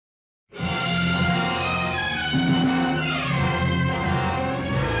Hello,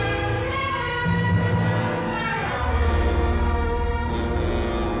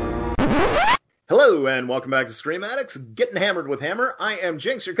 and welcome back to Scream Addicts, Getting Hammered with Hammer. I am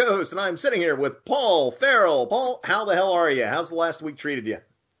Jinx, your co-host, and I'm sitting here with Paul Farrell. Paul, how the hell are you? How's the last week treated you?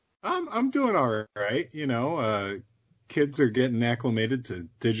 I'm doing all right. Kids are getting acclimated to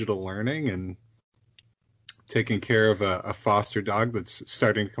digital learning and taking care of a foster dog that's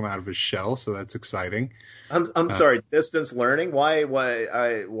starting to come out of his shell, so that's exciting. I'm sorry, distance learning. Why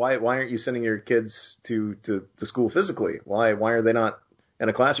aren't you sending your kids to school physically? Why are they not in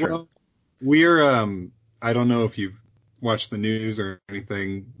a classroom? Well, we're I don't know if you've watched the news or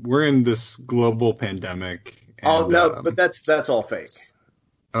anything. We're in this global pandemic. Oh no, but that's all fake.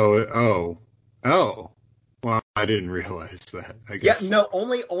 Oh. Well, I didn't realize that. I guess. Yeah, no,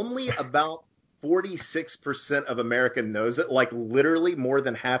 only about 46% of America knows it. Like literally more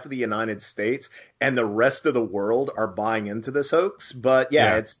than half of the United States and the rest of the world are buying into this hoax. But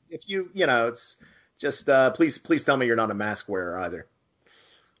yeah. It's if it's just please tell me you're not a mask wearer either.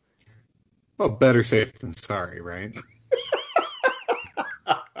 Well, better safe than sorry, right?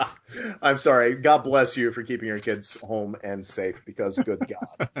 I'm sorry. God bless you for keeping your kids home and safe because good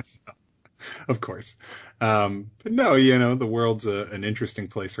God. Of course. But no, the world's an interesting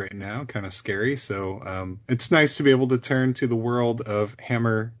place right now, kind of scary. So it's nice to be able to turn to the world of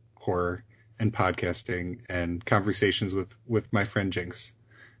Hammer horror and podcasting and conversations with my friend Jinx.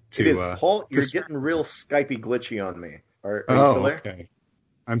 Paul, you're getting real Skypey glitchy on me. Are you still there? Okay.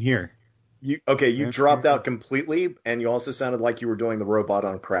 I'm here. You dropped out completely, and you also sounded like you were doing the robot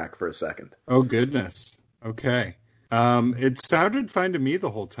on crack for a second. Oh, goodness. Okay. It sounded fine to me the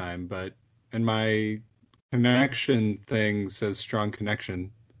whole time, and my connection thing says strong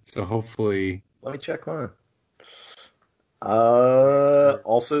connection, so hopefully... Let me check mine.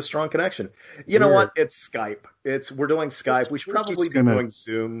 Also strong connection. You know what? It's Skype. We're doing Skype. We should probably be doing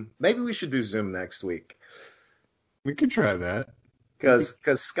Zoom. Maybe we should do Zoom next week. We could try that. Because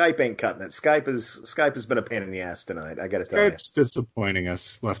Skype ain't cutting it. Skype has been a pain in the ass tonight. I got to tell you. Skype's disappointing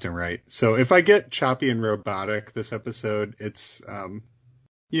us left and right. So if I get choppy and robotic this episode, it's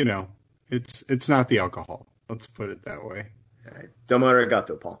it's not the alcohol. Let's put it that way. All right. Domo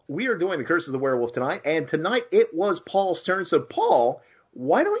arigato, Paul. We are doing The Curse of the Werewolf tonight, and tonight it was Paul's turn. So Paul,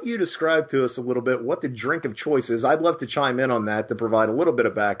 why don't you describe to us a little bit what the drink of choice is? I'd love to chime in on that to provide a little bit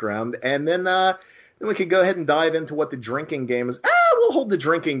of background, and then we could go ahead and dive into what the drinking game is. We'll hold the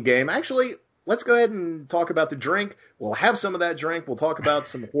drinking game. Actually, let's go ahead and talk about the drink. We'll have some of that drink. We'll talk about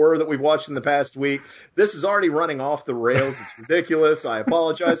some horror that we've watched in the past week. This is already running off the rails. It's ridiculous. I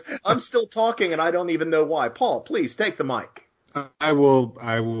apologize. I'm still talking, and I don't even know why. Paul, please take the mic. I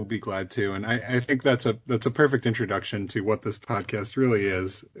will be glad to, and I think that's a perfect introduction to what this podcast really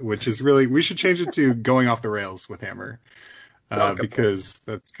is, which is really, we should change it to Going Off the Rails with Hammer. Because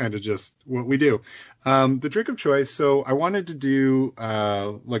that's kind of just what we do. The drink of choice. So I wanted to do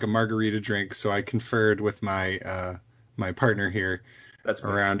like a margarita drink. So I conferred with my my partner here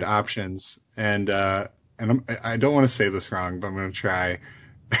around options. And I don't want to say this wrong, but I'm going to try.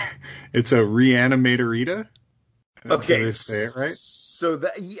 It's a Reanimatorita. Okay. Did I say it right? So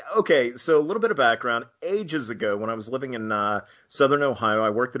so a little bit of background. Ages ago, when I was living in Southern Ohio, I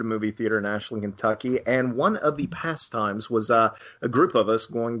worked at a movie theater in Ashland, Kentucky, and one of the pastimes was a group of us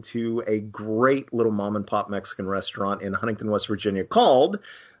going to a great little mom-and-pop Mexican restaurant in Huntington, West Virginia called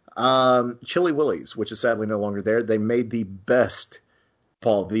Chili Willie's, which is sadly no longer there. They made the best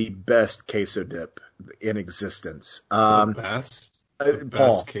queso dip in existence. The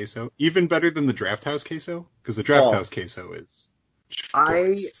best queso? Even better than the Draft House queso? Because the Draft House queso is...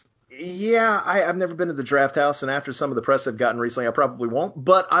 I've never been to the Draft House, and after some of the press I've gotten recently, I probably won't.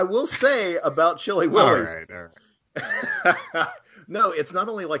 But I will say about Chili Willie's. All right. No, it's not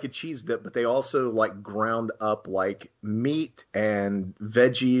only like a cheese dip, but they also like ground up like meat and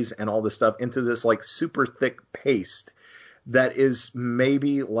veggies and all this stuff into this like super thick paste that is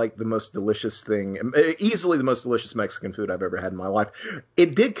maybe like the most delicious thing, easily the most delicious Mexican food I've ever had in my life.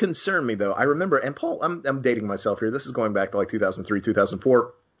 It did concern me, though. I remember, and Paul, I'm dating myself here. This is going back to like 2003,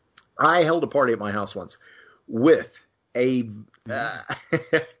 2004. I held a party at my house once with a...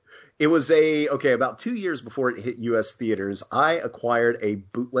 It was about 2 years before it hit U.S. theaters, I acquired a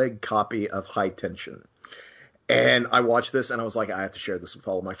bootleg copy of High Tension. And I watched this, and I was like, I have to share this with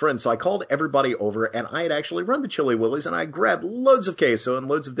all of my friends. So I called everybody over, and I had actually run to Chili Willie's, and I grabbed loads of queso and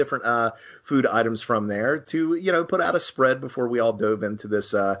loads of different food items from there to, put out a spread before we all dove into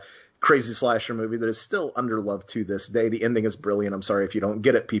this crazy slasher movie that is still underloved to this day. The ending is brilliant. I'm sorry if you don't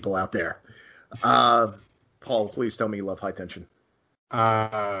get it, people out there. Paul, please tell me you love High Tension.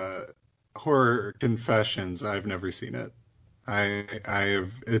 Horror Confessions. I've never seen it.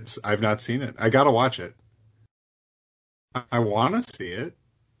 I've not seen it. I gotta watch it. I want to see it.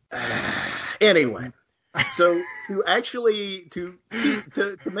 Anyway, so to actually to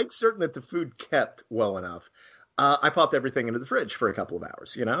make certain that the food kept well enough, I popped everything into the fridge for a couple of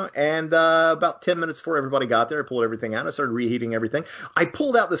hours, and about 10 minutes before everybody got there, I pulled everything out. I started reheating everything. I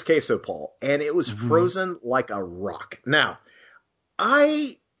pulled out this queso, Paul, and it was frozen like a rock. Now,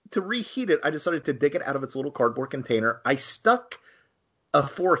 to reheat it, I decided to dig it out of its little cardboard container. I stuck a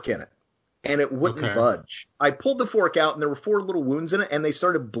fork in it, and it wouldn't budge. I pulled the fork out, and there were 4 little wounds in it, and they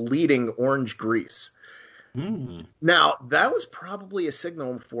started bleeding orange grease. Now, that was probably a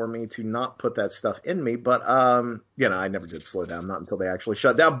signal for me to not put that stuff in me, but, I never did slow down, not until they actually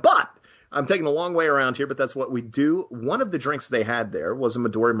shut down. But I'm taking a long way around here, but that's what we do. One of the drinks they had there was a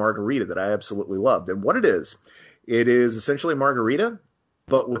Midori margarita that I absolutely loved. And what it is essentially a margarita,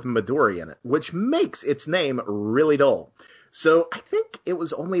 but with Midori in it, which makes its name really dull. So I think it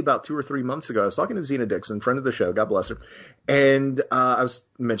was only about 2 or 3 months ago. I was talking to Zena Dixon, friend of the show, God bless her. And I was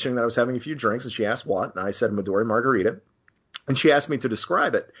mentioning that I was having a few drinks, and she asked what, and I said Midori margarita. And she asked me to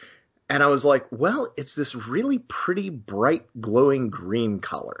describe it. And I was like, well, it's this really pretty, bright, glowing green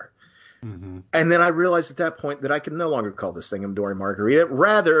color. And then I realized at that point that I could no longer call this thing a Midori margarita.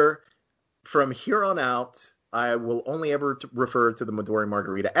 Rather, from here on out, I will only ever refer to the Midori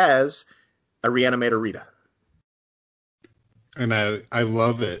margarita as a Reanimator-Rita. And I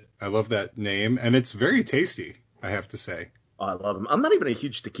love it. I love that name, and it's very tasty, I have to say. Oh, I love them. I'm not even a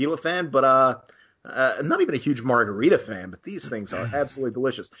huge tequila fan, but I'm not even a huge margarita fan, but these things are absolutely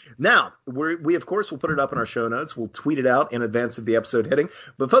delicious. Now, we of course will put it up in our show notes. We'll tweet it out in advance of the episode hitting.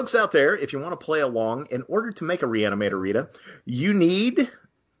 But folks out there, if you want to play along, in order to make a Reanimator-Rita, you need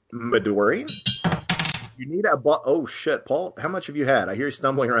Midori. You need oh shit, Paul, how much have you had? I hear you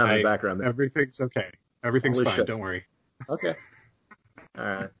stumbling around in the background there. Everything's okay. Everything's Holy fine. Shit. Don't worry. Okay. All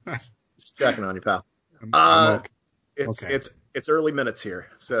right. Just checking on you, pal. I'm okay. It's early minutes here,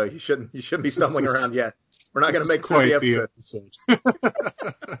 so you shouldn't be stumbling around yet. We're not going to make quite the episode.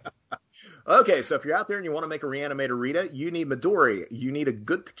 Okay, so if you're out there and you want to make a Reanimator-Rita, you need Midori. You need a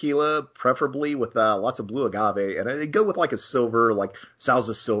good tequila, preferably with lots of blue agave, and it'd go with like a silver, like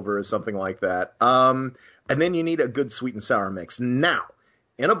Salsa Silver or something like that. And then you need a good sweet and sour mix. Now,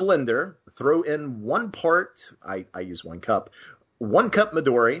 in a blender, throw in 1 part, I use 1 cup, 1 cup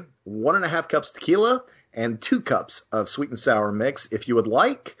Midori, 1.5 cups tequila, and 2 cups of sweet and sour mix. If you would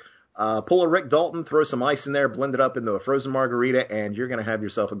like, pull a Rick Dalton, throw some ice in there, blend it up into a frozen margarita, and you're going to have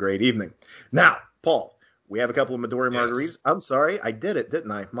yourself a great evening. Now, Paul, we have a couple of Midori margaritas. I'm sorry, I did it,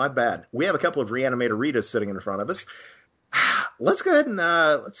 didn't I? My bad. We have a couple of Reanimator-Ritas sitting in front of us. Let's go ahead and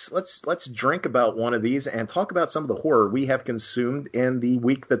let's drink about one of these and talk about some of the horror we have consumed in the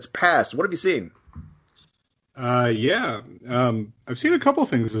week that's passed. What have you seen? I've seen a couple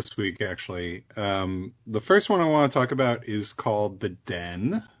things this week, actually. The first one I want to talk about is called The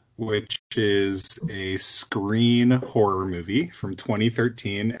Den, which is a Screen horror movie from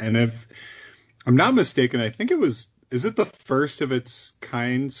 2013. And if I'm not mistaken, I think is it the first of its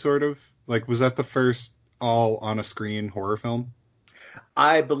kind, sort of? Like, was that the first all on a screen horror film?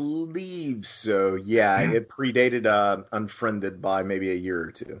 I believe so. Yeah, it predated Unfriended by maybe a year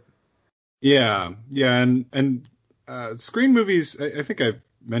or 2. Yeah, and Screen movies, I think I've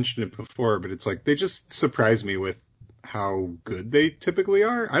mentioned it before, but it's like they just surprise me with how good they typically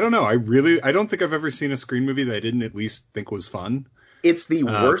are. I don't know. I don't think I've ever seen a Screen movie that I didn't at least think was fun. It's the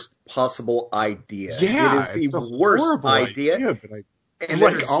worst possible idea. Yeah, it is the worst idea. And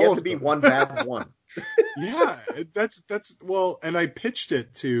there's yet to be one bad one. Yeah, that's well, and I pitched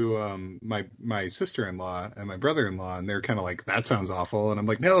it to my sister-in-law and my brother-in-law, and they're kind of like, that sounds awful, and I'm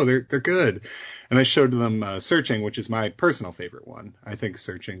like, no, they're good. And I showed them Searching, which is my personal favorite one. I think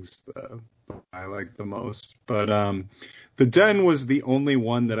Searching's the one I like the most, but The Den was the only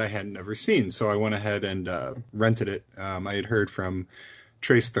one that I had never seen, so I went ahead and rented it. I had heard from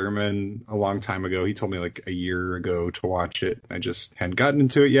Trace Thurman a long time ago. He told me like a year ago to watch it. I just hadn't gotten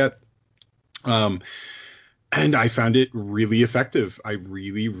into it yet. And I found it really effective. I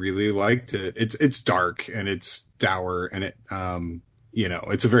really, really liked it. It's dark and it's dour and it,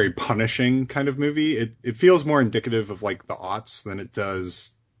 it's a very punishing kind of movie. It feels more indicative of like the aughts than it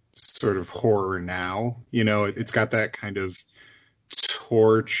does sort of horror now. It's got that kind of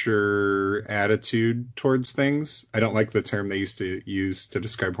torture attitude towards things. I don't like the term they used to use to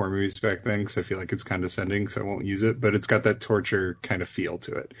describe horror movies back then, because I feel like it's condescending, so I won't use it, but it's got that torture kind of feel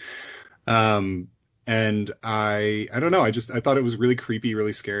to it. And I don't know. I thought it was really creepy,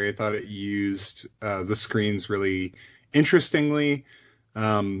 really scary. I thought it used the screens really interestingly.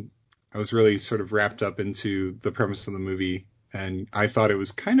 I was really sort of wrapped up into the premise of the movie, and I thought it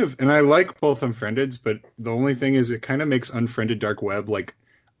was kind of, and I like both Unfriendeds, but the only thing is it kind of makes Unfriended Dark Web like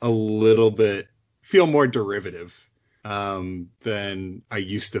a little bit feel more derivative than I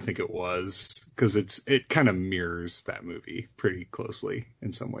used to think it was, because it kind of mirrors that movie pretty closely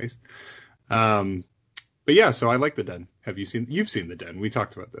in some ways. But yeah, so I like The Den. You've seen The Den. We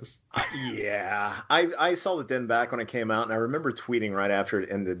talked about this. Yeah, I saw The Den back when it came out, and I remember tweeting right after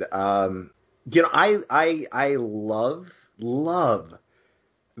it ended. I love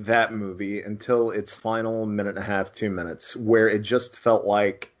that movie until its final minute and a half, 2 minutes, where it just felt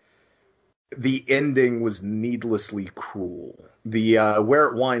like the ending was needlessly cruel. The where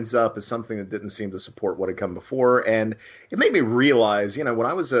it winds up is something that didn't seem to support what had come before, and it made me realize, when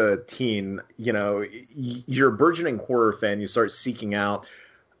I was a teen, you're a burgeoning horror fan, you start seeking out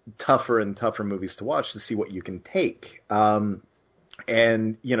tougher and tougher movies to watch to see what you can take, and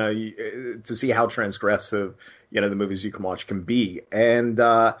to see how transgressive the movies you can watch can be, and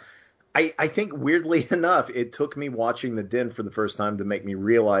I think weirdly enough, it took me watching The Den for the first time to make me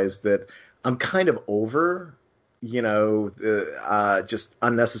realize that I'm kind of over, just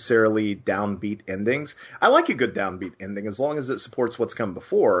unnecessarily downbeat endings. I like a good downbeat ending as long as it supports what's come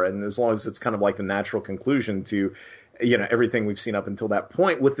before, and as long as it's kind of like the natural conclusion to, everything we've seen up until that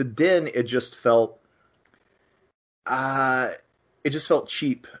point. With The Den, it just felt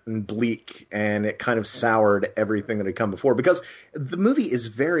cheap and bleak, and it kind of soured everything that had come before, because the movie is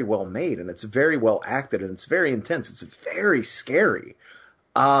very well made, and it's very well acted, and it's very intense. It's very scary.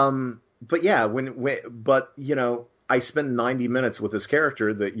 But yeah, I spend 90 minutes with this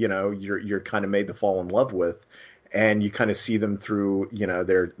character that, you're kind of made to fall in love with, and you kind of see them through,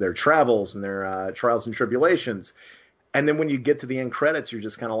 their travels and their trials and tribulations. And then when you get to the end credits, you're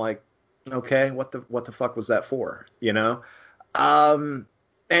just kind of like, okay, what the fuck was that for? And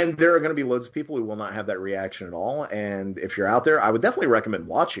there are going to be loads of people who will not have that reaction at all. And if you're out there, I would definitely recommend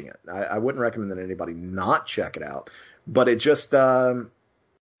watching it. I wouldn't recommend that anybody not check it out, but it just,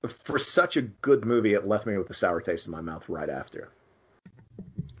 for such a good movie, it left me with a sour taste in my mouth right after.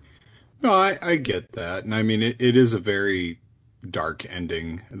 No, I get that. And I mean, it is a very dark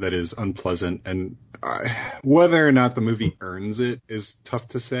ending that is unpleasant. And whether or not the movie earns it is tough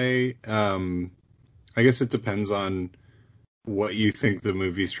to say. I guess it depends on what you think the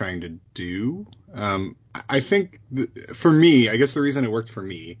movie's trying to do. I think for me, I guess the reason it worked for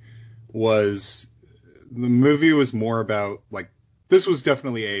me was the movie was more about, like, this was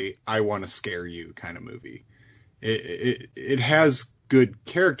definitely a I want to scare you kind of movie. It has good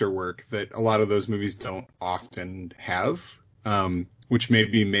character work that a lot of those movies don't often have, which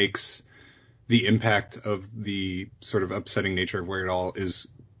maybe makes the impact of the sort of upsetting nature of where it all is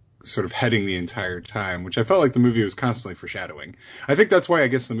sort of heading the entire time, which I felt like the movie was constantly foreshadowing. I think that's why I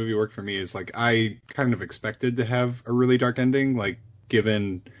guess the movie worked for me, is like I kind of expected to have a really dark ending, like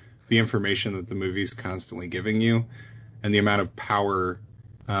given the information that the movie's constantly giving you. And the amount of power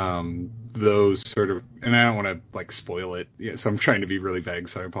those sort of, and I don't want to like spoil it, so I'm trying to be really vague,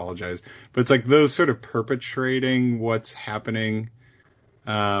 so I apologize. But it's like those sort of perpetrating what's happening.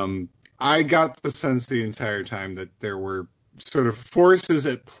 I got the sense the entire time that there were sort of forces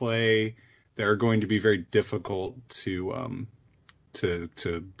at play that are going to be very difficult to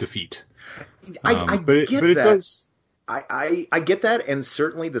defeat. I get that. Does. I get that, and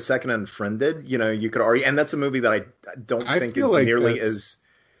certainly the second Unfriended, you could argue, and that's a movie that I don't think is like nearly as...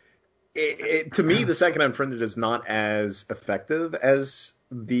 to me, the second Unfriended is not as effective as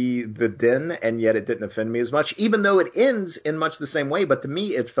the Den, and yet it didn't offend me as much, even though it ends in much the same way. But to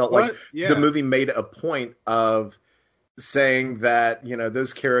me, it felt like the movie made a point of saying that,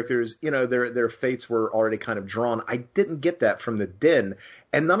 those characters, their fates were already kind of drawn. I didn't get that from the Den.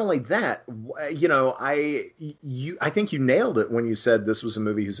 And not only that, I think you nailed it when you said this was a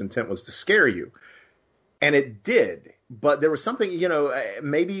movie whose intent was to scare you. And it did. But there was something,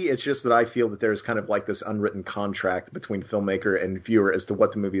 maybe it's just that I feel that there's kind of like this unwritten contract between filmmaker and viewer as to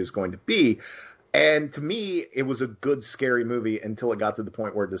what the movie is going to be. And to me, it was a good, scary movie until it got to the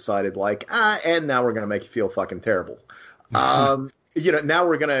point where it decided, like, and now we're going to make you feel fucking terrible. Now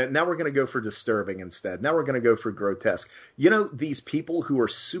we're gonna go for disturbing instead. Now we're gonna go for grotesque. These people who are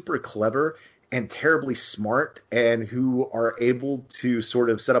super clever and terribly smart, and who are able to sort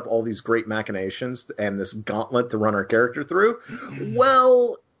of set up all these great machinations and this gauntlet to run our character through.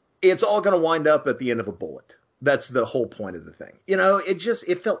 Well, it's all gonna wind up at the end of a bullet. That's the whole point of the thing.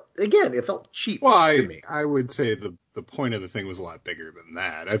 It felt cheap to me. I would say the point of the thing was a lot bigger than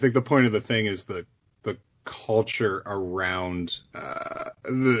that. I think the point of the thing is the culture around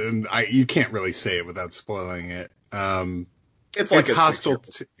you can't really say it without spoiling it. It's like hostile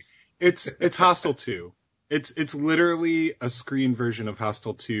It's Hostel 2. It's literally a screen version of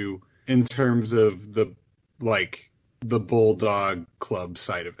Hostel 2 in terms of the Bulldog Club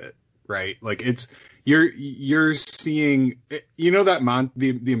side of it, right? Like you're seeing, you know, that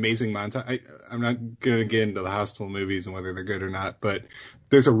the amazing montage. I'm not gonna get into the Hostel movies and whether they're good or not, but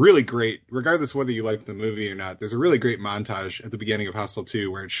there's a really great, regardless of whether you like the movie or not, there's a really great montage at the beginning of Hostel 2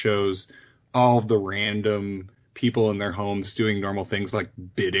 where it shows all of the random people in their homes doing normal things like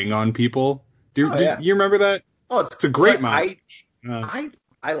bidding on people. Do you remember that? Oh, it's a great montage.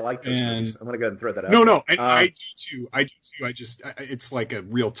 I like this movies. I'm gonna go ahead and throw that out. No, and I do too. It's like a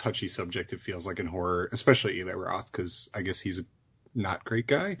real touchy subject. It feels like in horror, especially Eli Roth, because I guess he's a not great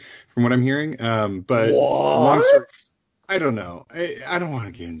guy from what I'm hearing. But long story, I don't know. I don't want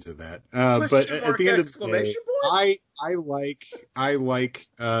to get into that. But at the end of the day, I like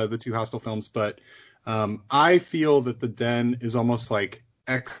the two Hostel films, but I feel that The Den is almost like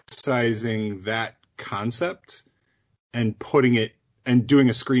excising that concept and putting it and doing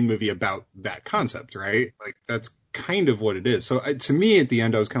a screen movie about that concept, right? Like that's kind of what it is. So to me, at the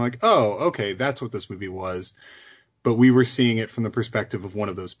end, I was kind of like, oh, okay, that's what this movie was. But we were seeing it from the perspective of one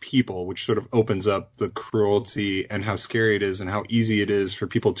of those people, which sort of opens up the cruelty and how scary it is and how easy it is for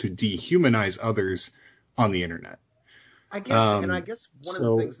people to dehumanize others on the internet. I guess one of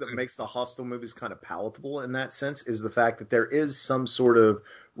the things that makes the Hostel movies kind of palatable in that sense is the fact that there is some sort of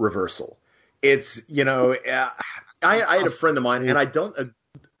reversal. It's, you know, I had a friend of mine, and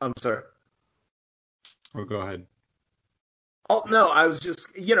I'm sorry. Oh, go ahead. Oh, no, I was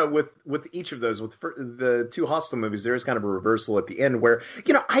just, you know, with each of those, with the two Hostel movies, there is kind of a reversal at the end where,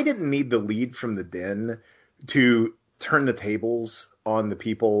 you know, I didn't need the lead from The Den to turn the tables on the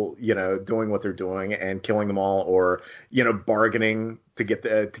people, you know, doing what they're doing and killing them all, or, you know, bargaining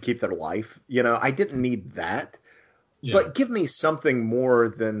to keep their life. You know, I didn't need that, but give me something more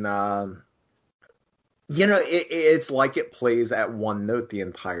than, you know, it's like it plays at one note the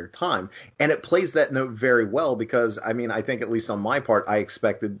entire time. And it plays that note very well because, I mean, I think at least on my part, I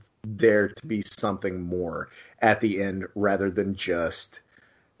expected there to be something more at the end rather than just,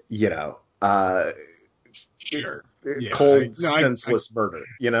 you know, senseless murder,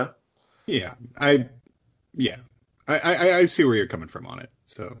 you know? Yeah. I see where you're coming from on it.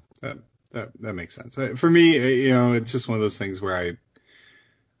 So that makes sense. For me, you know, it's just one of those things where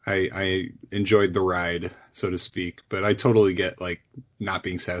I enjoyed the ride, so to speak, but I totally get like not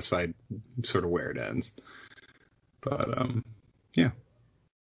being satisfied sort of where it ends. But yeah,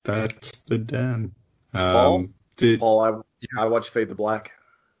 that's The Den. Paul, I watched Fade to Black.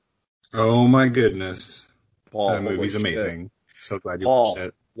 Oh my goodness, Paul, that movie's amazing. So glad you watched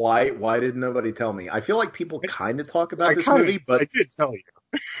it. Why did nobody tell me? I feel like people kind of talk about this movie, but I did tell you.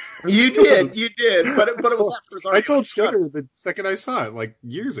 You did, but it was after I told Twitter the second I saw it, like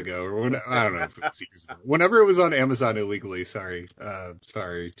years ago, or I don't know if it was years ago. Whenever it was on Amazon illegally. Sorry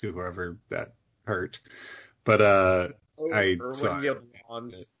to whoever that hurt, but I saw it.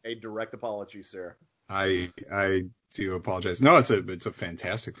 A direct apology, sir. I do apologize. No, it's a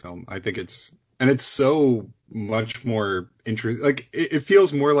fantastic film. I think it's so much more interesting. Like it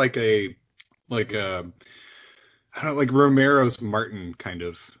feels more like a I don't know, like Romero's Martin kind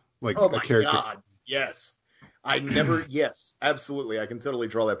of like a character. Oh my God, yes. Yes, absolutely. I can totally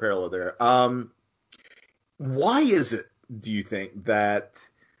draw that parallel there. Why is it, do you think, that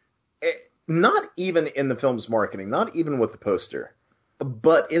not even in the film's marketing, not even with the poster,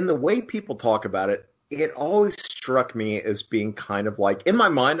 but in the way people talk about it, it always struck me as being kind of like, in my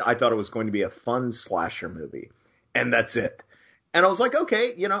mind, I thought it was going to be a fun slasher movie, and that's it. And I was like,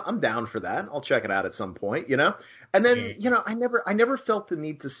 okay, you know, I'm down for that. I'll check it out at some point, you know? And then, you know, I never felt the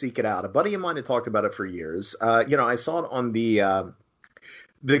need to seek it out. A buddy of mine had talked about it for years. You know, I saw it on the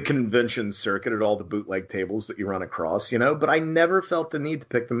convention circuit at all the bootleg tables that you run across, you know, but I never felt the need to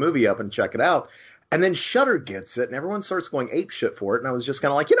pick the movie up and check it out. And then Shudder gets it and everyone starts going apeshit for it. And I was just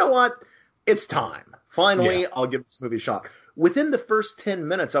kind of like, you know what? It's time. Finally, I'll give this movie a shot. Within the first 10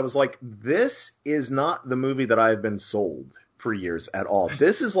 minutes, I was like, this is not the movie that I've been sold for years at all.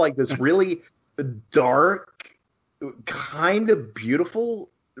 This is like this really dark, kind of beautiful,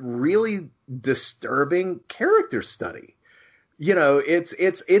 really disturbing character study. You know,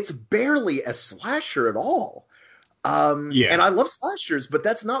 it's barely a slasher at all. And I love slashers, but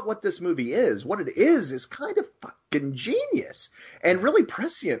that's not what this movie is. What it is kind of fucking genius and really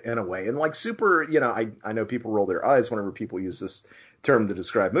prescient in a way. And like super, you know, I know people roll their eyes whenever people use this term to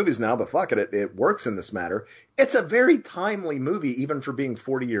describe movies now, but fuck it, it works in this matter. It's a very timely movie, even for being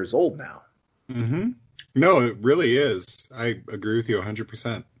 40 years old now. Mm-hmm. No, it really is. I agree with you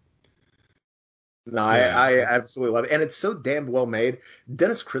 100%. No, Yeah. I absolutely love it. And it's so damn well made.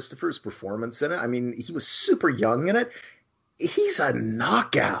 Dennis Christopher's performance in it, I mean, he was super young in it. He's a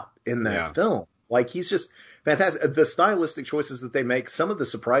knockout in that Yeah. film. Like, he's just fantastic. The stylistic choices that they make, some of the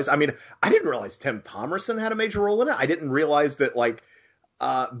surprise. I mean, I didn't realize Tim Thomerson had a major role in it. I didn't realize that, like,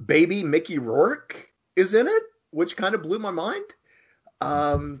 baby Mickey Rourke is in it, which kind of blew my mind.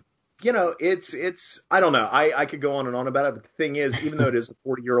 It's I don't know. I could go on and on about it, but the thing is, even though it is a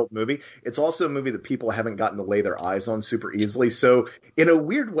 40-year-old movie, it's also a movie that people haven't gotten to lay their eyes on super easily. So in a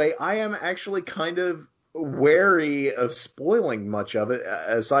weird way, I am actually kind of wary of spoiling much of it,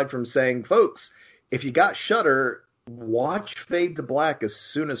 aside from saying, folks, if you got Shudder, watch Fade to Black as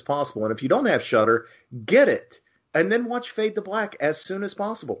soon as possible. And if you don't have Shudder, get it. And then watch Fade to Black as soon as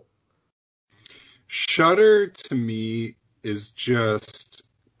possible. Shudder, to me, is just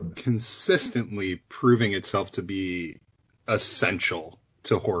consistently proving itself to be essential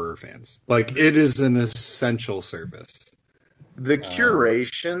to horror fans. Like, it is an essential service. The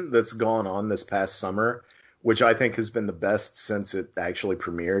curation that's gone on this past summer, which I think has been the best since it actually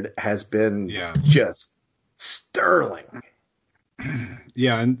premiered, has been just sterling.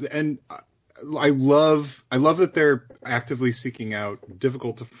 Yeah, and I love that they're actively seeking out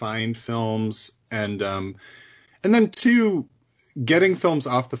difficult to find films, and then two, getting films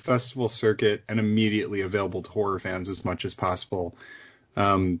off the festival circuit and immediately available to horror fans as much as possible.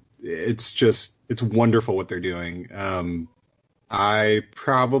 It's wonderful what they're doing. I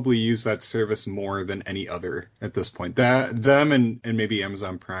probably use that service more than any other at this point. Them and maybe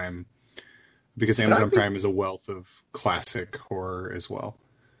Amazon Prime, because Amazon Prime is a wealth of classic horror as well.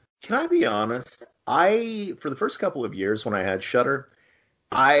 Can I be honest? For the first couple of years when I had Shudder,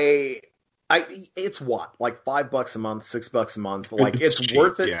 it's what, like $5 a month, $6 a month. Like, it's cheap.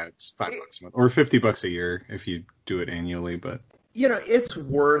 worth it. Yeah, it's $5 a month, or $50 a year if you do it annually. But it's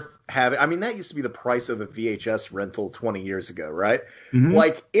worth having. I mean, that used to be the price of a VHS rental 20 years ago, right? Mm-hmm.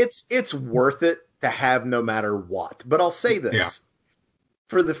 Like, it's worth it to have no matter what. But I'll say this: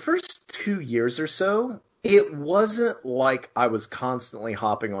 for the first 2 years or so, it wasn't like I was constantly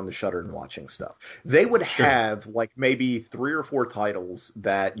hopping on the Shudder and watching stuff. They would have like maybe 3 or 4 titles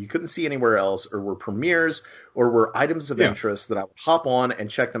that you couldn't see anywhere else, or were premieres, or were items of interest that I would hop on and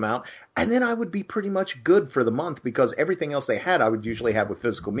check them out. And then I would be pretty much good for the month, because everything else they had I would usually have with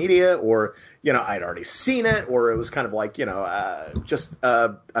physical media, or, I'd already seen it, or it was kind of like, just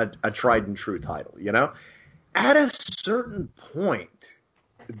a tried and true title, At a certain point,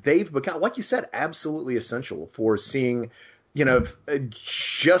 they've become, like you said, absolutely essential for seeing,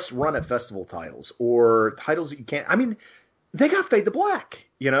 just run at festival titles, or titles that you can't. I mean, they got Fade to Black.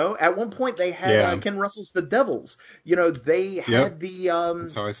 At one point they had Ken Russell's The Devils. They had the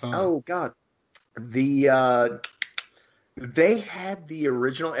that's how I saw it. Oh God, they had the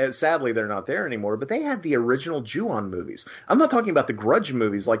original. Sadly, they're not there anymore. But they had the original Ju-on movies. I'm not talking about the Grudge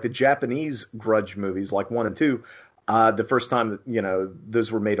movies, like the Japanese Grudge movies, like 1 and 2. The first time that,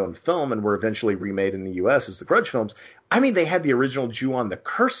 those were made on film and were eventually remade in the U.S. as the Grudge films. I mean, they had the original Ju-on the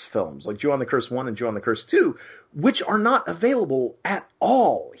Curse films, like Ju-on the Curse 1 and Ju-on the Curse 2, which are not available at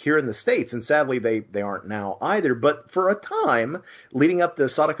all here in the States. And sadly, they aren't now either. But for a time, leading up to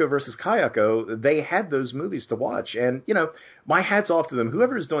Sadako versus Kayako, they had those movies to watch. And, my hat's off to them.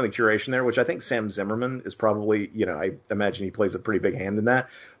 Whoever is doing the curation there, which I think Sam Zimmerman is probably, I imagine he plays a pretty big hand in that.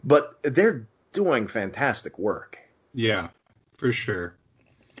 But they're doing fantastic work. Yeah, for sure.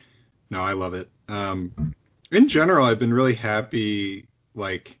 No, I love it. In general, I've been really happy.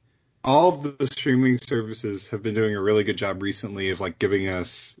 Like, all of the streaming services have been doing a really good job recently of like giving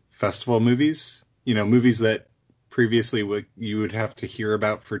us festival movies. Movies that previously you would have to hear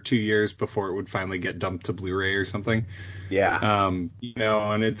about for 2 years before it would finally get dumped to Blu-ray or something. Yeah. And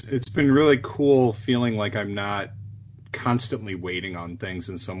it's been really cool feeling like I'm not constantly waiting on things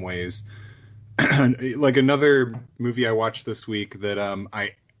in some ways. Like, another movie I watched this week that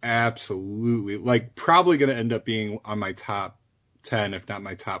I absolutely like, probably going to end up being on my top 10, if not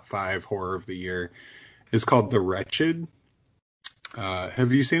my top 5 horror of the year, is called The Wretched.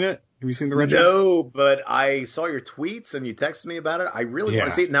 Have you seen it? Have you seen The Wretched? No, but I saw your tweets and you texted me about it. I really want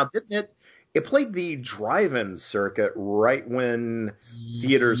to see it. Now, didn't it played the drive-in circuit right when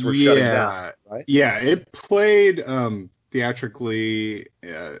theaters were shutting down, right? Yeah, it played theatrically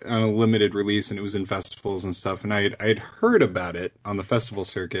on a limited release, and it was in festivals and stuff. And I'd heard about it on the festival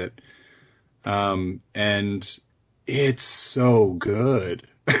circuit, and it's so good.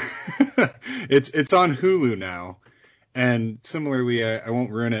 It's on Hulu now, and similarly, I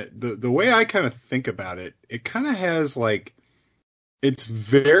won't ruin it. The way I kind of think about it, it kind of has like, it's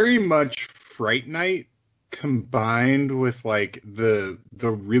very much Fright Night combined with like the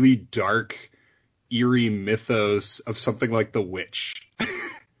really dark eerie mythos of something like The Witch.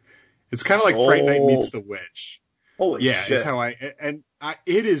 It's kind of like Fright Night meets The Witch. Holy shit! It's how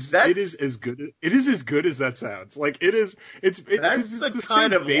it is as good. It is as good as that sounds. Like it is. That's the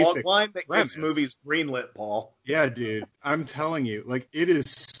kind of log line that gets movies greenlit, Paul. Yeah, dude. I'm telling you, like it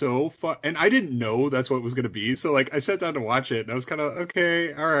is so fun. And I didn't know that's what it was going to be. So like I sat down to watch it, and I was kind of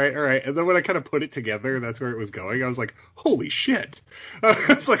okay, all right. And then when I kind of put it together, that's where it was going. I was like, holy shit!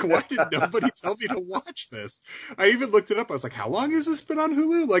 It's like, why did nobody tell me to watch this? I even looked it up. I was like, how long has this been on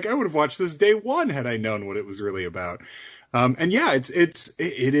Hulu? Like I would have watched this day one had I known what it was really about. And yeah, it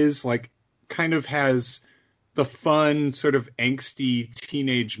is like kind of has the fun sort of angsty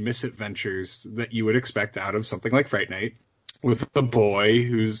teenage misadventures that you would expect out of something like Fright Night, with a boy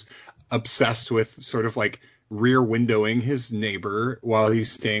who's obsessed with sort of like rear windowing his neighbor while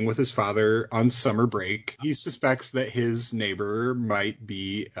he's staying with his father on summer break. He suspects that his neighbor might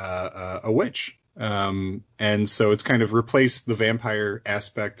be a witch. And so it's kind of replaced the vampire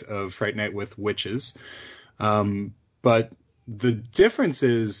aspect of Fright Night with witches. But the difference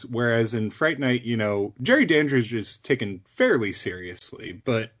is, whereas in Fright Night, Jerry Dandridge is taken fairly seriously,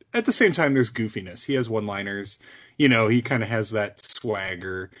 but at the same time, there's goofiness. He has one-liners. He kind of has that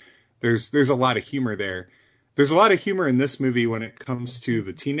swagger. There's a lot of humor there. There's a lot of humor in this movie when it comes to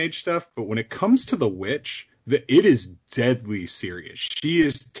the teenage stuff, but when it comes to the witch, it is deadly serious. She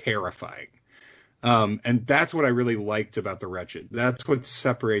is terrifying. And that's what I really liked about The Wretched. That's what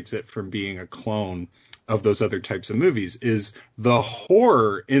separates it from being a clone of those other types of movies, is the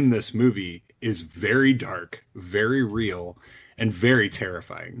horror in this movie is very dark, very real, and very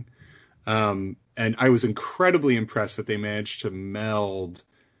terrifying. And I was incredibly impressed that they managed to meld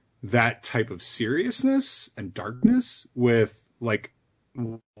that type of seriousness and darkness with like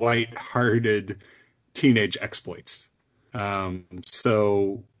light-hearted teenage exploits.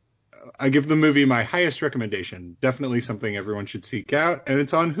 So I give the movie my highest recommendation. Definitely something everyone should seek out, and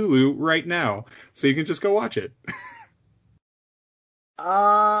it's on Hulu right now, so you can just go watch it.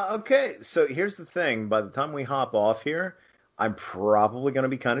 Okay, so here's the thing. By the time we hop off here, I'm probably going to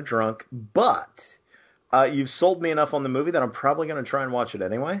be kind of drunk, but you've sold me enough on the movie that I'm probably going to try and watch it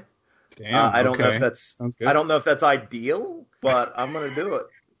anyway. Damn, I don't know if that's ideal, but I'm going to do it.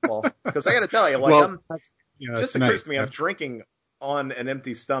 Well, because I got to tell you, like, just occurs to me, I'm drinking on an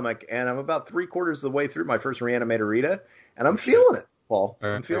empty stomach, and I'm about 3/4 of the way through my first Reanimatorita, and I'm feeling it, Paul.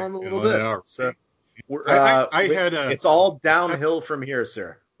 I'm feeling a little bit. So it's all downhill from here,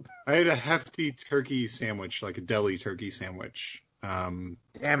 sir. I had a hefty turkey sandwich, like a deli turkey sandwich. Damn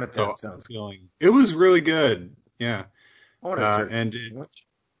it, that sounds good. It was really good. Yeah. I want a turkey sandwich.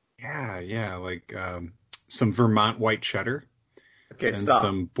 Yeah, like some Vermont white cheddar. Okay, and stop.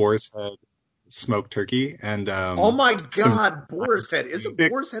 Some Boar's Head smoked turkey, and oh my god, Boar's Head! Isn't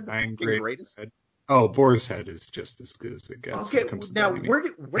Boar's Head the greatest? Oh, Boar's Head is just as good as it gets. Okay, now where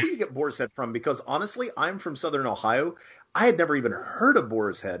do you get Boar's Head from? Because honestly, I'm from Southern Ohio. I had never even heard of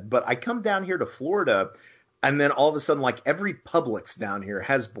Boar's Head, but I come down here to Florida, and then all of a sudden, like every Publix down here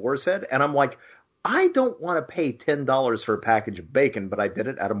has Boar's Head, and I'm like, I don't want to pay $10 for a package of bacon, but I did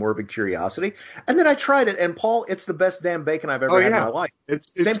it out of morbid curiosity. And then I tried it, and Paul, it's the best damn bacon I've ever had in my life.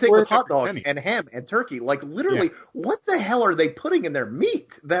 It's same thing with hot dogs and ham and turkey. Like, literally, what the hell are they putting in their meat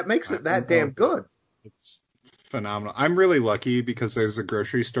that makes it that damn good? It's phenomenal. I'm really lucky because there's a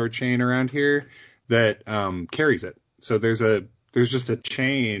grocery store chain around here that carries it. So there's just a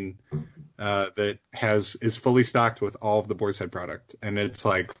chain that is fully stocked with all of the Boar's Head product, and it's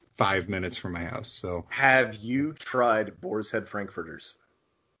like 5 minutes from my house. So, have you tried Boar's Head Frankfurters?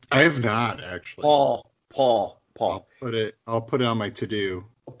 I have not, actually. Paul. I'll put it on my to-do.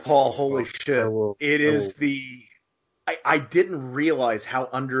 Paul, holy shit! I didn't realize how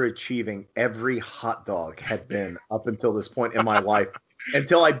underachieving every hot dog had been up until this point in my life.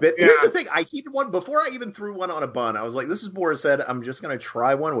 Until I bit. Here's the thing: I heated one before I even threw one on a bun. I was like, "This is Boar's Head. I'm just gonna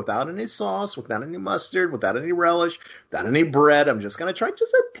try one without any sauce, without any mustard, without any relish, without any bread. I'm just gonna try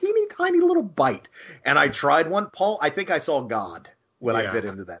just a teeny tiny little bite." And I tried one, Paul. I think I saw God when I bit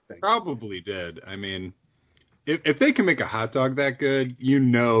into that thing. Probably did. I mean, if they can make a hot dog that good, you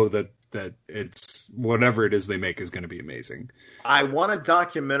know that it's whatever it is they make is going to be amazing. I want a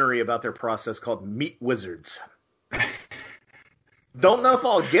documentary about their process called Meat Wizards. Don't know if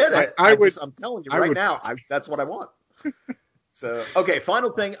I'll get it. I'm telling you right now, that's what I want. So, okay,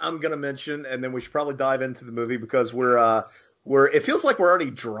 final thing I'm going to mention, and then we should probably dive into the movie because it feels like we're already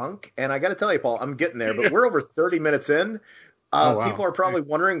drunk, and I got to tell you, Paul, I'm getting there, but we're over 30 minutes in. Wow. People are probably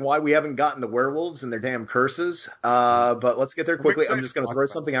wondering why we haven't gotten the werewolves and their damn curses, but let's get there quickly. I'm just going to throw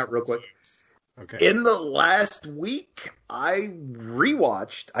something out real quick. Okay. In the last week, I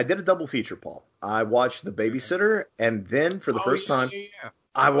did a double feature, Paul. I watched The Babysitter, and then for the first time,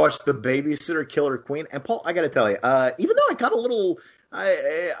 I watched The Babysitter Killer Queen. And Paul, I got to tell you, even though I got a little,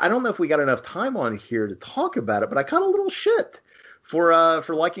 I don't know if we got enough time on here to talk about it, but I got a little shit for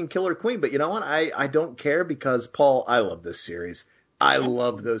liking Killer Queen. But you know what? I don't care because, Paul, I love this series. I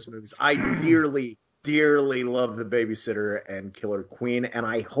love those movies. I dearly, dearly love The Babysitter and Killer Queen, and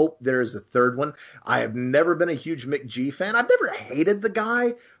I hope there's a third one. I have never been a huge McG fan. I've never hated the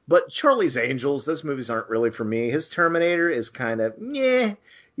guy, but Charlie's Angels, those movies aren't really for me. His Terminator is kind of,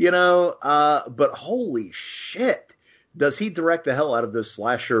 but holy shit, does he direct the hell out of those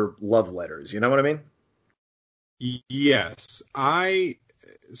slasher love letters? You know what I mean? Yes.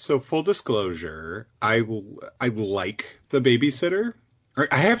 So full disclosure, I like The Babysitter.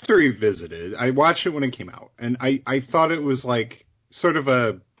 I have to revisit it. I watched it when it came out, and I thought it was like sort of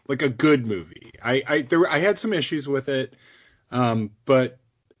a good movie. I had some issues with it, but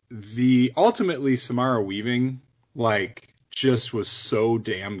ultimately Samara Weaving just was so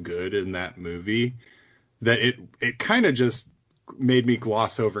damn good in that movie that it kind of just made me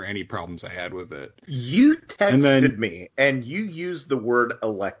gloss over any problems I had with it. You texted me and you used the word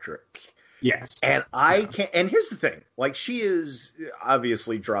electric. Yes. And I can't, and here's the thing, she is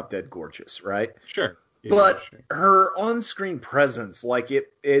obviously drop dead gorgeous, right? Sure. Yeah, but sure. her on-screen presence,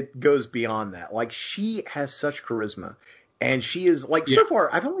 it goes beyond that. She has such charisma, and she is so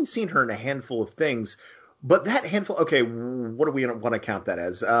far, I've only seen her in a handful of things, but that handful, okay, what do we want to count that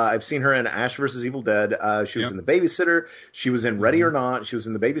as? I've seen her in Ash vs. Evil Dead. She was in The Babysitter. She was in Ready or Not. She was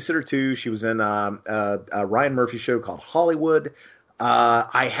in The Babysitter 2. She was in Ryan Murphy's show called Hollywood.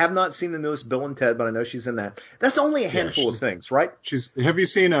 I have not seen the newest Bill and Ted, but I know she's in that. That's only a handful of things, right? Have you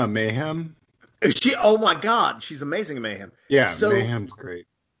seen Mayhem? Oh my God, she's amazing in Mayhem. Yeah, Mayhem's great.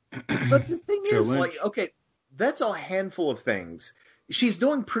 But the thing is, okay, that's a handful of things. She's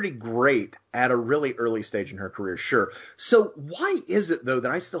doing pretty great at a really early stage in her career, sure. So why is it, though,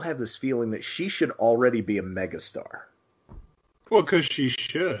 that I still have this feeling that she should already be a megastar? Well, because she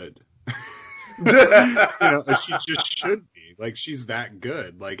should. She just should be. She's that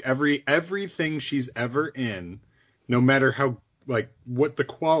good. Everything she's ever in, no matter how what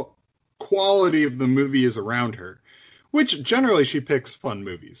the quality of the movie is around her, which generally she picks fun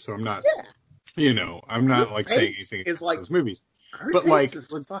movies. So I'm not, I'm not saying anything against those movies. Her taste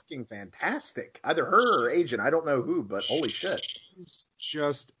is fucking fantastic. Either her or Agent, I don't know who, but holy shit. She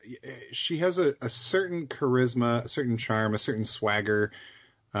has a certain charisma, a certain charm, a certain swagger.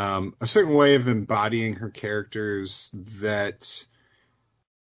 A certain way of embodying her characters that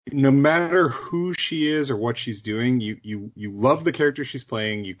no matter who she is or what she's doing, you love the character she's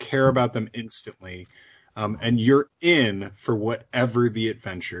playing, you care about them instantly, and you're in for whatever the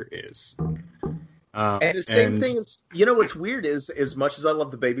adventure is. And the same thing is, what's weird is, as much as I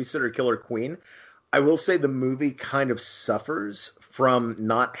love The Babysitter Killer Queen, I will say the movie kind of suffers from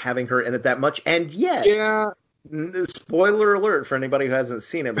not having her in it that much, and yet... Yeah. Spoiler alert for anybody who hasn't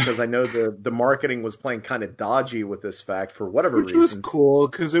seen it, because I know the marketing was playing kind of dodgy with this fact for whatever reason. Which was cool,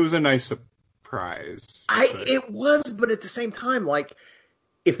 because it was a nice surprise. It was, but at the same time,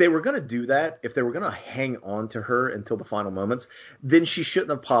 if they were going to do that, if they were going to hang on to her until the final moments, then she shouldn't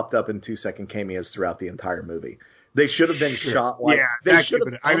have popped up in 2-second cameos throughout the entire movie. They should have been shot they should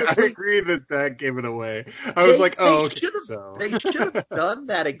have. I agree that gave it away. I was they should have done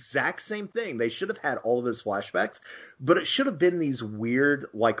that exact same thing. They should have had all of those flashbacks, but it should have been these weird,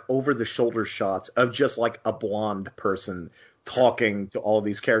 over the shoulder shots of just a blonde person talking to all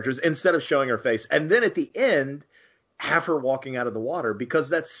these characters instead of showing her face. And then at the end, have her walking out of the water, because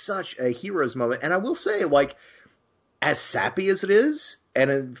that's such a hero's moment. And I will say, as sappy as it is,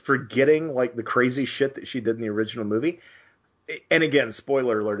 and forgetting the crazy shit that she did in the original movie. And again,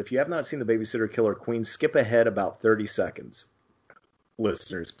 spoiler alert, if you have not seen The Babysitter Killer Queen, skip ahead about 30 seconds.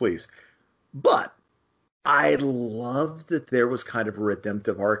 Listeners, please. But I love that there was kind of a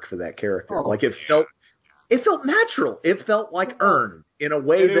redemptive arc for that character. It felt natural. It felt earned in a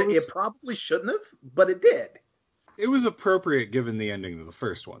way that it probably shouldn't have, but it did. It was appropriate given the ending of the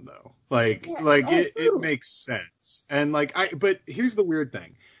first one, though. It makes sense. And but here's the weird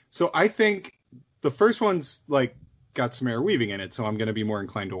thing. So I think the first one's got Samara Weaving in it, so I'm going to be more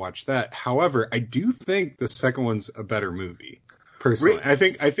inclined to watch that. However, I do think the second one's a better movie. Personally,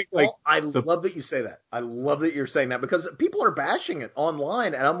 really? I think love that you say that. I love that you're saying that, because people are bashing it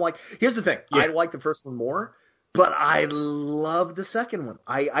online, and I'm like, here's the thing. Yeah. I like the first one more. But I love the second one.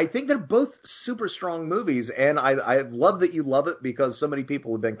 I think they're both super strong movies, and I love that you love it, because so many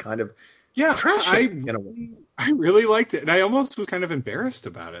people have been kind of Yeah, trashy in a way. I really liked it, and I almost was kind of embarrassed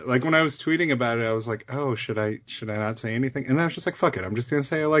about it. Like when I was tweeting about it, I was like, "Oh, should I not say anything?" And then I was just like, "Fuck it, I'm just gonna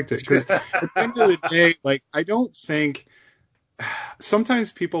say I liked it." Because at the end of the day, like I don't think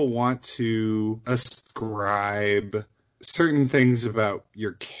sometimes people want to ascribe certain things about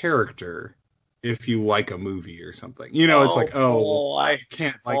your character if you like a movie or something. You know, it's like, Paul, I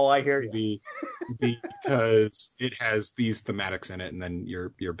can't like I this hear movie because it has these thematics in it, and then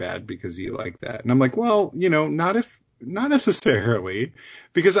you're bad because you like that. And I'm like, well, not necessarily,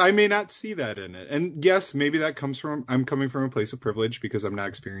 because I may not see that in it. And yes, maybe that comes from I'm coming from a place of privilege because I'm not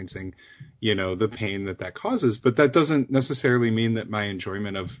experiencing, the pain that causes. But that doesn't necessarily mean that my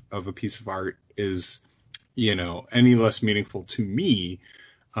enjoyment of a piece of art is, any less meaningful to me,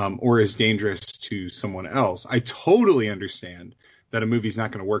 or is dangerous to someone else. I totally understand that a movie's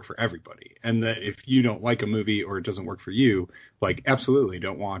not going to work for everybody, and that if you don't like a movie or it doesn't work for you, like absolutely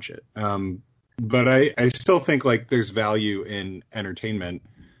don't watch it. But I still think like there's value in entertainment,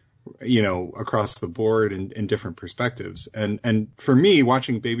 across the board in different perspectives. And for me,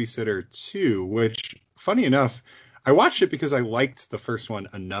 watching Babysitter 2, which funny enough, I watched it because I liked the first one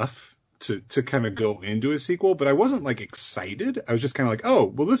enough to kind of go into a sequel, but I wasn't like excited. I was just kind of like, oh,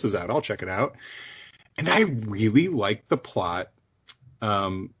 well, this is out. I'll check it out. And I really liked the plot.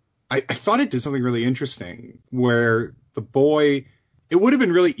 I thought it did something really interesting where the boy, it would have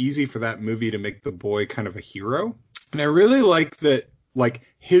been really easy for that movie to make the boy kind of a hero. And I really like that, like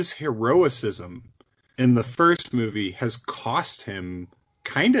his heroicism in the first movie has cost him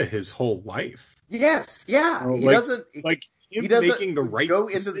kind of his whole life. Yes. Yeah. He doesn't making the right go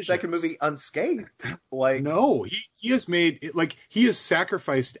decisions. into the second movie unscathed. Like, no, he has made like he has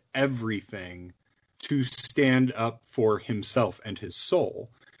sacrificed everything to stand up for himself and his soul,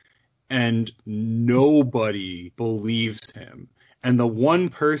 and nobody believes him. And the one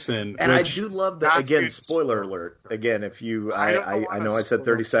person, and I do love that. Again, spoiler alert. Again, if you, I know I said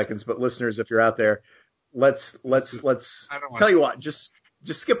 30 seconds, but listeners, if you're out there, let's tell you what, just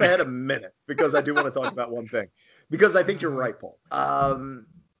skip ahead a minute, because I do want to talk about one thing, because I think you're right, Paul.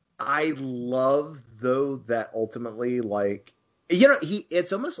 I love though that ultimately, like,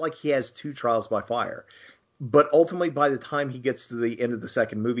 it's almost like he has two trials by fire. But ultimately, by the time he gets to the end of the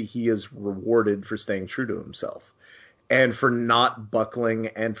second movie, he is rewarded for staying true to himself and for not buckling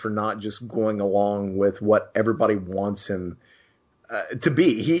and for not just going along with what everybody wants him to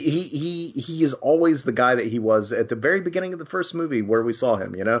be. He is always the guy that he was at the very beginning of the first movie where we saw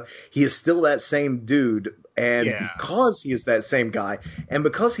him. He is still that same dude, and because he is that same guy, and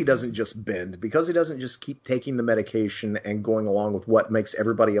because he doesn't just bend, because he doesn't just keep taking the medication and going along with what makes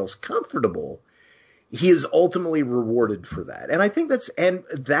everybody else comfortable, he is ultimately rewarded for that. And I think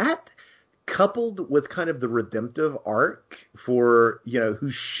that coupled with kind of the redemptive arc for, who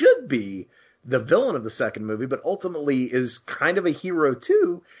should be the villain of the second movie, but ultimately is kind of a hero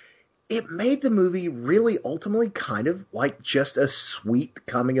too, it made the movie really ultimately kind of like just a sweet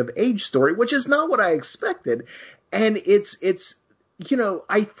coming of age story, which is not what I expected. And it's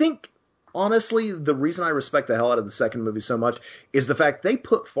I think honestly, the reason I respect the hell out of the second movie so much is the fact they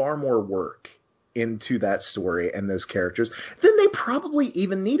put far more work into that story and those characters than they probably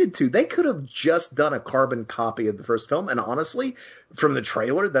even needed to. They could have just done a carbon copy of the first film, and honestly, from the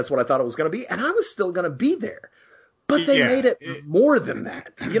trailer, that's what I thought it was going to be, and I was still going to be there. But they made it more than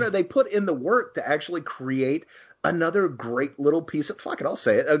that. They put in the work to actually create another great little piece of, fuck it, I'll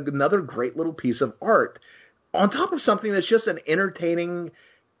say it, another great little piece of art on top of something that's just an entertaining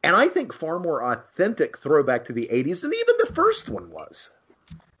and I think far more authentic throwback to the 80s than even the first one was.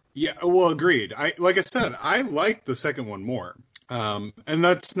 Yeah, well, agreed. Like I said, I liked the second one more, and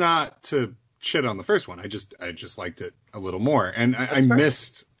that's not to shit on the first one. I just liked it a little more, and I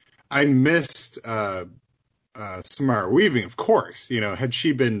missed Samara Weaving, of course. Had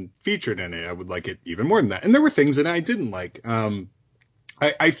she been featured in it, I would like it even more than that. And there were things that I didn't like.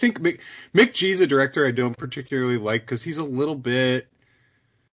 I think Mick G's a director I don't particularly like because he's a little bit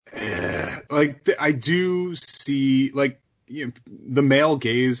like I do see like. The male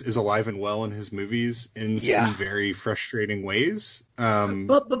gaze is alive and well in his movies in some very frustrating ways.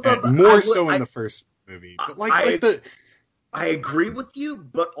 But more so in the first movie. But I agree with you,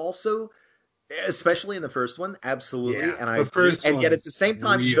 but also, especially in the first one, absolutely. Yeah, and I agree. And yet at the same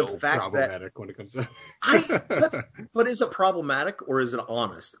time, the fact problematic when it comes to but is it problematic or is it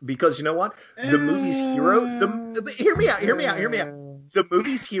honest? Because you know what, the movie's hero. Hear me out. The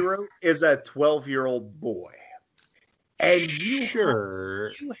movie's hero is a 12-year-old boy. And you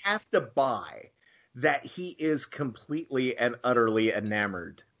have to buy that he is completely and utterly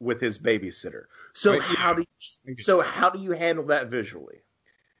enamored with his babysitter. So how do you handle that visually?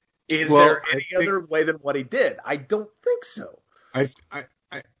 Is there any other way than what he did? I don't think so. And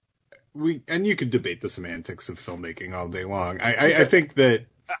you could debate the semantics of filmmaking all day long. I think that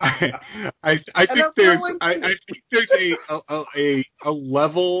I think there's a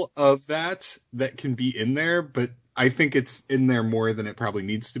level of that can be in there, but I think it's in there more than it probably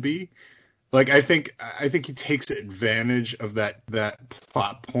needs to be. Like I think he takes advantage of that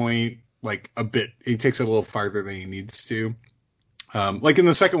plot point like a bit. He takes it a little farther than he needs to. Like in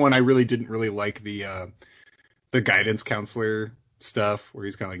the second one, I really didn't like the guidance counselor stuff where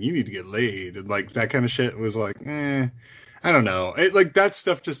he's kind of like, you need to get laid, and like that kind of shit was like, I don't know. Like that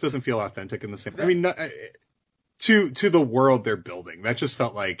stuff just doesn't feel authentic in the same. I mean, to the world they're building, that just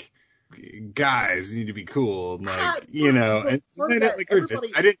felt like guys need to be cool, and like and I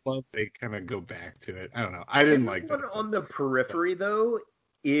didn't love they kind of go back to it. I don't know. I didn't like that. On the periphery though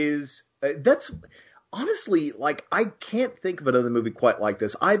is that's. Honestly, like, I can't think of another movie quite like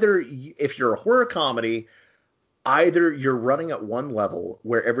this. Either, if you're a horror comedy, either you're running at one level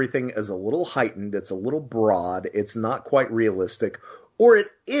where everything is a little heightened, it's a little broad, it's not quite realistic, or it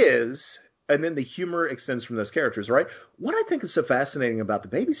is, and then the humor extends from those characters, right? What I think is so fascinating about the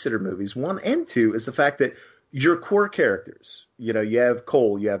Babysitter movies, 1 and 2, is the fact that your core characters, you have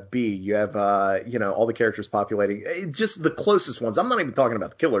Cole, you have B, you have, all the characters populating, just the closest ones. I'm not even talking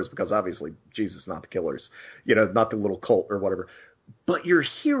about the killers because obviously Jesus, not the killers, not the little cult or whatever. But your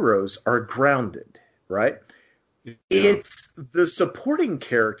heroes are grounded, right? Yeah. It's the supporting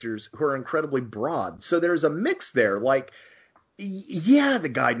characters who are incredibly broad. So there's a mix there. Like, yeah, the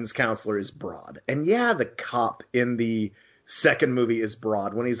guidance counselor is broad. And yeah, the cop in the second movie is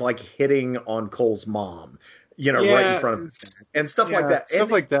broad when he's like hitting on Cole's mom. Right in front of him, and stuff like that.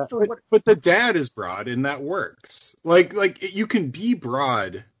 Stuff like that. But the dad is broad, and that works. Like you can be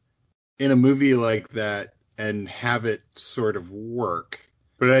broad in a movie like that and have it sort of work.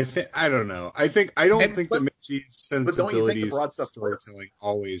 But I don't know. I don't think that Mitchie's sensibilities storytelling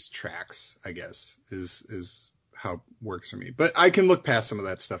always tracks. I guess is how it works for me. But I can look past some of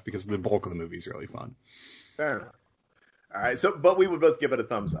that stuff because the bulk of the movie is really fun. Fair enough. All right. So, but we would both give it a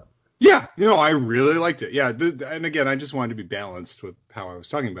thumbs up. Yeah, I really liked it. Yeah, and again, I just wanted to be balanced with how I was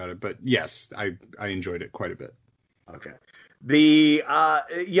talking about it. But yes, I enjoyed it quite a bit. Okay.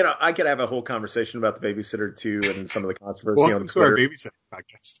 I could have a whole conversation about The Babysitter 2 and some of the controversy on Twitter. Welcome to our Babysitter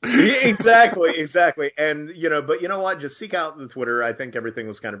podcast. Exactly. And, but you know what? Just seek out the Twitter. I think everything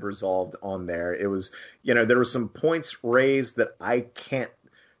was kind of resolved on there. It was, there were some points raised that I'm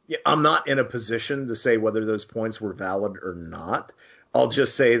not in a position to say whether those points were valid or not. I'll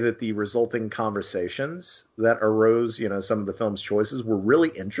just say that the resulting conversations that arose, some of the film's choices were really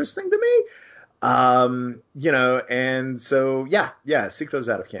interesting to me. And so, yeah, seek those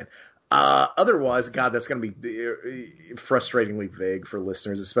out if you can. Otherwise, God, that's going to be frustratingly vague for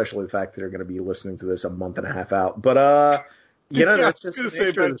listeners, especially the fact that they're going to be listening to this a month and a half out. But, that's just going to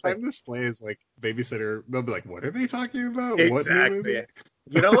say, by the time this plays, like, Babysitter, they'll be like, what are they talking about? Exactly. What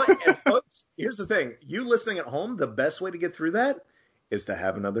you know what? And folks, here's the thing. You listening at home, the best way to get through that is to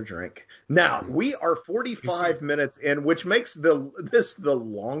have another drink. Now, we are 45 minutes in, which makes this the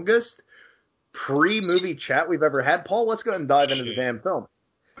longest pre-movie chat we've ever had. Paul, let's go ahead and dive into the damn film.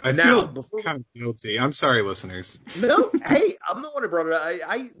 I feel kind of guilty. I'm sorry, listeners. No, hey, I'm the one who brought it up.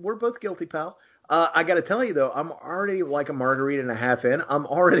 We're both guilty, pal. I got to tell you, though, I'm already like a margarita and a half in. I'm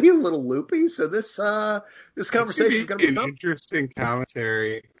already a little loopy, so this conversation is going to be an interesting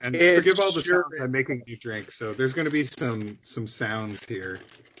commentary. And forgive all the sounds I'm making you drink. So there's going to be some sounds here.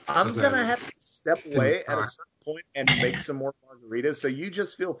 I'm going to have to step away at a certain point and make some more margaritas. So you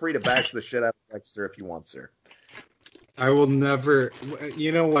just feel free to bash the shit out of Dexter if you want, sir. I will never.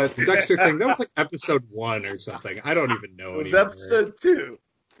 You know what? The Dexter thing, that was like episode 1 or something. I don't even know. It was episode 2.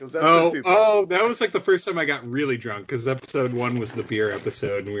 Oh, that was like the first time I got really drunk because episode 1 was the beer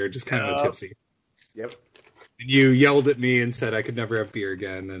episode and we were just kind of tipsy. Yep. And you yelled at me and said I could never have beer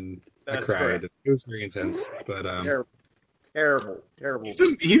again, and I cried. Correct. It was very intense, but terrible.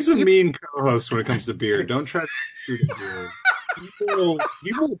 He's a mean co-host when it comes to beer. Don't try to do beer. He will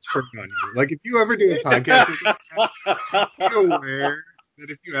turn on you. Like if you ever do a podcast, be aware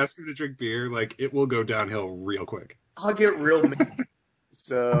that if you ask him to drink beer, like it will go downhill real quick. I'll get real mean.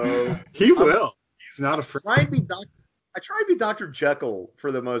 So he will. He's not afraid. I try to be Dr. Jekyll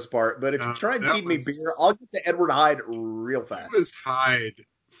for the most part, but if you try and feed me beer, I'll get the Edward Hyde real fast. It was Hyde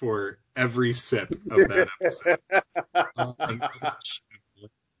for every sip of that episode.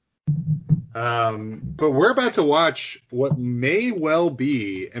 But we're about to watch what may well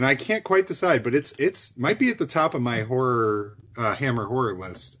be, and I can't quite decide, but it's might be at the top of my horror Hammer horror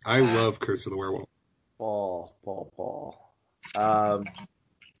list. I love Curse of the Werewolf. Paul.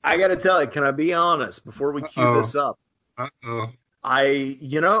 I got to tell you, can I be honest before we cue Uh-oh. this up? Uh-oh.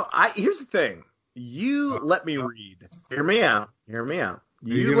 Here's the thing. You let me read. Hear me out. Hear me out. Are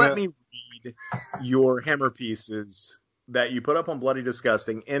you You let gonna... me read your hammer pieces that you put up on Bloody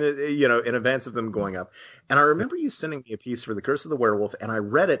Disgusting in advance of them going up. And I remember you sending me a piece for The Curse of the Werewolf, and I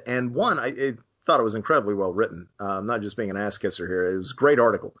read it, and I thought it was incredibly well written. I'm not just being an ass kisser here. It was a great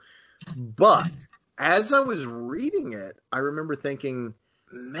article. But as I was reading it, I remember thinking,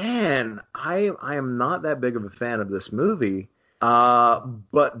 man, I am not that big of a fan of this movie.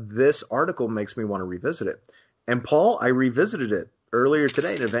 But this article makes me want to revisit it. And Paul, I revisited it earlier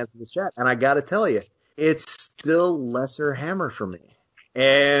today in advance of this chat, and I got to tell you, it's still lesser Hammer for me.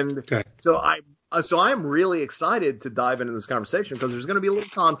 And Okay. so I'm really excited to dive into this conversation because there's going to be a little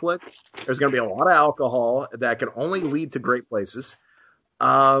conflict. There's going to be a lot of alcohol that can only lead to great places.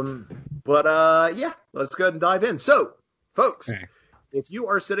 Yeah, let's go ahead and dive in. So, folks, Okay. if you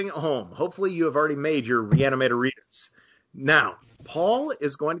are sitting at home, hopefully you have already made your Reanimatoritas. Now, Paul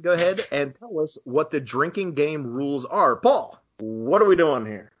is going to go ahead and tell us what the drinking game rules are. Paul, what are we doing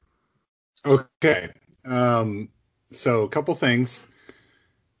here? Okay. So a couple things.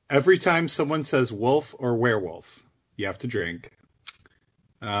 Every time someone says wolf or werewolf, you have to drink.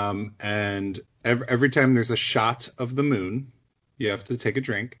 And every time there's a shot of the moon, you have to take a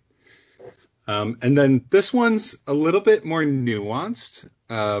drink. And then this one's a little bit more nuanced,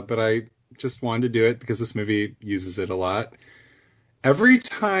 but I just wanted to do it because this movie uses it a lot. Every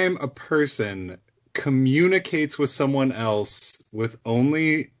time a person communicates with someone else with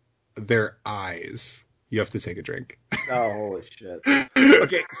only their eyes, you have to take a drink. Oh, holy shit.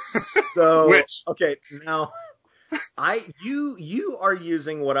 Okay, so okay, now you are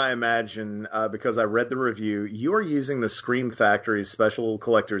using what I imagine because I read the review. You are using the Scream Factory Special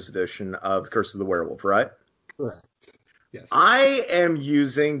Collector's Edition of Curse of the Werewolf, right? Correct. Yes. I am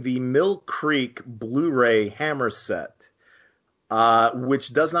using the Mill Creek Blu-ray Hammer set,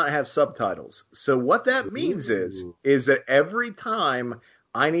 which does not have subtitles. So what that means is that every time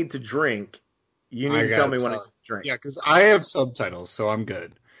I need to drink, you need to tell me when I need to drink. Yeah, because I have subtitles, so I'm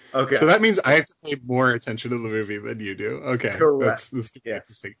good. Okay. So that means I have to pay more attention to the movie than you do. Okay. Correct. That's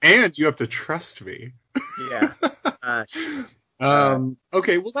interesting. And you have to trust me. Yeah.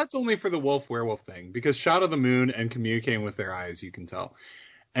 Okay, well, that's only for the wolf-werewolf thing, because shot of the moon and communicating with their eyes, you can tell.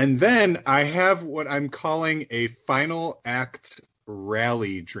 And then I have what I'm calling a final act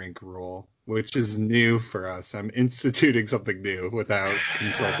rally drink rule, which is new for us. I'm instituting something new without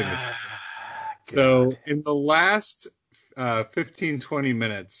consulting with friends. So in the last 15, 20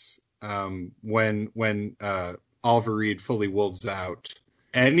 minutes, when Oliver Reed fully wolves out,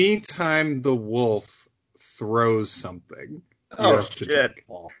 anytime the wolf throws something, oh shit,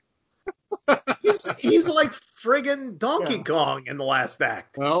 Paul. he's like friggin' Donkey Kong in the last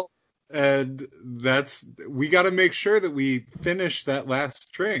act. Well, and we got to make sure that we finish that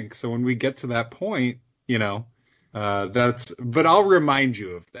last drink. So when we get to that point, but I'll remind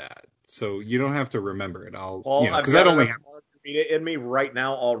you of that. So you don't have to remember it. Because that only happens in me right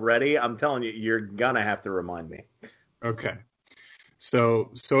now already. I'm telling you, you're gonna have to remind me. Okay.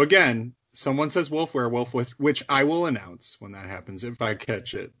 So again, someone says wolf, werewolf, which I will announce when that happens if I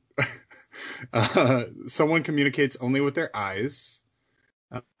catch it. Someone communicates only with their eyes,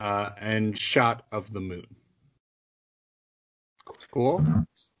 and shot of the moon. Cool.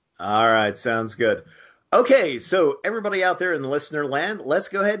 All right, sounds good. Okay, so everybody out there in listener land, let's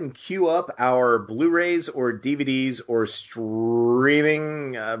go ahead and queue up our Blu-rays or DVDs or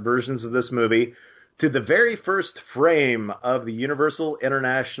streaming versions of this movie to the very first frame of the Universal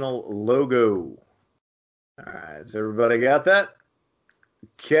International logo. All right, has everybody got that?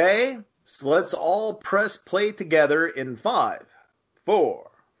 Okay, so let's all press play together in 5,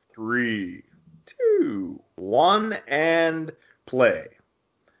 4, 3, 2, 1, and play.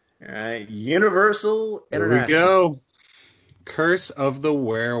 All right, Universal International. Here we go. Curse of the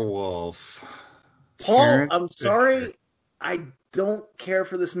Werewolf. Paul, I'm sorry. I don't care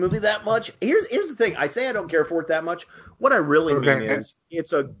for this movie that much. Here's the thing. I say I don't care for it that much. What I really mean is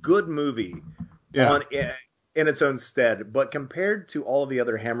it's a good movie in its own stead. But compared to all of the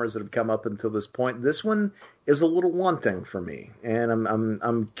other Hammers that have come up until this point, this one is a little wanting for me. And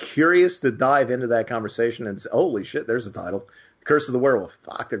I'm curious to dive into that conversation and say, holy shit, there's a title. Curse of the Werewolf.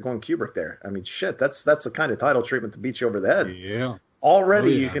 Fuck, they're going Kubrick there. I mean, shit, that's the kind of title treatment to beat you over the head. Yeah.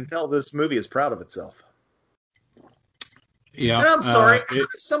 Already, you can tell this movie is proud of itself. Yeah. And I'm sorry, how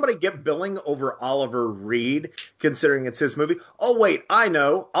does somebody get billing over Oliver Reed, considering it's his movie? Oh, wait, I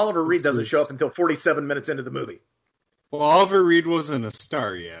know. Oliver Reed doesn't show up until 47 minutes into the movie. Well, Oliver Reed wasn't a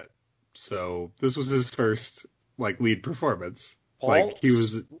star yet, so this was his first, lead performance. Paul,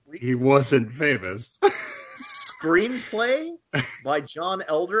 he wasn't famous. Screenplay by John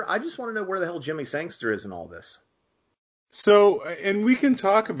Elder. I just want to know where the hell Jimmy Sangster is in all this. So, and we can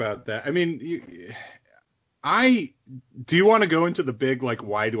talk about that. I mean, do you want to go into the big, like,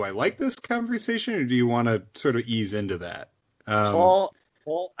 why do I like this conversation, or do you want to sort of ease into that? Paul,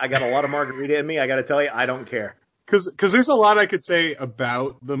 I got a lot of margarita in me. I got to tell you, I don't care. Because there's a lot I could say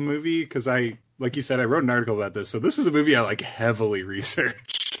about the movie, because like you said, I wrote an article about this. So this is a movie I, like, heavily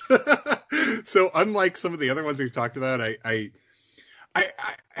researched. So unlike some of the other ones we've talked about, I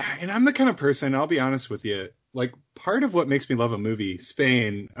and I'm the kind of person, I'll be honest with you, like, part of what makes me love a movie,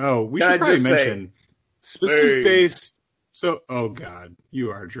 Spain. Oh, we should probably mention this is based. So, oh God, you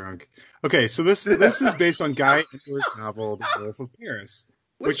are drunk. Okay, so this is based on Guy Endore's novel, The Wolf of Paris,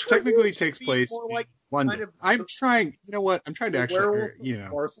 which technically takes place in London. Kind of I'm trying. You know what? I'm trying to actually,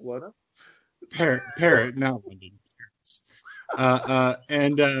 Barcelona, Paris, not London, Paris.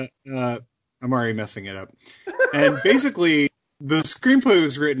 I'm already messing it up. And basically, the screenplay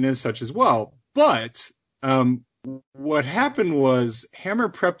was written as such as well, but. What happened was Hammer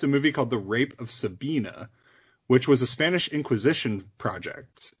prepped a movie called The Rape of Sabina, which was a Spanish Inquisition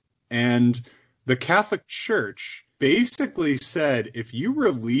project. And the Catholic Church basically said, if you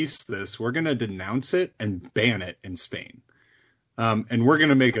release this, we're going to denounce it and ban it in Spain. And we're going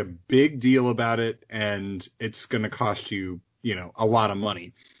to make a big deal about it, and it's going to cost you, a lot of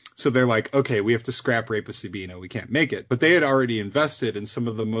money. So they're like, okay, we have to scrap Rape of Sabina. We can't make it. But they had already invested in some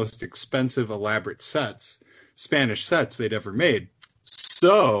of the most expensive, elaborate Spanish sets they'd ever made.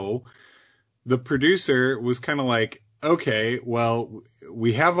 So the producer was kind of like, okay, well,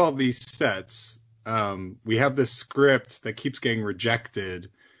 we have all these sets. We have this script that keeps getting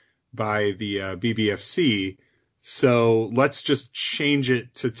rejected by the BBFC. So let's just change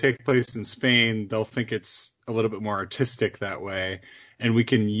it to take place in Spain. They'll think it's a little bit more artistic that way. And we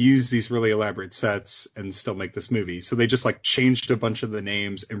can use these really elaborate sets and still make this movie. So they just like changed a bunch of the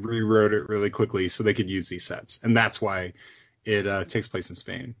names and rewrote it really quickly so they could use these sets. And that's why it takes place in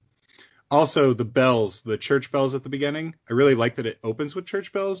Spain. Also, the bells, the church bells at the beginning, I really like that it opens with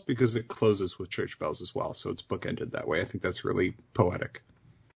church bells because it closes with church bells as well. So it's bookended that way. I think that's really poetic.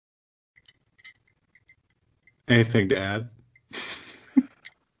 Anything to add?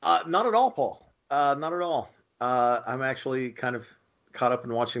 Not at all, Paul. Not at all. I'm actually kind of caught up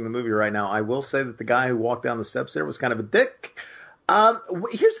in watching the movie right now. I will say that the guy who walked down the steps there was kind of a dick.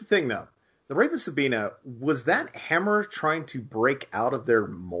 Here's the thing, though. The Rape of Sabina, was that Hammer trying to break out of their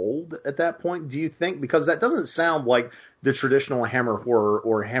mold at that point, do you think? Because that doesn't sound like the traditional Hammer horror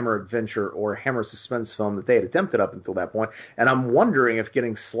or Hammer adventure or Hammer suspense film that they had attempted up until that point. And I'm wondering if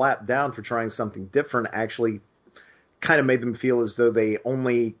getting slapped down for trying something different actually kind of made them feel as though they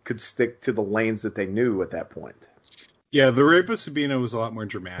only could stick to the lanes that they knew at that point. Yeah, The Rape of Sabina was a lot more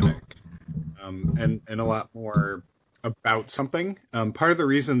dramatic, and a lot more about something. Part of the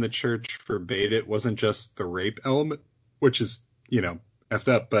reason the church forbade it wasn't just the rape element, which is, effed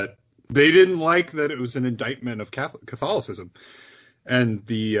up, but they didn't like that it was an indictment of Catholicism and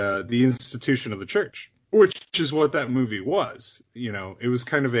the institution of the church, which is what that movie was. It was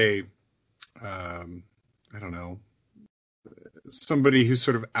kind of a, I don't know, somebody who's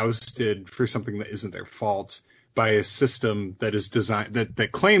sort of ousted for something that isn't their fault by a system that is designed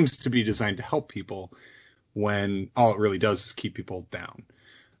that claims to be designed to help people when all it really does is keep people down.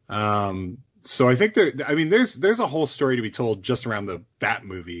 So I think there's a whole story to be told just around that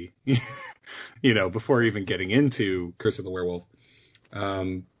movie, before even getting into Curse of the Werewolf.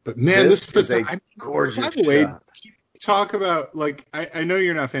 But man, this is a gorgeous by the way, talk about, like, I know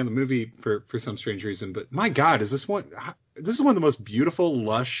you're not a fan of the movie for some strange reason, but my God, this is one of the most beautiful,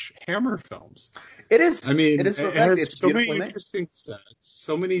 lush Hammer films. It is. I mean, it has so many interesting sets,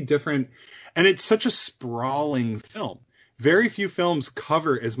 so many different, and it's such a sprawling film. Very few films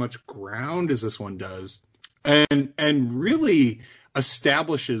cover as much ground as this one does, and really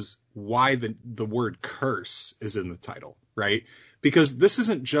establishes why the word curse is in the title, right? Because this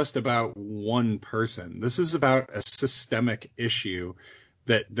isn't just about one person. This is about a systemic issue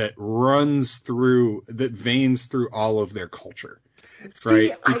that veins through all of their culture.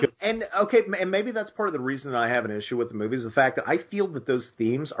 See, right? And maybe that's part of the reason that I have an issue with the movie is the fact that I feel that those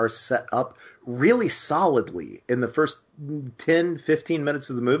themes are set up really solidly in the first 10, 15 minutes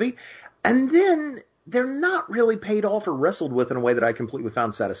of the movie, and then they're not really paid off or wrestled with in a way that I completely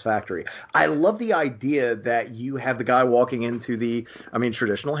found satisfactory. I love the idea that you have the guy walking into the,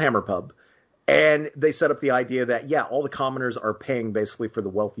 traditional Hammer pub, And they set up the idea that, yeah, all the commoners are paying basically for the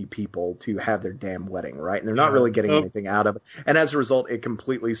wealthy people to have their damn wedding, right? And they're not really getting anything out of it. And as a result, it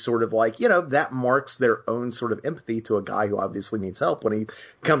completely sort of like, that marks their own sort of empathy to a guy who obviously needs help when he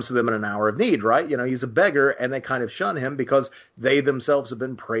comes to them in an hour of need, right? He's a beggar, and they kind of shun him because they themselves have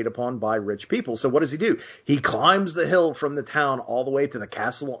been preyed upon by rich people. So what does he do? He climbs the hill from the town all the way to the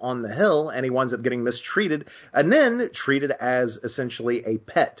castle on the hill, and he winds up getting mistreated and then treated as essentially a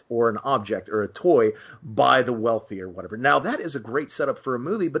pet or an object or a toy by the wealthy or whatever. Now, that is a great setup for a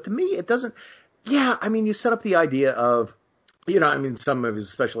movie, but to me, it doesn't. Yeah, I mean, you set up the idea of, some movies,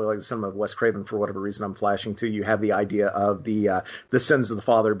 especially like some of Wes Craven, for whatever reason I'm flashing to, you have the idea of the sins of the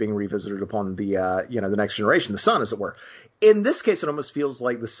father being revisited upon the next generation, the son, as it were. In this case, it almost feels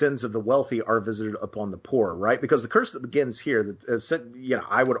like the sins of the wealthy are visited upon the poor, right? Because the curse that begins here, that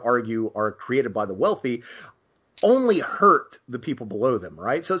I would argue are created by the wealthy, only hurt the people below them,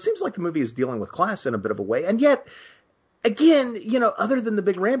 right? So it seems like the movie is dealing with class in a bit of a way. And yet, again, other than the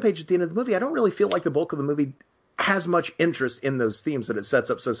big rampage at the end of the movie, I don't really feel like the bulk of the movie has much interest in those themes that it sets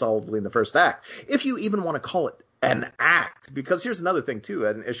up so solidly in the first act. If you even want to call it an act, because here's another thing too,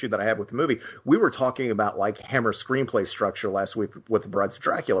 an issue that I have with the movie. We were talking about like Hammer screenplay structure last week with The Brides of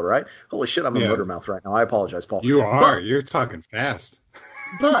Dracula, right? Holy shit, I'm a motor mouth right now. I apologize, Paul. You are. You're talking fast.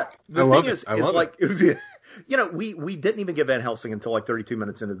 But the thing is like, it was, we didn't even get Van Helsing until like 32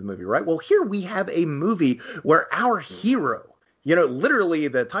 minutes into the movie, right? Well, here we have a movie where our hero, literally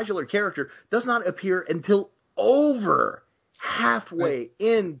the titular character, does not appear until over halfway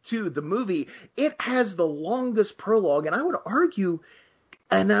into the movie. It has the longest prologue, and I would argue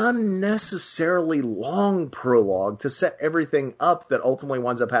an unnecessarily long prologue to set everything up that ultimately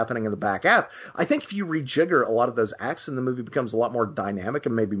winds up happening in the back half. I think if you rejigger a lot of those acts, and the movie becomes a lot more dynamic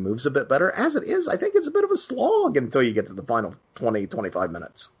and maybe moves a bit better. As it is, I think it's a bit of a slog until you get to the final 20, 25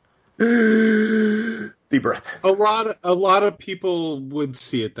 minutes. Deep breath. A lot of people would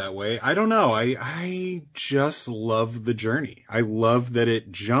see it that way. I don't know. I just love the journey. I love that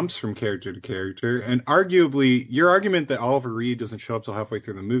it jumps from character to character. And arguably, your argument that Oliver Reed doesn't show up till halfway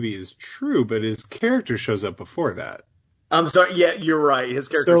through the movie is true, but his character shows up before that. I'm sorry. Yeah, you're right. His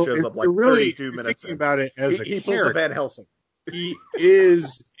character shows up like really 32 minutes. Thinking about it as he pulls a Van Helsing. He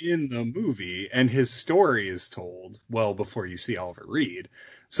is in the movie, and his story is told well before you see Oliver Reed.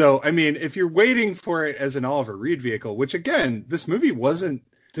 So, I mean, if you're waiting for it as an Oliver Reed vehicle, which again, this movie wasn't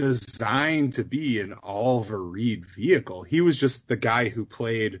designed to be an Oliver Reed vehicle. He was just the guy who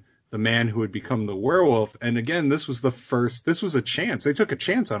played the man who would become the werewolf. And again, this was a chance. They took a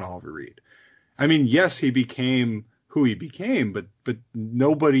chance on Oliver Reed. I mean, yes, he became who he became, but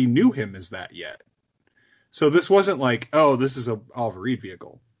nobody knew him as that yet. So this wasn't like, oh, this is a Oliver Reed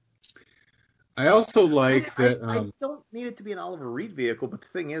vehicle. I also like that. I don't need it to be an Oliver Reed vehicle, but the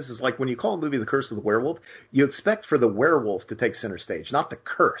thing is like when you call a movie The Curse of the Werewolf, you expect for the werewolf to take center stage, not the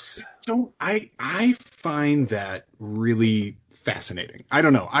curse. So I find that really fascinating. I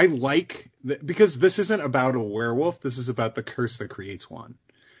don't know. I like that because this isn't about a werewolf. This is about the curse that creates one.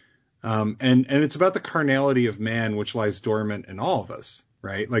 And it's about the carnality of man, which lies dormant in all of us,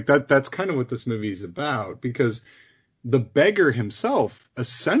 right? Like that's kind of what this movie is about, because the beggar himself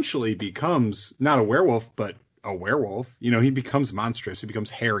essentially becomes not a werewolf, but a werewolf. He becomes monstrous. He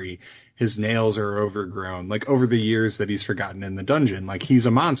becomes hairy. His nails are overgrown. Like over the years that he's forgotten in the dungeon, like he's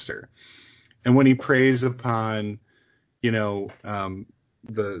a monster. And when he preys upon, the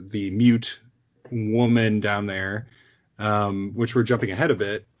mute woman down there, which we're jumping ahead a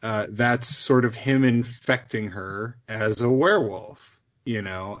bit, that's sort of him infecting her as a werewolf.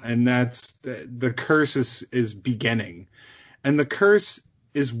 And that's the curse is beginning, and the curse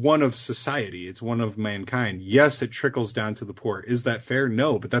is one of society. It's one of mankind. Yes, it trickles down to the poor. Is that fair?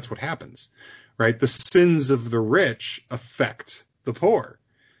 No, but that's what happens, right? The sins of the rich affect the poor,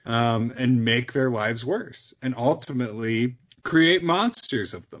 and make their lives worse, and ultimately create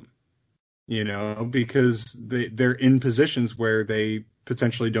monsters of them, because they're in positions where they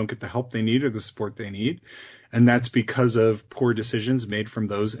potentially don't get the help they need or the support they need. And that's because of poor decisions made from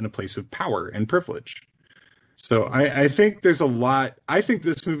those in a place of power and privilege. So I think there's a lot. I think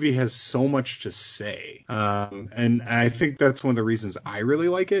this movie has so much to say. And I think that's one of the reasons I really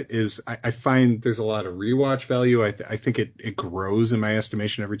like it is I find there's a lot of rewatch value. I think it grows in my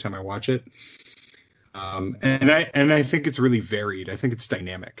estimation every time I watch it. And I think it's really varied. I think it's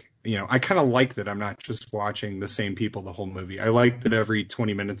dynamic. I kind of like that I'm not just watching the same people the whole movie. I like that every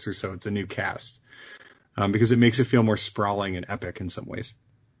 20 minutes or so it's a new cast. Because it makes it feel more sprawling and epic in some ways.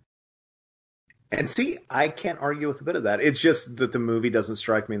 And see, I can't argue with a bit of that. It's just that the movie doesn't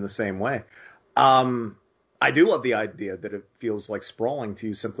strike me in the same way. I I do love the idea that it feels like sprawling to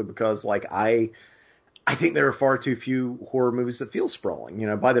you simply because, like, I think there are far too few horror movies that feel sprawling. You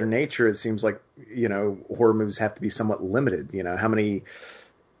know, by their nature, it seems like, you know, horror movies have to be somewhat limited. You know, how many,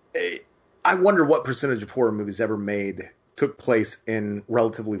 I wonder what percentage of horror movies ever made took place in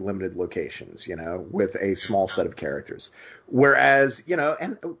relatively limited locations, you know, with a small set of characters. Whereas, you know,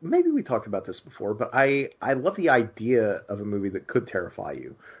 and maybe we talked about this before, but I love the idea of a movie that could terrify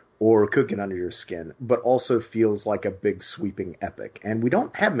you or could get under your skin, but also feels like a big sweeping epic. And we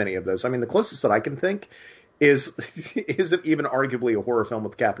don't have many of those. I mean, the closest that I can think is isn't even arguably a horror film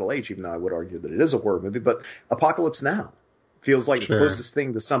with capital H, even though I would argue that it is a horror movie, but Apocalypse Now feels like the closest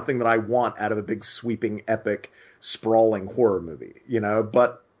thing to something that I want out of a big sweeping epic sprawling horror movie, you know,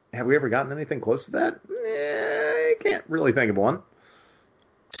 but have we ever gotten anything close to that? I can't really think of one.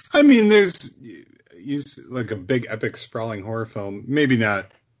 I mean, there's like a big epic sprawling horror film, maybe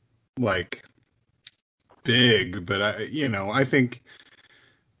not like big, but I think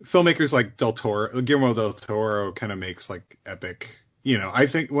filmmakers like Guillermo del Toro kind of makes like epic, you know, I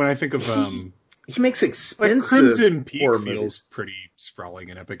think when I think of he makes expensive like Crimson Peak horror feels movies. Pretty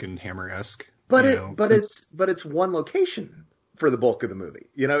sprawling and epic and Hammer-esque. But it's one location for the bulk of the movie.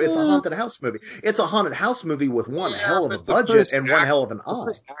 You know, it's a haunted house movie. It's a haunted house movie with one hell of a budget and one hell of an eye. The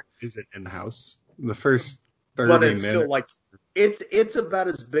first act isn't in the house. The first 30 but it's minutes. Still like it's about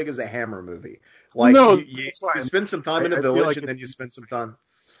as big as a Hammer movie. Like you spend some time in a village like and then you spend some time.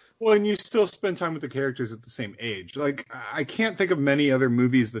 Well, and you still spend time with the characters at the same age. Like I can't think of many other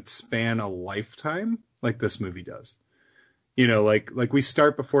movies that span a lifetime like this movie does. You know, like we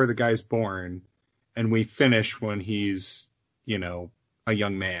start before the guy's born and we finish when he's, you know, a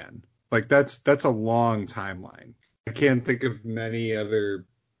young man. Like that's a long timeline. I can't think of many other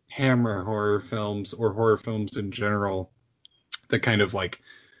Hammer horror films or horror films in general that kind of like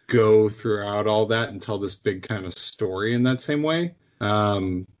go throughout all that and tell this big kind of story in that same way.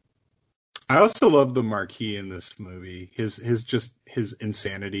 I also love the Marquis in this movie. His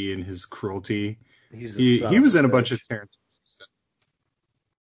insanity and his cruelty. He was in a bunch of Terrence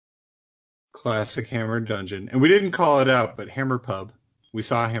classic Hammer Dungeon, and we didn't call it out, but Hammer Pub. We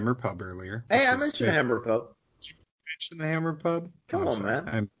saw Hammer Pub earlier. Hey, I mentioned Hammer Pub. Did you mention the Hammer Pub? Come on,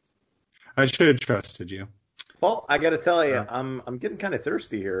 man. I should have trusted you. Well, I got to tell you, I'm getting kind of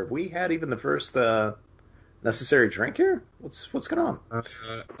thirsty here. Have we had even the first necessary drink here? What's going on?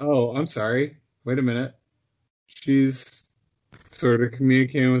 I'm sorry. Wait a minute. She's sort of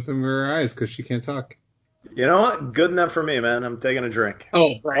communicating with him with her eyes because she can't talk. You know what? Good enough for me, man. I'm taking a drink.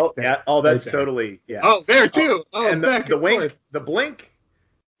 Oh, right. Oh, yeah. Oh, that's right totally. Yeah. Oh, there too. Oh, and the wink, the blink.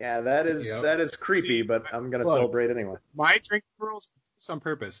 Yeah, that is creepy, See, but I'm gonna celebrate anyway. My drink rules on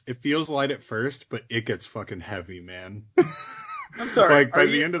purpose. It feels light at first, but it gets fucking heavy, man. I'm sorry. Like by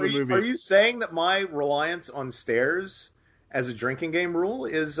the end of the movie, are you saying that my reliance on stairs as a drinking game rule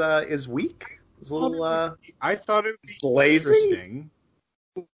is weak? It's a little. I thought it would be lazy? Interesting.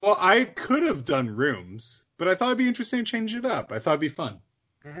 Well, I could have done rooms, but I thought it'd be interesting to change it up. I thought it'd be fun.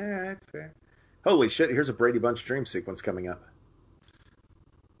 All right, fair. Holy shit! Here's a Brady Bunch dream sequence coming up.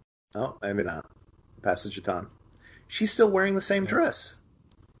 Oh, maybe not. Passage of time. She's still wearing the same dress.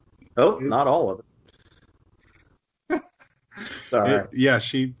 Oh, not all of it. Sorry.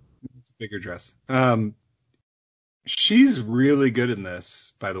 It's a bigger dress. She's really good in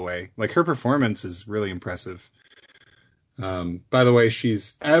this, by the way. Like, her performance is really impressive. By the way,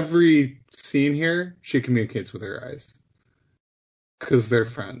 every scene here, she communicates with her eyes. Because they're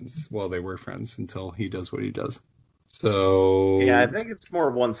friends. Well, they were friends until he does what he does. So... Yeah, I think it's more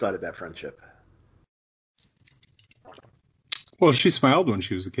one-sided, that friendship. Well, she smiled when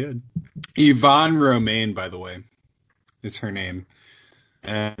she was a kid. Yvonne Romaine, by the way, is her name.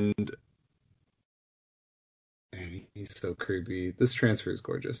 And he's so creepy. This transfer is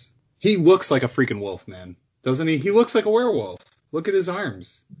gorgeous. He looks like a freaking wolf, man. Doesn't he? He looks like a werewolf. Look at his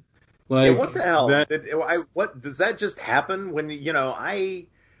arms. Like, yeah, what the hell? What does that just happen when I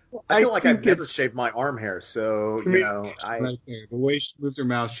feel like I've never shaved my arm hair, so right there. The way she moves her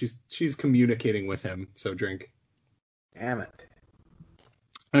mouth, she's communicating with him. So drink. Damn it!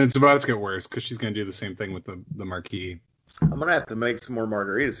 And it's about to get worse because she's going to do the same thing with the Marquis. I'm gonna have to make some more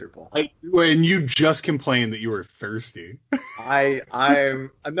margaritas here, Paul. And you just complained that you were thirsty.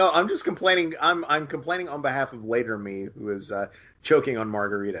 I'm just complaining. I'm complaining on behalf of later me, who is choking on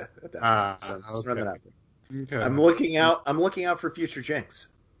margarita at that point. So just run that out there. Okay. I'm looking out for future jinx.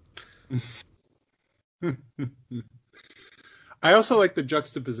 I also like the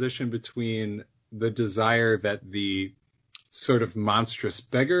juxtaposition between the desire that the sort of monstrous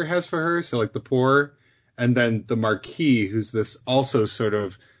beggar has for her, so like the poor, and then the Marquis, who's this also sort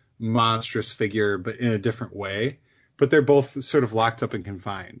of monstrous figure, but in a different way. But they're both sort of locked up and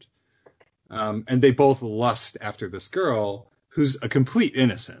confined. And they both lust after this girl who's a complete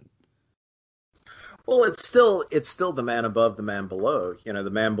innocent. Well, it's still the man above, the man below. You know, the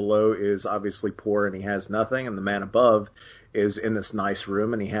man below is obviously poor and he has nothing, and the man above is in this nice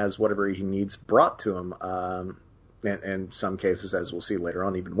room and he has whatever he needs brought to him. In some cases, as we'll see later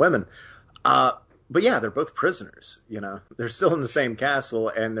on, even women. But yeah, they're both prisoners. You know, they're still in the same castle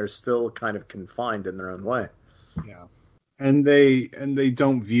and they're still kind of confined in their own way. Yeah, and they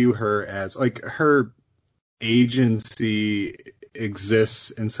don't view her as like her agency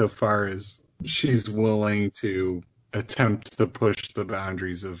exists insofar as she's willing to attempt to push the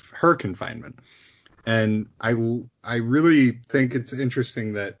boundaries of her confinement. And I really think it's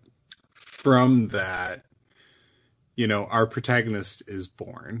interesting that from that, you know, our protagonist is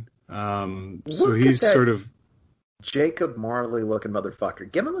born. So he's sort of Jacob Marley looking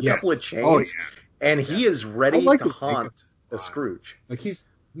motherfucker. Give him a couple of chains, oh, yeah. And he is ready to haunt a Scrooge. Like he's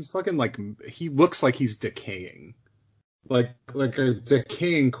fucking like, he looks like he's decaying, like a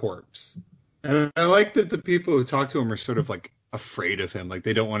decaying corpse. And I like that the people who talk to him are sort of like afraid of him, like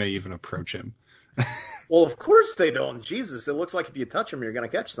they don't want to even approach him. Well, of course they don't. Jesus, it looks like if you touch him, you're going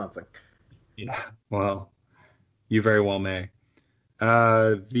to catch something. Yeah. Well, you very well may.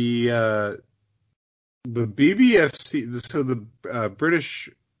 The BBFC, so the British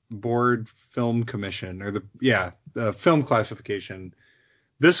Board Film Commission, or the film classification.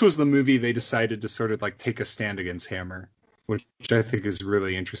 This was the movie they decided to sort of like take a stand against Hammer, which I think is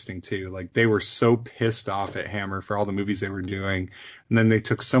really interesting too. Like they were so pissed off at Hammer for all the movies they were doing, and then they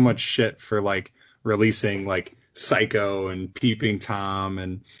took so much shit for like releasing like Psycho and Peeping Tom,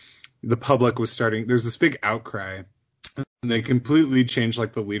 and the public was starting. There's this big outcry. And they completely changed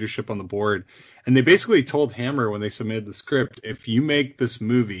like the leadership on the board. And they basically told Hammer when they submitted the script, if you make this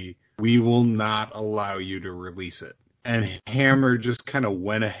movie, we will not allow you to release it. And Hammer just kind of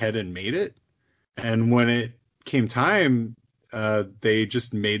went ahead and made it. And when it came time, they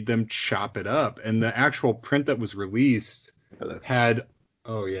just made them chop it up. And the actual print that was released had,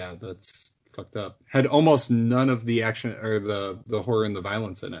 oh yeah, that's fucked up, had almost none of the action or the horror and the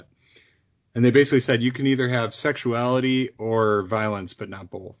violence in it. And they basically said you can either have sexuality or violence, but not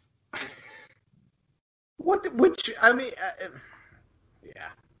both. Yeah.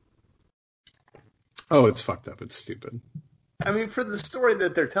 Oh, it's fucked up. It's stupid. I mean, for the story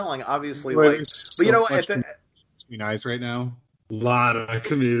that they're telling, obviously, but you know, between eyes right now, a lot of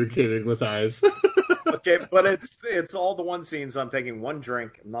communicating with eyes. Okay, but it's all the one scene, so I'm taking one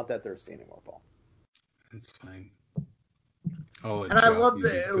drink. I'm not that thirsty anymore, Paul. It's fine. Oh, and I love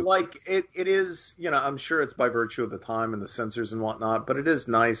that, like, it is, you know, I'm sure it's by virtue of the time and the censors and whatnot, but it is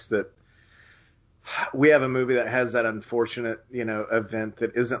nice that we have a movie that has that unfortunate, you know, event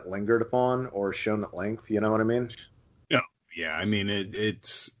that isn't lingered upon or shown at length, you know what I mean? Yeah, I mean,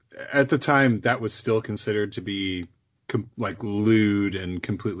 it's, at the time, that was still considered to be, like, lewd and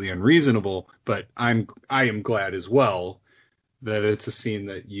completely unreasonable, but I am glad as well that it's a scene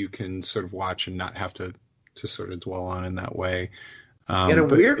that you can sort of watch and not have to sort of dwell on in that way. In a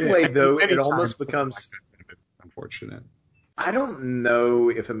weird way, though, it almost becomes unfortunate. I don't know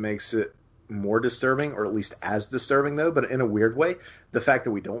if it makes it more disturbing, or at least as disturbing, though, but in a weird way, the fact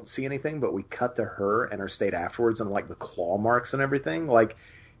that we don't see anything, but we cut to her and her state afterwards and, like, the claw marks and everything, like,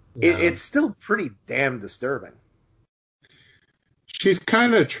 it's still pretty damn disturbing. She's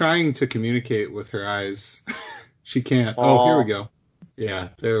kind of trying to communicate with her eyes. She can't. Oh, here we go. Yeah,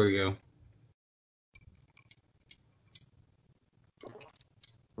 there we go.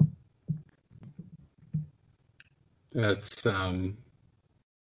 That's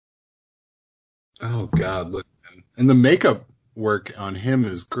oh god, look at him. And the makeup work on him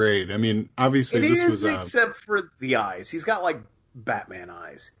is great. I mean, obviously this was except for the eyes. He's got like Batman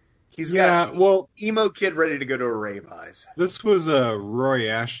eyes. He's got emo kid ready to go to a rave eyes. This was Roy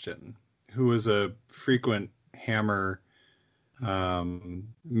Ashton, who was a frequent Hammer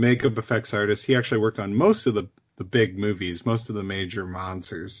makeup effects artist. He actually worked on most of the big movies, most of the major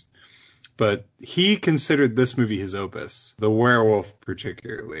monsters. But he considered this movie his opus, The Werewolf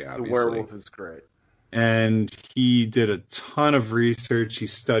particularly, obviously. The Werewolf is great. And he did a ton of research. He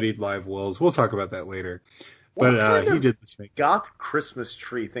studied live wolves. We'll talk about that later. But he did this goth Christmas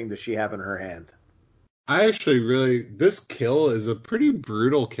tree thing that she have in her hand. I actually this kill is a pretty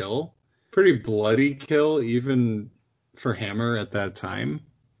brutal kill. Pretty bloody kill, even for Hammer at that time.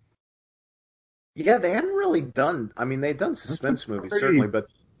 Yeah, they hadn't really done, I mean, they'd done suspense movies, certainly, but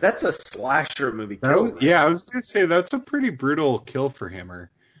that's a slasher movie kill. Right? Yeah, I was going to say, that's a pretty brutal kill for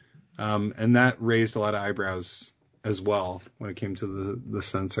Hammer. And that raised a lot of eyebrows as well when it came to the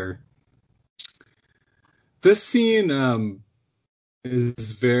censor. This scene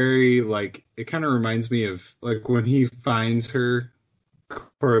is very, like, it kind of reminds me of, like, when he finds her,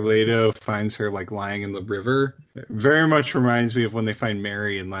 Corleto finds her, like, lying in the river. It very much reminds me of when they find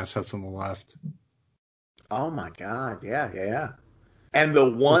Mary in Last House on the Left. Oh my God. Yeah. And the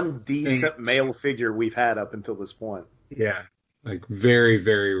one decent male figure we've had up until this point. Yeah. Like, very,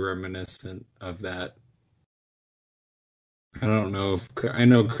 very reminiscent of that. I don't know if I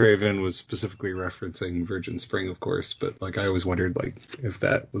know Craven was specifically referencing Virgin Spring, of course, but like I always wondered like if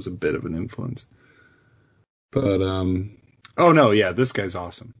that was a bit of an influence. But oh no, yeah, this guy's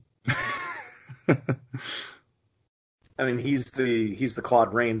awesome. I mean, he's the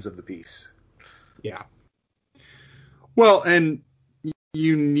Claude Rains of the piece. Yeah. Well, and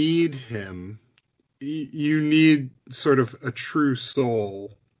you need him. You need sort of a true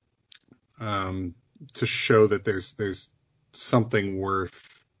soul to show that there's something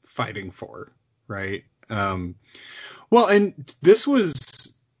worth fighting for, right? Well, and this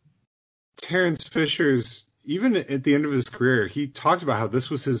was Terence Fisher's, even at the end of his career, he talked about how this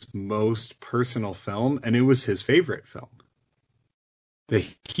was his most personal film, and it was his favorite film that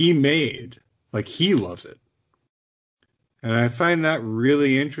he made. Like, he loves it. And I find that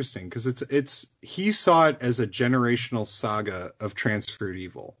really interesting because it's he saw it as a generational saga of transferred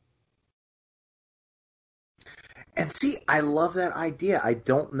evil. And see, I love that idea. I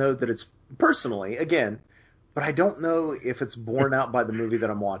don't know that it's personally, again, but I don't know if it's borne out by the movie that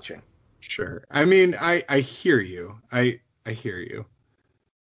I'm watching. Sure. I mean, I hear you. I hear you.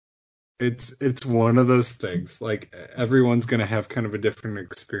 It's one of those things. Like, everyone's going to have kind of a different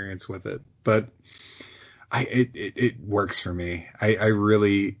experience with it, but it works for me. I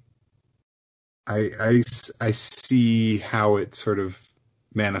really see how it sort of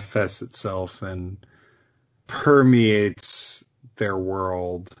manifests itself and permeates their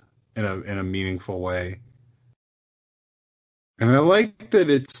world in a meaningful way. And I like that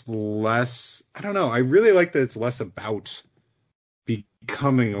it's less, I don't know, I really like that it's less about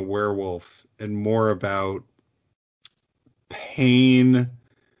becoming a werewolf and more about pain,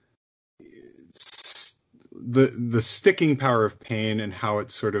 the sticking power of pain and how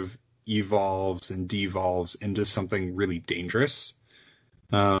it sort of evolves and devolves into something really dangerous.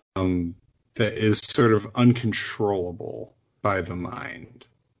 That is sort of uncontrollable by the mind.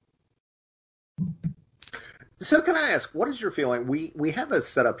 So can I ask, what is your feeling? We have a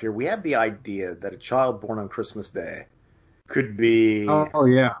setup here. We have the idea that a child born on Christmas Day could be... Oh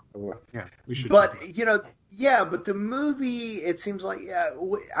yeah. Yeah, we should. But, but the movie, it seems like,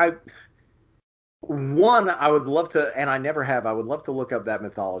 I would love to, and I never have, I would love to look up that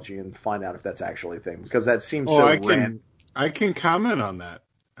mythology and find out if that's actually a thing, because that seems so random. I can comment on that.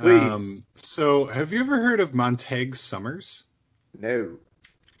 Please. So, have you ever heard of Montague Summers? No.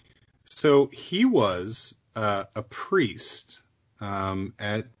 So, he was a priest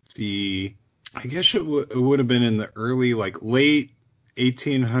at the, I guess it would have been in the early, like late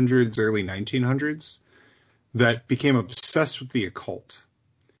 1800s, early 1900s, that became obsessed with the occult.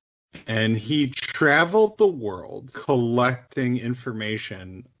 And he traveled the world collecting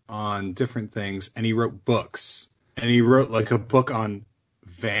information on different things, and he wrote books. And he wrote like a book on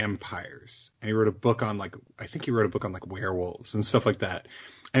vampires, and he wrote a book on like werewolves and stuff like that.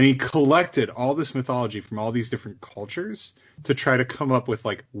 And he collected all this mythology from all these different cultures to try to come up with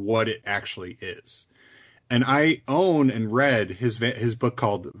like what it actually is. And I own and read his book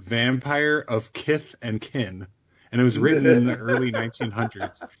called Vampire of Kith and Kin. And it was written in the early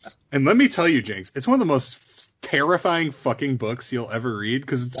 1900s. And let me tell you, Jinx, it's one of the most terrifying fucking books you'll ever read,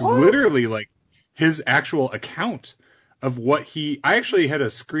 because it's literally like his actual account of what I actually had a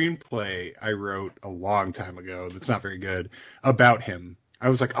screenplay I wrote a long time ago that's not very good about him. I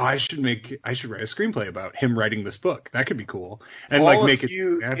was like, I should write a screenplay about him writing this book. That could be cool. And make it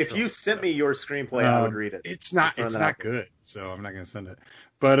natural. If you sent me your screenplay, I would read it. It's not good, so I'm not going to send it.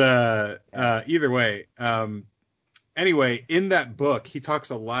 But either way, anyway, in that book, he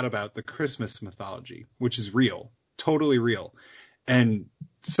talks a lot about the Christmas mythology, which is real, totally real. And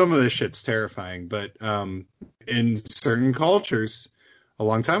some of this shit's terrifying, but in certain cultures, a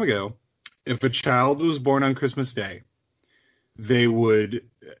long time ago, if a child was born on Christmas Day, they would,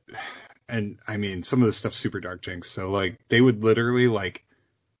 and I mean, some of this stuff's super dark, Jinx, so like, they would literally like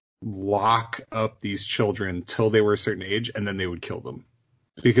lock up these children till they were a certain age, and then they would kill them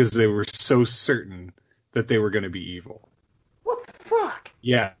because they were so certain that they were going to be evil. What the fuck?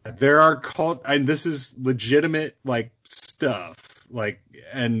 Yeah, there are and this is legitimate like stuff, like,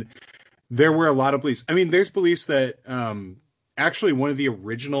 and there were a lot of beliefs. I mean, there's beliefs that actually one of the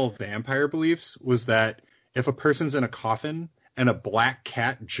original vampire beliefs was that if a person's in a coffin and a black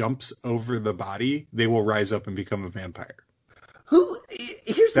cat jumps over the body, they will rise up and become a vampire.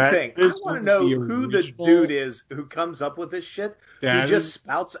 Here's the thing. I want to know who the dude is who comes up with this shit. Who just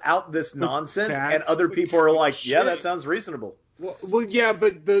spouts out this nonsense, and other people are like, "Yeah, that sounds reasonable." Well, yeah,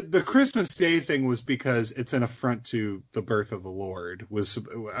 but the Christmas Day thing was because it's an affront to the birth of the Lord.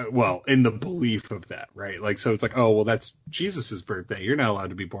 In the belief of that, right? Like, so it's like, oh, well, that's Jesus's birthday. You're not allowed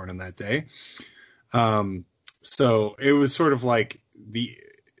to be born on that day. So it was sort of like the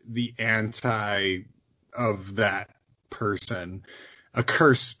anti of that person, a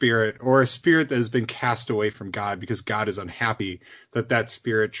cursed spirit, or a spirit that has been cast away from God because God is unhappy that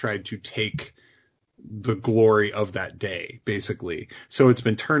spirit tried to take the glory of that day, basically. So it's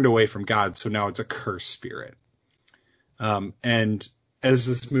been turned away from God, so now it's a cursed spirit. And as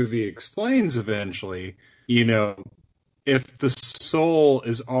this movie explains eventually, if the soul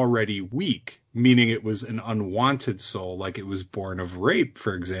is already weak, meaning it was an unwanted soul, like it was born of rape,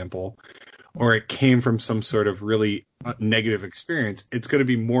 for example, or it came from some sort of really negative experience, it's going to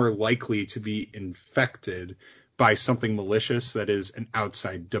be more likely to be infected by something malicious that is an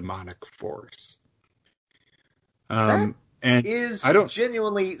outside demonic force. And is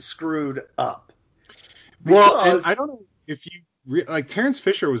genuinely screwed up. Well, and I don't know if you like, Terence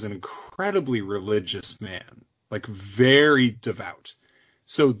Fisher was an incredibly religious man, like very devout.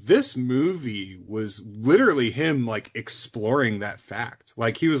 So this movie was literally him like exploring that fact.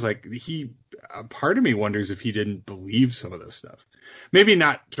 Like he was like, part of me wonders if he didn't believe some of this stuff. Maybe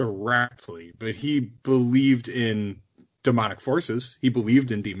not directly, but he believed in demonic forces. He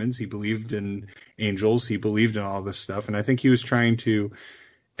believed in demons. He believed in angels. He believed in all this stuff. And I think he was trying to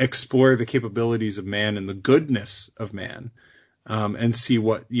explore the capabilities of man and the goodness of man, and see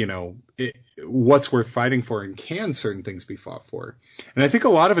what's worth fighting for, and can certain things be fought for. And I think a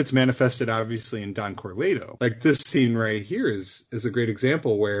lot of it's manifested obviously in Don Corleto. Like this scene right here is a great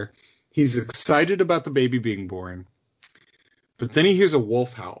example where he's excited about the baby being born, but then he hears a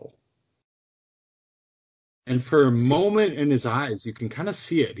wolf howl. And for a moment in his eyes, you can kind of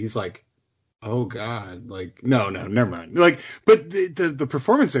see it. He's like, oh God, like, no, never mind. Like, but the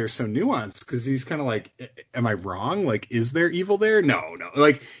performance there is so nuanced because he's kind of like, am I wrong? Like, is there evil there? No.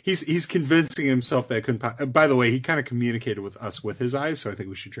 Like, he's convincing himself that it couldn't. By the way, he kind of communicated with us with his eyes, so I think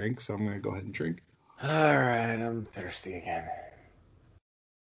we should drink. So I'm going to go ahead and drink. All right, I'm thirsty again.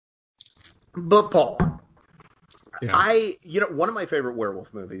 But Paul, yeah. One of my favorite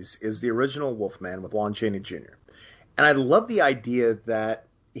werewolf movies is the original Wolfman with Lon Chaney Jr. And I love the idea that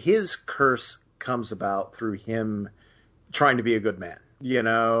his curse comes about through him trying to be a good man,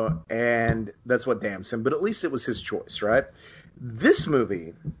 and that's what damns him. But at least it was his choice, right? This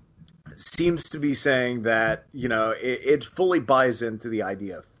movie seems to be saying that, it fully buys into the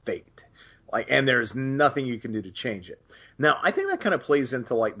idea of fate. And there's nothing you can do to change it. Now, I think that kind of plays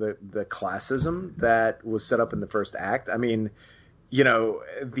into like the classism that was set up in the first act. I mean,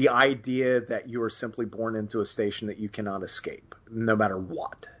 the idea that you are simply born into a station that you cannot escape, no matter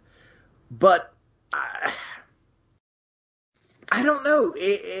what. But I don't know.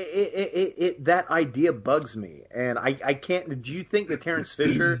 That idea bugs me, and I can't. Do you think that Terence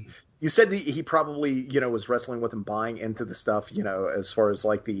Fisher? You said that he probably was wrestling with and buying into the stuff, as far as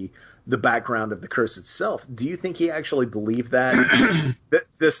like the background of the curse itself. Do you think he actually believed that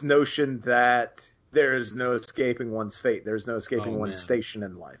this notion that there is no escaping one's fate, there's no escaping one's station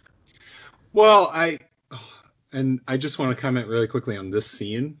in life? Well, I just want to comment really quickly on this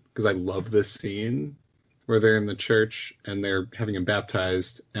scene because I love this scene where they're in the church and they're having him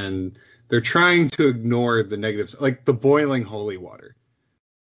baptized and they're trying to ignore the negatives, like the boiling holy water.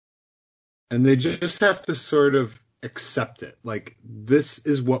 And they just have to sort of accept it. Like, this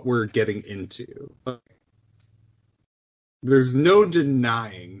is what we're getting into. There's no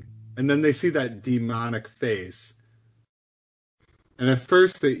denying. And then they see that demonic face. And at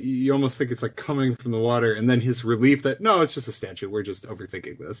first, you almost think it's like coming from the water. And then his relief that, no, it's just a statue. We're just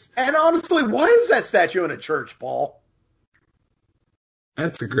overthinking this. And honestly, why is that statue in a church, Paul?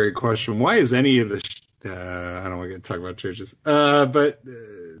 That's a great question. Why is any of this... I don't want to talk about churches. But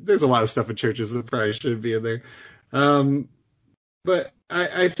there's a lot of stuff in churches that probably shouldn't be in there. But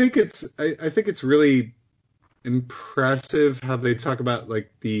I think it's really impressive how they talk about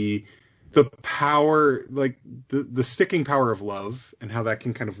like the power, like the sticking power of love and how that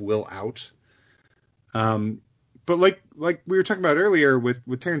can kind of will out. But like we were talking about earlier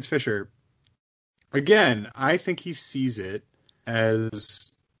with Terence Fisher, again, I think he sees it as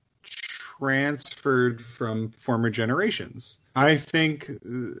transferred from former generations. I think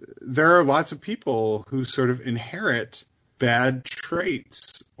there are lots of people who sort of inherit bad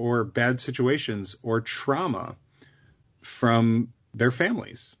traits or bad situations or trauma from their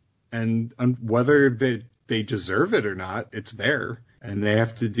families. And whether they deserve it or not, it's there, and they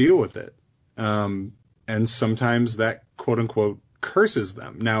have to deal with it. And sometimes that, quote unquote, curses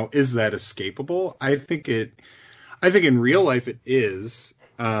them. Now, is that escapable? I think in real life it is,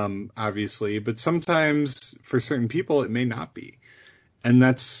 obviously, but sometimes for certain people it may not be. And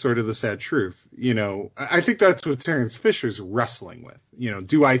that's sort of the sad truth. You know, I think that's what Terrence Fisher's wrestling with. You know,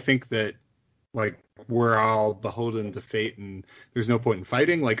 do I think that, like, we're all beholden to fate and there's no point in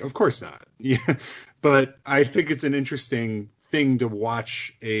fighting? Like, of course not. Yeah. But I think it's an interesting thing to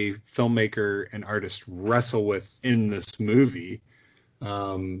watch a filmmaker and artist wrestle with in this movie.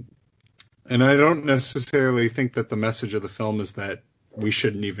 And I don't necessarily think that the message of the film is that we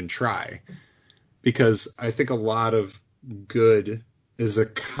shouldn't even try, because I think a lot of good is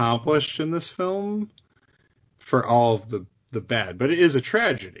accomplished in this film for all of the bad, but it is a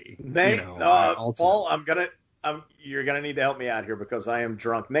tragedy. Paul, you're gonna need to help me out here because I am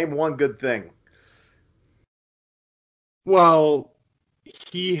drunk. Name one good thing. Well,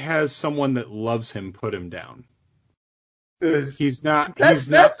 he has someone that loves him put him down. He's not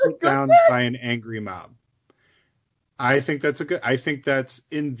put down by an angry mob. I think that's I think that's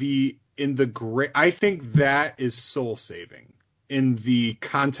I think that is soul saving in the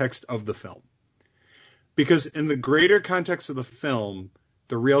context of the film. Because in the greater context of the film,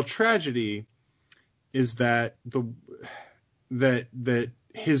 the real tragedy is that that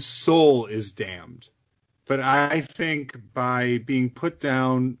his soul is damned. But I think by being put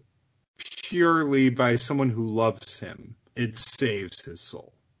down purely by someone who loves him, it saves his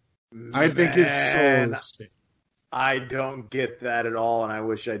soul. I think his soul is saved. I don't get that at all, and I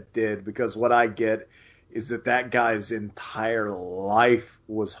wish I did, because what I get is that guy's entire life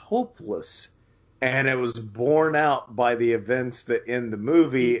was hopeless, and it was borne out by the events that end the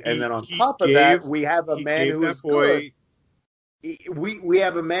movie. And then on top of that, we have a man who is good. We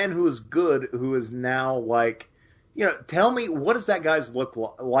have a man who is good, who is now like, you know, tell me, what does that guy's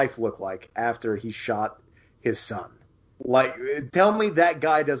life look like after he shot his son? Like, tell me that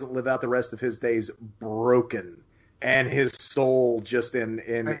guy doesn't live out the rest of his days broken and his soul just I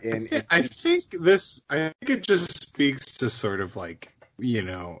think it just speaks to sort of like, you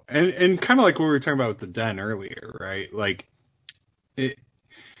know, and kind of like what we were talking about with the Den earlier, right? Like,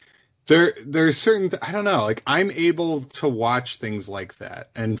 there's certain, I don't know, like, I'm able to watch things like that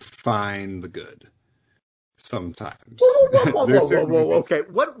and find the good sometimes. Whoa. Okay,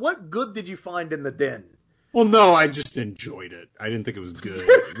 what good did you find in the Den? Well, no, I just enjoyed it. I didn't think it was good.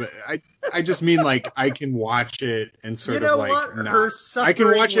 But I just mean, like, I can watch it and sort of like I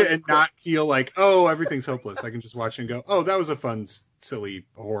can watch it and not feel like, oh, everything's hopeless. I can just watch it and go, oh, that was a fun, silly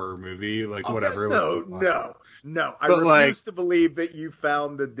horror movie, like, okay, whatever. No. I refuse to believe that you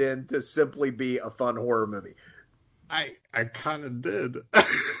found the Den to simply be a fun horror movie. I kind of did.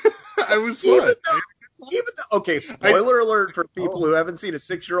 I was fun. Okay, spoiler alert for people who haven't seen a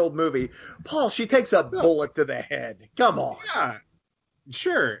 6-year-old movie. Paul, she takes a bullet to the head. Come on. Yeah,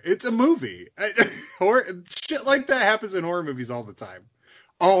 sure. It's a movie. Shit like that happens in horror movies all the time.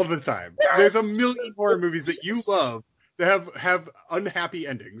 All the time. There's a million horror movies that you love that have unhappy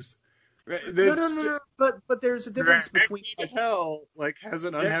endings. No. But there's a difference between hell, like, has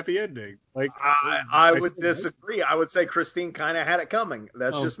an unhappy ending. Like, I would disagree. I would say Christine kind of had it coming.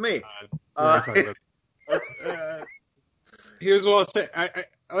 That's just me. Here's what I'll say. I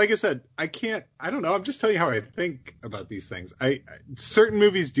like I said, I don't know. I'm just telling you how I think about these things. Certain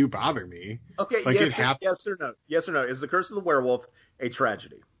movies do bother me. Okay, like, yes or no? Yes or no? Is The Curse of the Werewolf a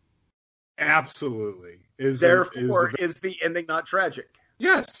tragedy? Absolutely. Is the ending not tragic?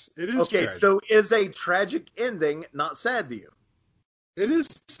 Yes, it is. Okay, tragic. So is a tragic ending not sad to you? It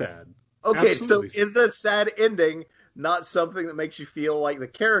is sad. Okay, Absolutely. So is a sad ending not something that makes you feel like the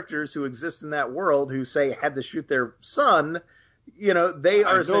characters who exist in that world, who say had to shoot their son, you know, they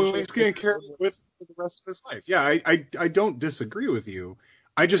are essentially he's going to carry with for the rest of his life. Yeah, I don't disagree with you.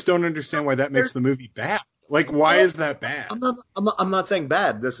 I just don't understand why that makes the movie bad. Like, why is that bad? I'm not saying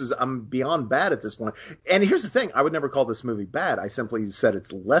bad. I'm beyond bad at this point. And here's the thing: I would never call this movie bad. I simply said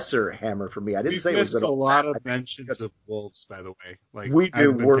it's lesser Hammer for me. I didn't say it was a lot of mentions of wolves, by the way. Like, we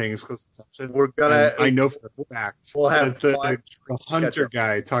do. I've been paying close attention. We're gonna. I know for a fact we'll have the Hunter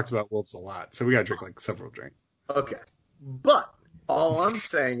guy talked about wolves a lot, so we got to drink like several drinks. Okay, but all I'm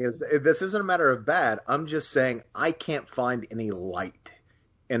saying is this isn't a matter of bad. I'm just saying I can't find any light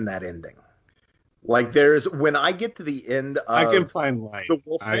in that ending. Like, when I get to the end of I can find light. The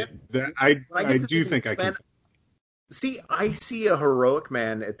Wolf I do think I can. See, I see a heroic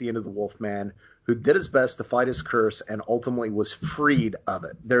man at the end of the Wolfman who did his best to fight his curse and ultimately was freed of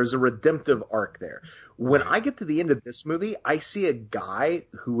it. There's a redemptive arc there. When Right. I get to the end of this movie, I see a guy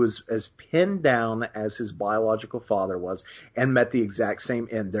who was as pinned down as his biological father was and met the exact same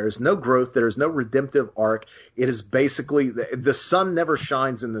end. There is no growth. There is no redemptive arc. It is basically the sun never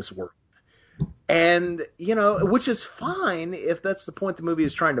shines in this world. And, which is fine if that's the point the movie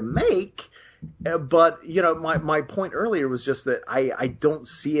is trying to make. But, my point earlier was just that I don't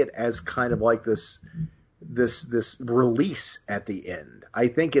see it as kind of like this release at the end. I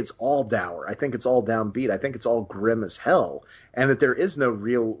think it's all dour. I think it's all downbeat. I think it's all grim as hell. And that there is no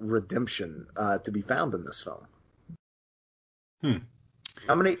real redemption to be found in this film.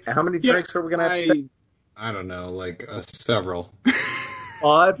 How many drinks are we going to have to take? I don't know, like several.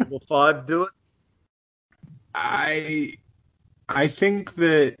 5? Will 5 do it? I think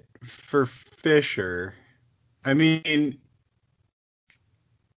that for Fisher, I mean,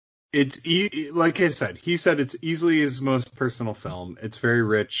 it's like I said. He said it's easily his most personal film. It's very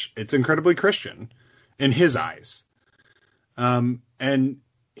rich. It's incredibly Christian in his eyes. And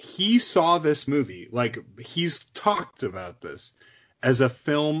he saw this movie, like he's talked about this, as a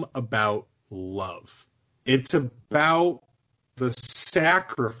film about love. It's about the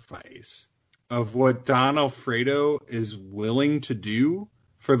sacrifice of what Don Alfredo is willing to do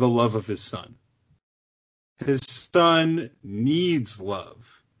for the love of his son. His son needs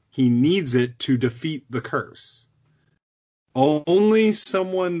love. He needs it to defeat the curse. Only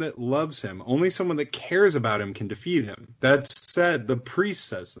someone that loves him, only someone that cares about him can defeat him. That said, the priest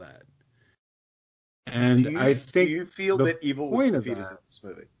says that. And I think do you feel that evil was defeated in this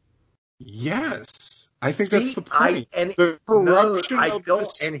movie? Yes. I think that's the point. The corruption of the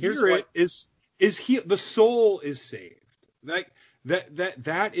spirit is the soul is saved.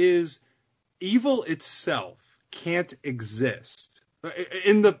 That is evil itself can't exist.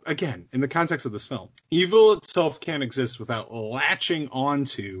 In the context of this film, evil itself can't exist without latching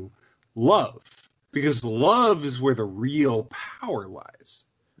onto love, because love is where the real power lies,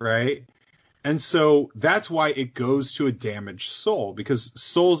 right? And so that's why it goes to a damaged soul, because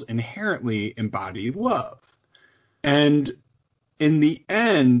souls inherently embody love. And in the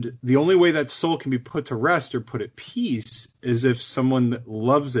end, the only way that soul can be put to rest or put at peace is if someone that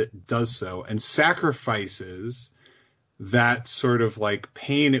loves it does so and sacrifices that sort of like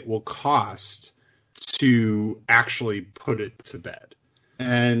pain it will cost to actually put it to bed.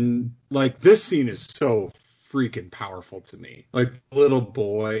 And like this scene is so freaking powerful to me. Like little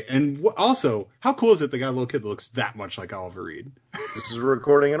boy. And also, how cool is it they got a little kid that looks that much like Oliver Reed? This is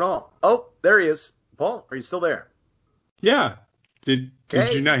recording and all. Oh, there he is. Paul, are you still there? Yeah. Did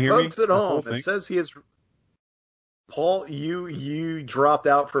you not hear me? Folks at home, it says he is. Paul, you dropped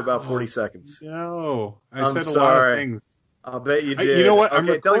out for about 40 seconds. No, I said a lot of things. I'll bet you did. You know what?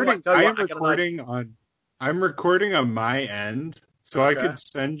 Okay, I'm recording on my end, so I could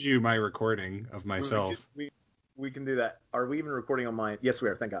send you my recording of myself. We can do that. Are we even recording on mine? Yes, we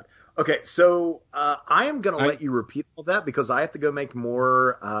are. Thank God. Okay, so I am going to let you repeat all that because I have to go make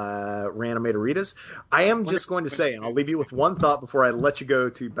more Reanimatoritas. I am just going to say, and I'll leave you with one thought before I let you go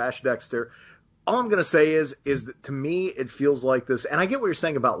to Bash Dexter. All I'm going to say is that to me it feels like this, and I get what you're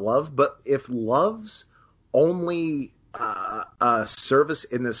saying about love, but if love's only service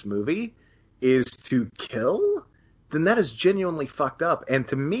in this movie is to kill, then that is genuinely fucked up. And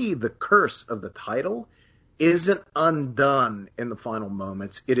to me, the curse of the title isn't undone in the final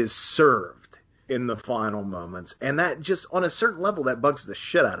moments. It is served in the final moments. And that just, on a certain level, that bugs the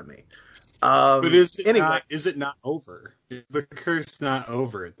shit out of me. But is it not over? Is the curse not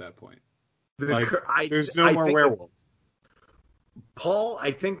over at that point? There's no more werewolf. Paul,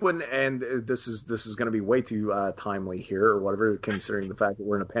 I think and this is going to be way too timely here or whatever, considering the fact that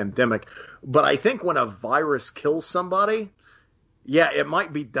we're in a pandemic, but I think when a virus kills somebody, yeah, it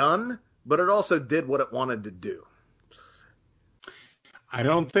might be done, but it also did what it wanted to do. I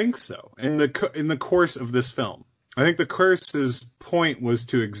don't think so. In the course of this film, I think the curse's point was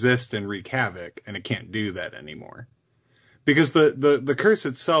to exist and wreak havoc, and it can't do that anymore. Because the curse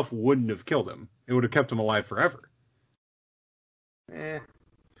itself wouldn't have killed him. It would have kept him alive forever. I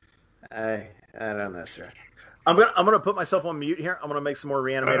don't know, sir. I'm gonna put myself on mute here. I'm gonna make some more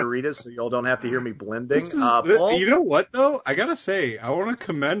Reanimatoritas so y'all don't have to hear me blending. Paul? You know what though? I gotta say, I want to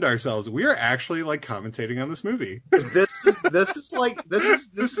commend ourselves. We are actually like commentating on this movie. This is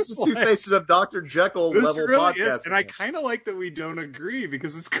the Two Faces of Dr. Jekyll this level really podcast. Is, and I kind of like that we don't agree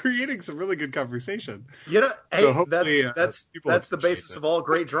because it's creating some really good conversation. Hey, that's the basis of all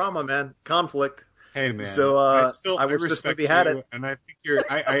great drama, man. Conflict. Hey man, So I wish this respect movie had you, it. and I think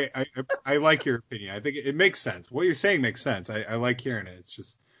I like your opinion. I think it makes sense. What you're saying makes sense. I like hearing it. It's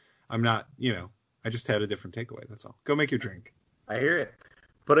just I'm not, I just had a different takeaway. That's all. Go make your drink. I hear it.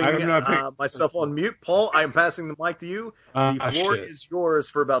 Putting I'm not paying myself on mute. Paul, I am passing the mic to you. The floor shit. is yours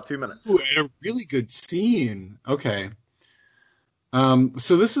for about 2 minutes. Ooh, and a really good scene. Okay.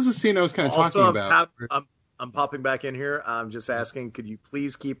 So this is a scene I was kind of talking about. I'm popping back in here. I'm just asking, could you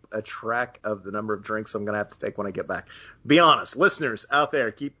please keep a track of the number of drinks I'm going to have to take when I get back? Be honest, listeners out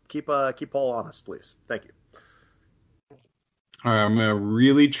there. Keep Paul honest, please. Thank you. All right, I'm going to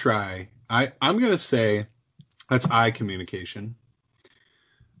really try. I'm going to say that's eye communication.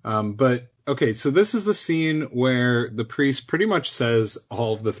 But okay, so this is the scene where the priest pretty much says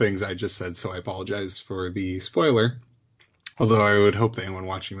all of the things I just said. So I apologize for the spoiler. Although I would hope that anyone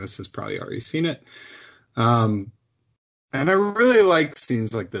watching this has probably already seen it. And I really like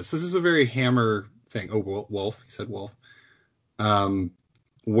scenes like this. This is a very Hammer thing. Oh, Wolf. He said Wolf.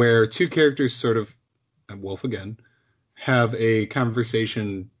 Where two characters sort of, and Wolf again, have a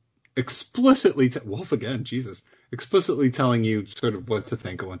conversation explicitly, Wolf again, Jesus, explicitly telling you sort of what to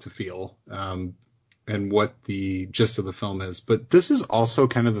think and what to feel, and what the gist of the film is. But this is also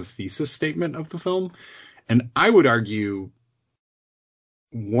kind of the thesis statement of the film. And I would argue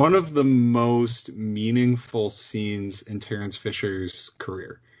one of the most meaningful scenes in Terence Fisher's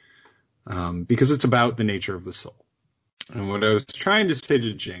career, because it's about the nature of the soul. And what I was trying to say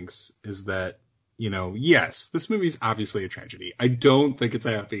to Jinx is that, yes, this movie is obviously a tragedy. I don't think it's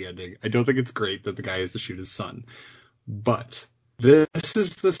a happy ending. I don't think it's great that the guy has to shoot his son. But this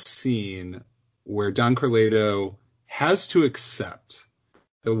is the scene where Don Corleone has to accept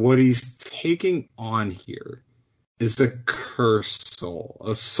that what he's taking on here is a cursed soul,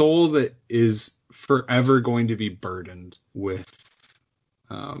 a soul that is forever going to be burdened with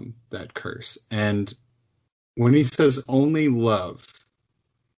that curse. And when he says only love,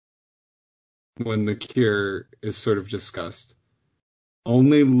 when the cure is sort of discussed,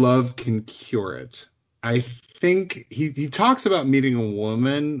 only love can cure it. I think he talks about meeting a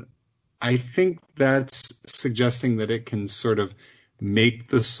woman. I think that's suggesting that it can sort of make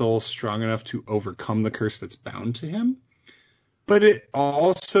the soul strong enough to overcome the curse that's bound to him. But it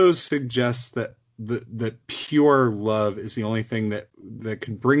also suggests that that pure love is the only thing that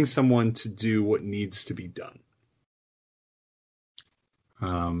can bring someone to do what needs to be done.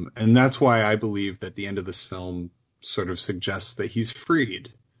 And that's why I believe that the end of this film sort of suggests that he's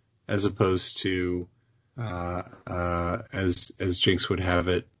freed, as opposed to, as Jinx would have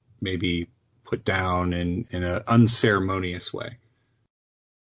it, maybe put down in an unceremonious way.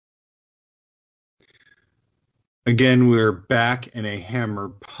 Again, we're back in a Hammer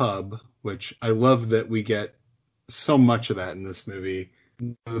pub, which I love that we get so much of that in this movie.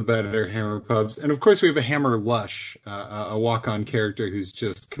 The better Hammer pubs. And of course we have a Hammer Lush, a walk-on character who's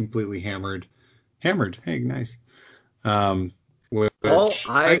just completely hammered. Hey, nice. That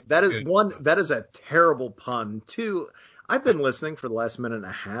is a terrible pun too. I've been listening for the last minute and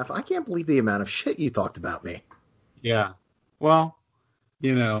a half. I can't believe the amount of shit you talked about me. Yeah. Well,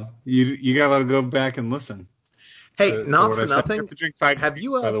 you gotta go back and listen. Hey, not for nothing. You have to drink 5 have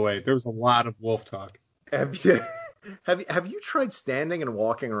you? By the way, there was a lot of wolf talk. Have you tried standing and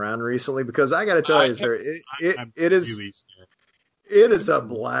walking around recently? Because I got to tell you, sir, it is a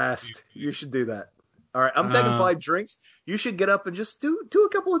blast. You should do that. All right, I'm taking 5 drinks. You should get up and just do a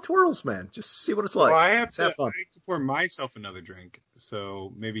couple of twirls, man. Just see what it's like. Well, I have to pour myself another drink,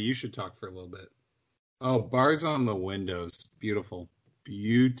 so maybe you should talk for a little bit. Oh, bars on the windows. Beautiful.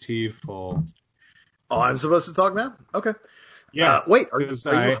 Beautiful. Oh, I'm supposed to talk now? Okay. Yeah. Wait, are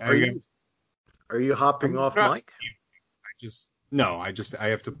you hopping off mic? I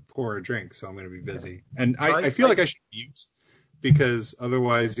have to pour a drink, so I'm going to be busy. And I feel like I should mute, because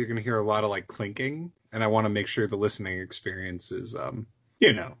otherwise you're going to hear a lot of like clinking, and I want to make sure the listening experience is,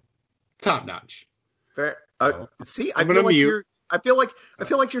 top notch. Fair. See, I feel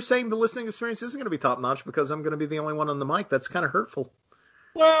like you're saying the listening experience isn't going to be top notch because I'm going to be the only one on the mic. That's kind of hurtful.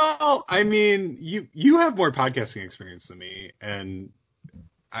 Well, I mean, you have more podcasting experience than me, and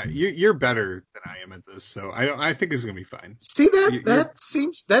you're better than I am at this, so I think it's gonna be fine. See that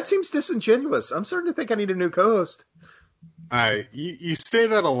seems disingenuous. I'm starting to think I need a new co-host. You say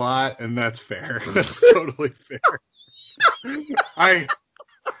that a lot, and that's fair. That's totally fair.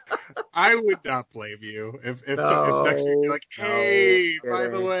 I would not blame you if next week you're like, hey, by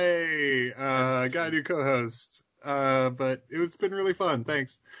the way, I got a new co-host. But it's been really fun.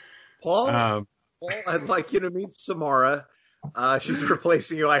 Thanks, Paul. I'd like you to meet Samara. She's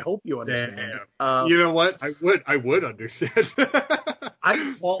replacing you. I hope you understand. You know what? I would understand.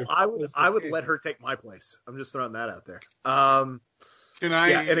 I would let her take my place. I'm just throwing that out there. Can I?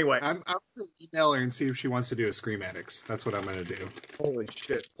 Yeah, anyway. I'm going to email her and see if she wants to do a Scream Addicts. That's what I'm going to do. Holy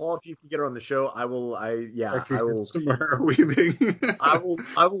shit, Paul! If you can get her on the show, I will. I will. Samara Weaving. I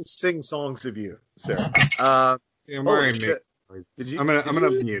will sing songs of you, Sarah. Samara, I'm gonna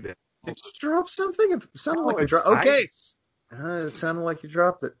mute it. Did you drop something? It sounded like you dropped. Okay, it sounded like you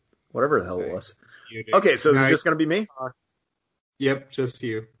dropped it. Whatever the hell it was. Okay, so is it just going to be me? Yep, just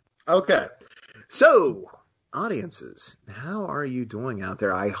you. Okay, so audiences, how are you doing out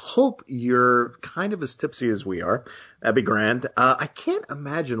there? I hope you're kind of as tipsy as we are. That'd be grand. I can't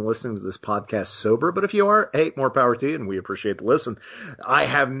imagine listening to this podcast sober, but if you are, hey, more power to you, and we appreciate the listen. I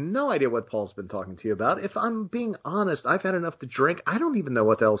have no idea what Paul's been talking to you about. If I'm being honest, I've had enough to drink. I don't even know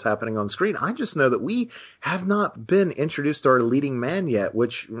what the hell's happening on screen. I just know that we have not been introduced to our leading man yet,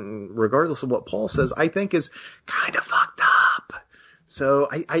 which, regardless of what Paul says, I think is kind of fucked up. So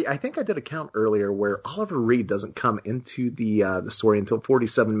I think I did a count earlier where Oliver Reed doesn't come into the story until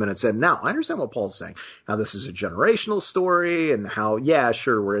 47 minutes in. Now, I understand what Paul's saying, how this is a generational story and how, yeah,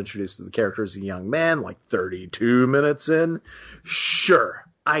 sure, we're introduced to the character as a young man, like 32 minutes in. Sure,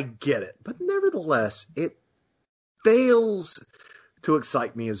 I get it. But nevertheless, it fails to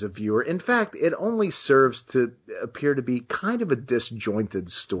excite me as a viewer. In fact, it only serves to appear to be kind of a disjointed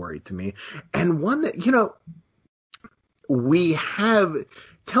story to me. And one that,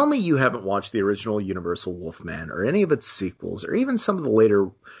 tell me you haven't watched the original Universal Wolfman or any of its sequels or even some of the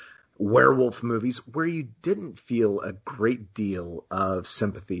later werewolf movies where you didn't feel a great deal of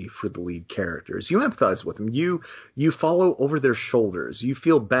sympathy for the lead characters. You empathize with them. You follow over their shoulders. You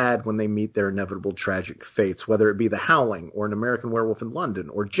feel bad when they meet their inevitable tragic fates, whether it be The Howling or An American Werewolf in London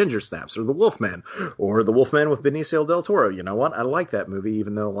or Ginger Snaps or The Wolfman or The Wolfman with Benicio del Toro. You know what? I like that movie,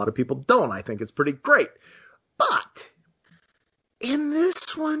 even though a lot of people don't. I think it's pretty great. But in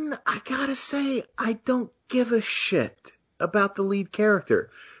this one, I gotta say, I don't give a shit about the lead character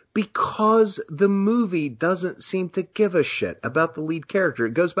because the movie doesn't seem to give a shit about the lead character.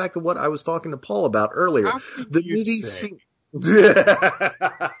 It goes back to what I was talking to Paul about earlier. The movie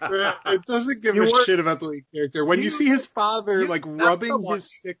it doesn't give a shit about the lead character. When you see his father rubbing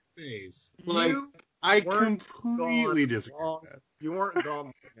his sick face, I completely disagree with that. You weren't gone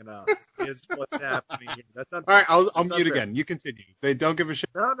long enough. Is what's happening here. That's not. All right, I'll mute again. You continue. They don't give a shit.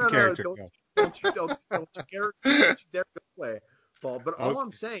 No. Don't you dare go away, Paul. But all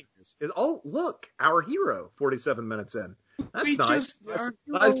I'm saying is, look, our hero, 47 minutes in. That's nice.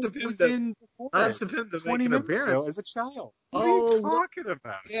 Nice of him to make an appearance as a child. What are you talking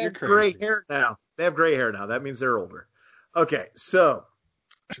about? They have gray hair now. That means they're older. Okay, so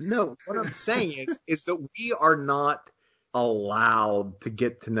no, what I'm saying is that we are not allowed to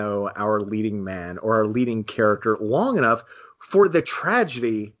get to know our leading man or our leading character long enough for the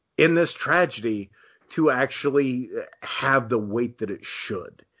tragedy in this tragedy to actually have the weight that it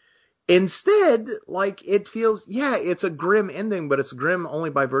should. Instead, it feels, it's a grim ending, but it's grim only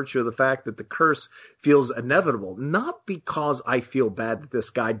by virtue of the fact that the curse feels inevitable. Not because I feel bad that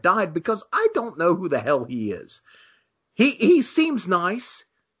this guy died, because I don't know who the hell he is. He seems nice.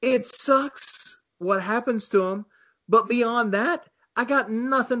 It sucks what happens to him. But beyond that, I got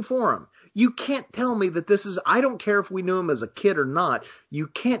nothing for him. You can't tell me that this is, I don't care if we knew him as a kid or not, you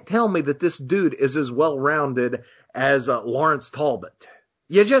can't tell me that this dude is as well-rounded as Lawrence Talbot.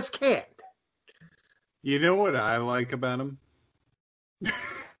 You just can't. You know what I like about him?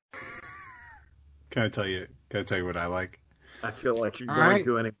 Can I tell you what I like? I feel like you're going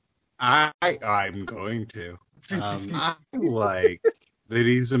to anyway. I'm going to. I like that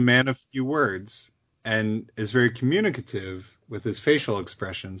he's a man of few words and is very communicative with his facial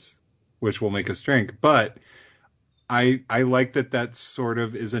expressions, which will make us drink. But I like that sort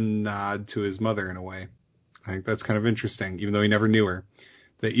of is a nod to his mother in a way. I think that's kind of interesting, even though he never knew her.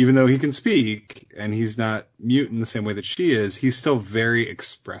 That even though he can speak and he's not mute in the same way that she is, he's still very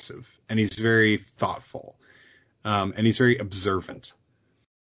expressive and he's very thoughtful and he's very observant.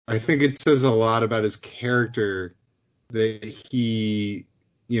 I think it says a lot about his character that he,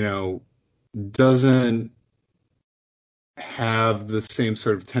 doesn't have the same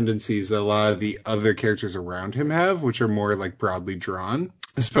sort of tendencies that a lot of the other characters around him have, which are more broadly drawn,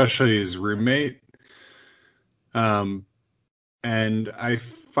 especially his roommate. And I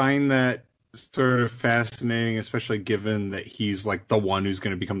find that sort of fascinating, especially given that he's the one who's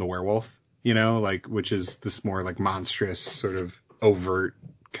going to become the werewolf, which is this more monstrous sort of overt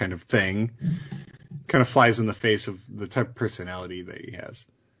kind of thing. Kind of flies in the face of the type of personality that he has.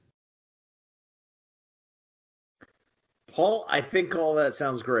 Paul, I think all that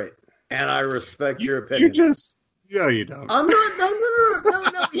sounds great, and I respect your opinion. You don't. I'm not. No.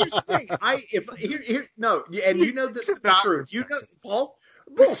 Here's the thing. No, and you know this is true. You know, Paul,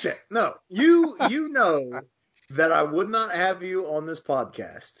 bullshit. No, you know that I would not have you on this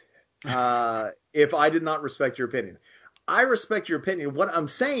podcast if I did not respect your opinion. I respect your opinion. What I'm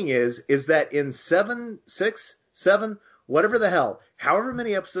saying is that in 7, 6, 7, whatever the hell, however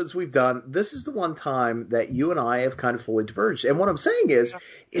many episodes we've done, this is the one time that you and I have kind of fully diverged. And what I'm saying is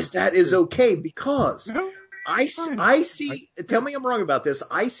that is okay because I see, tell me I'm wrong about this.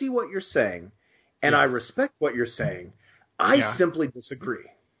 I see what you're saying and I respect what you're saying. I simply disagree.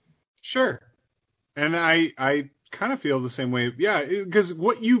 Sure. And I kind of feel the same way. Yeah, because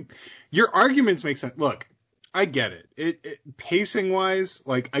your arguments make sense. Look, I get it. It pacing wise,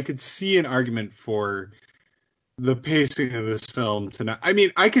 like I could see an argument for the pacing of this film to not. I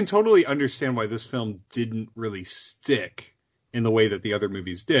mean, I can totally understand why this film didn't really stick in the way that the other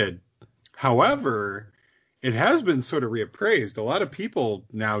movies did. However, it has been sort of reappraised. A lot of people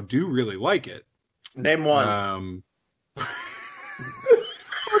now do really like it. Name one. What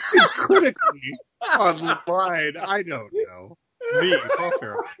seems critically online? I don't know. Me, Paul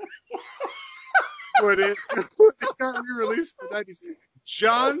Farrell. When it got re-released in the 90s,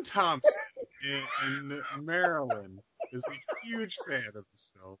 John Thompson in Maryland is a huge fan of this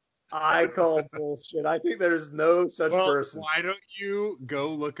film. I call bullshit. I think there's no such person. Why don't you go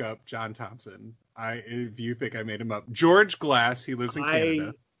look up John Thompson? If you think I made him up. George Glass, he lives in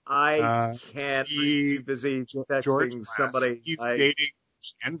Canada. I can't. Be too busy texting somebody. He's dating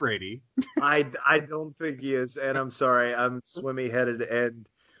Jan Brady. I don't think he is, and I'm sorry. I'm swimmy headed, and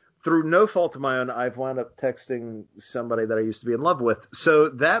through no fault of my own, I've wound up texting somebody that I used to be in love with. So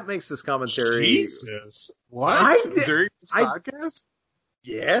that makes this commentary. Jesus, what during this podcast?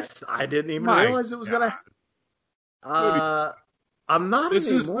 Yes, I didn't even realize it was going to. I'm not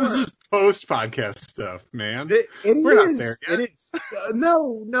anymore. This is post podcast stuff, man. We're not there yet. It is.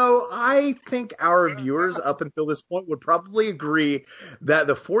 No. I think our viewers up until this point would probably agree that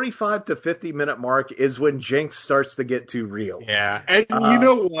the 45 to 50 minute mark is when Jinx starts to get too real. Yeah, and you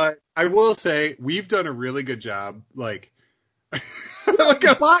know what? I will say we've done a really good job. Like our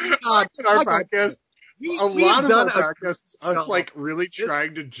podcast. A lot of our podcasts, us like really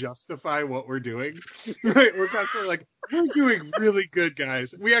trying to justify what we're doing. Right? We're constantly like, we're doing really good,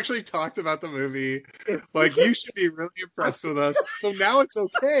 guys. We actually talked about the movie. Like, you should be really impressed with us. So now it's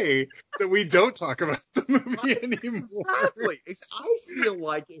okay that we don't talk about the movie anymore. Exactly. I feel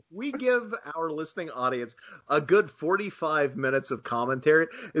like if we give our listening audience a good 45 minutes of commentary,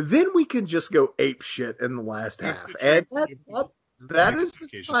 then we can just go ape shit in the last half. And that is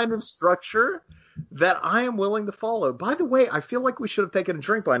the kind of structure that I am willing to follow. By the way, I feel like we should have taken a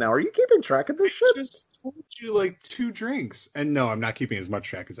drink by now. Are you keeping track of this shit? I just told you like 2 drinks. And no, I'm not keeping as much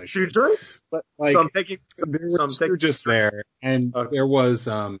track as I should. 2 drinks? But like, so I'm taking some just there. And there was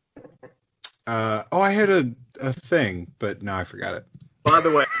I had a thing, but now I forgot it. By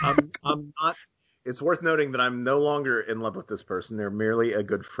the way, I'm not. It's worth noting that I'm no longer in love with this person. They're merely a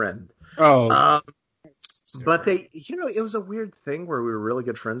good friend. But it was a weird thing where we were really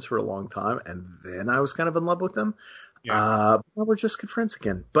good friends for a long time, and then I was kind of in love with them. Yeah. We're just good friends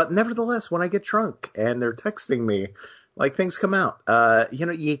again. But nevertheless, when I get drunk and they're texting me, like things come out.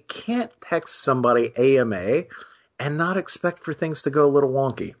 You can't text somebody AMA and not expect for things to go a little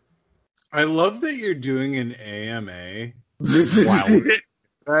wonky. I love that you're doing an AMA. Wow.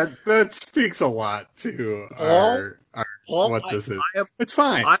 That speaks a lot to what this is. It's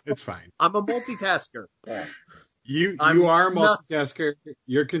fine. It's fine. I'm a multitasker. You are a multitasker.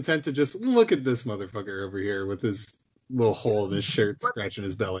 You're content to just look at this motherfucker over here with his little hole in his shirt, scratching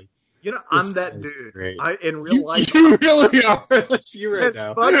his belly. I'm that dude. In real life, you really are. That's you right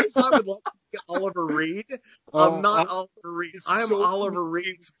now. As much as I would love to be Oliver Reed, I'm not Oliver Reed. I am Oliver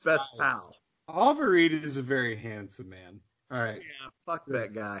Reed's best pal. Oliver Reed is a very handsome man. All right. Yeah, fuck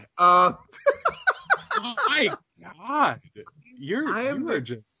that guy. Oh my God. You are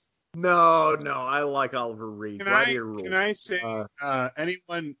just... No, I like Oliver Reed. Can I say,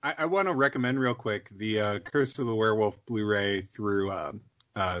 anyone, I want to recommend real quick the Curse of the Werewolf Blu-ray through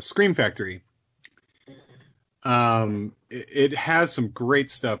Scream Factory. It has some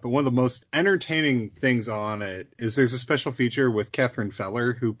great stuff, but one of the most entertaining things on it is there's a special feature with Catherine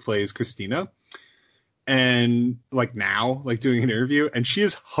Feller, who plays Christina. And doing an interview, and she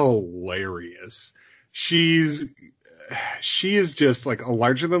is hilarious. She is just like a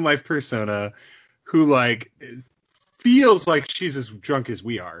larger than life persona who like feels like she's as drunk as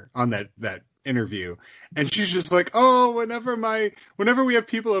we are on that interview, and she's just like, "Oh, whenever we have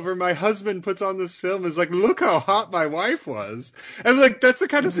people over, my husband puts on this film is like, look how hot my wife was," and like that's the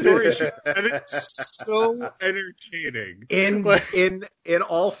kind of story she, and it's so entertaining. In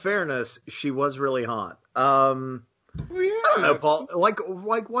all fairness, she was really hot. Well, yeah. I don't know, Paul. Like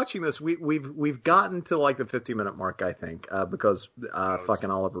watching this, we've gotten to like the 50-minute mark, I think, because fucking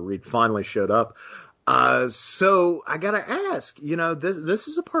Oliver Reed finally showed up. So I gotta ask, this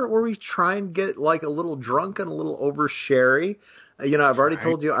is a part where we try and get like a little drunk and a little over sherry. I've already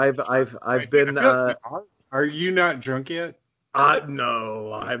told you I've been. Are you not drunk yet?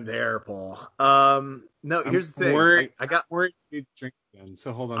 No, I'm there, Paul. No, here's the thing. I got worried you'd drink again.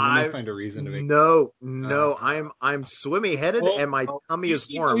 So hold on, let me find a reason to make. No, I'm swimmy headed and my tummy is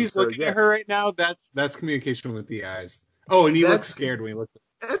warm. He's looking at her right now. That's communication with the eyes. Oh, and he looks scared when he looks.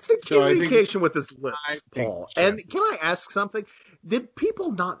 That's a communication with his lips, Paul. And can I ask something? Did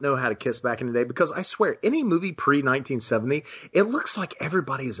people not know how to kiss back in the day? Because I swear, any movie pre-1970, it looks like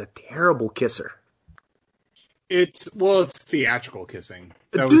everybody is a terrible kisser. It's theatrical kissing.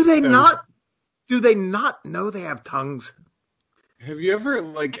 Do they not know they have tongues? Have you ever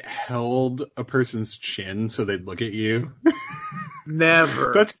like held a person's chin so they'd look at you?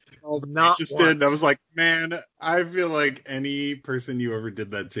 Never. That's not just did. I was like, man, I feel like any person you ever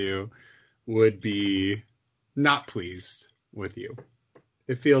did that to would be not pleased with you.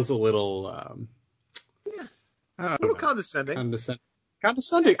 It feels a little, a little condescending.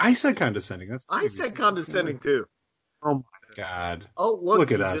 Condescending. I said condescending. I said condescending too. Oh my God! Oh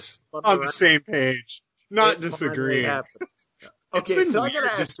look at us on the same page, not disagreeing. Okay, so I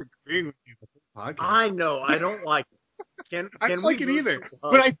gotta disagreeing with you the whole podcast. I know. I don't like it. I don't like it either,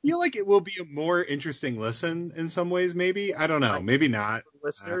 but I feel like it will be a more interesting listen in some ways. Maybe I don't know. Maybe not,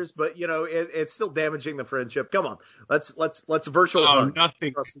 listeners. But it's still damaging the friendship. Come on, let's virtual hug.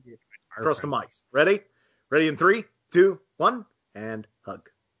 Nothing across the mics. Ready in 3, 2, 1, and hug.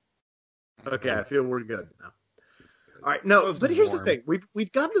 Okay, I feel we're good now. All right, no, but here's the thing: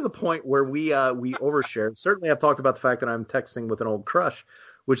 we've gotten to the point where we overshare. Certainly, I've talked about the fact that I'm texting with an old crush,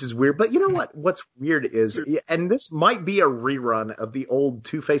 which is weird. But you know what? What's weird is, and this might be a rerun of the old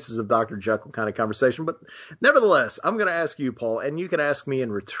Two Faces of Dr. Jekyll kind of conversation, but nevertheless, I'm going to ask you, Paul, and you can ask me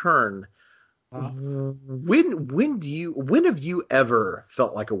in return. When have you ever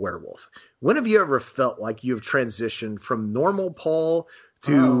felt like a werewolf? When have you ever felt like you have transitioned from normal Paul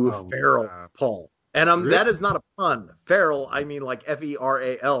to feral Paul? And that is not a pun. Feral, I mean like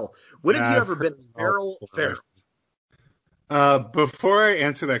Feral. When have you ever been feral? Before I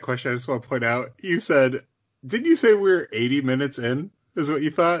answer that question, I just want to point out, didn't you say we're 80 minutes in? Is what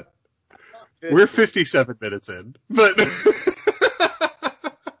you thought? 50. We're 57 minutes in. But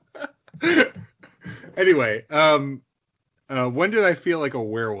anyway, when did I feel like a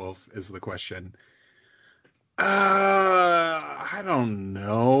werewolf is the question. I don't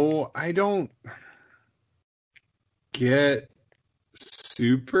know. I don't get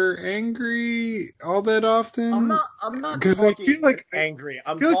super angry all that often. I'm not because I feel like angry.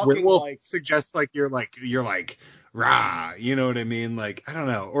 I'm talking werewolf like suggests like you're like rah. You know what I mean? Like I don't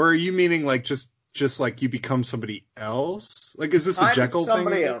know. Or are you meaning like just like you become somebody else? Like is this a Jekyll thing?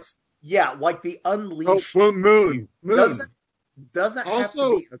 Somebody else. Yeah, like the Unleashed. Oh, moon. Doesn't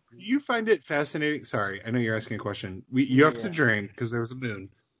also, have to be. Do you find it fascinating? Sorry, I know you're asking a question. You have to drink because there was a moon.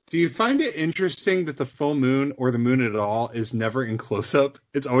 Do you find it interesting that the full moon or the moon at all is never in close-up?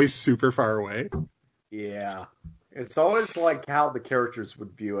 It's always super far away. Yeah. It's always like how the characters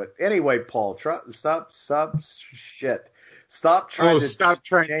would view it. Anyway, Paul, stop shit. Stop trying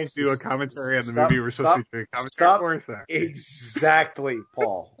to do a commentary on the movie we're supposed to be doing commentary for. Exactly,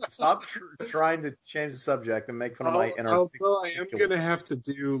 Paul. Stop trying to change the subject and make fun of my inner. Although I am going to have to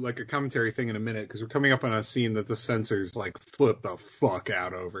do like a commentary thing in a minute because we're coming up on a scene that the censors like flip the fuck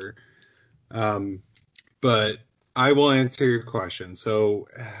out over. But I will answer your question. So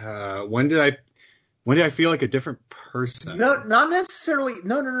when did I feel like a different person? No, not necessarily.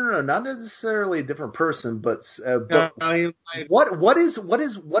 No, not necessarily a different person, but what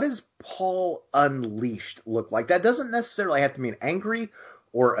is Paul Unleashed look like? That doesn't necessarily have to mean angry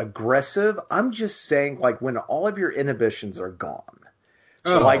or aggressive. I'm just saying, like when all of your inhibitions are gone,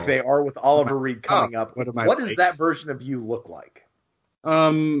 like they are with Oliver Reed coming up. What does that version of you look like?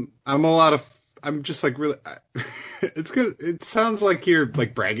 I'm just like really. It's good. It sounds like you're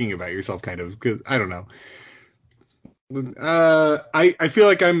like bragging about yourself, kind of. Because I don't know. I feel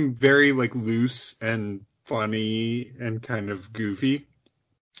like I'm very like loose and funny and kind of goofy.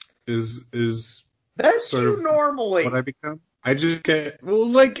 Is that's sort you of normally what I become? I just get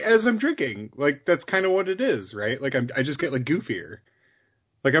like as I'm drinking, like that's kind of what it is, right? Like I just get like goofier.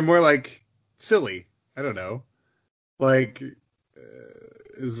 Like I'm more like silly. I don't know. Like,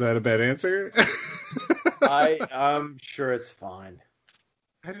 is that a bad answer? I'm sure it's fine.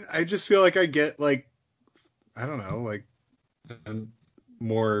 I just feel like I get like, I don't know, like I'm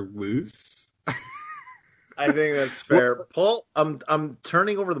more loose. I think that's fair. Paul, I'm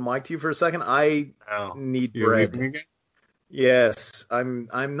turning over the mic to you for a second. I Oh, need you're bread. leaving again? Yes, I'm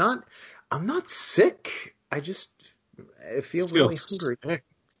not sick. I feel really hungry. Sick.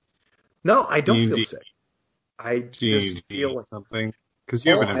 No, I Do don't you feel need, sick. I do you need just to feel eat like something? Because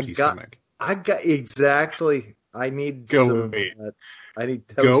you have Paul, an empty stomach. I got exactly. I need Go some. eat. I need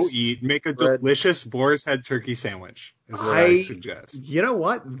Go toast, eat. Make a bread. delicious boar's head turkey sandwich is what I suggest. You know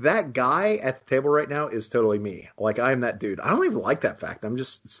what? That guy at the table right now is totally me. Like I'm that dude. I don't even like that fact. I'm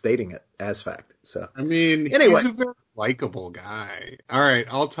just stating it as fact. So I mean, anyway, he's a very likable guy. All right,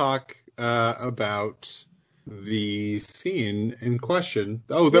 I'll talk about the scene in question.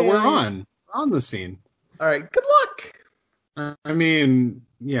 Oh, that we're yay! on. We're on the scene. All right. Good luck. I mean,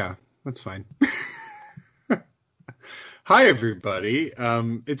 yeah, that's fine. Hi, everybody.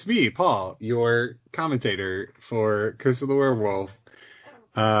 It's me, Paul, your commentator for Curse of the Werewolf.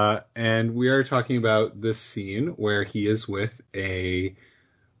 And we are talking about this scene where he is with a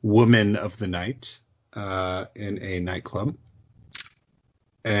woman of the night in a nightclub.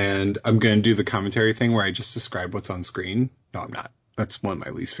 And I'm going to do the commentary thing where I just describe what's on screen. No, I'm not. That's one of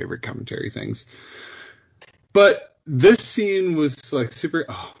my least favorite commentary things. But this scene was like super.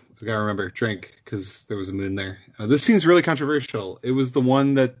 Oh, I gotta remember, drink, because there was a moon there. This scene's really controversial. It was the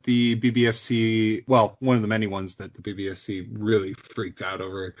one that the BBFC, well, one of the many ones that the BBFC really freaked out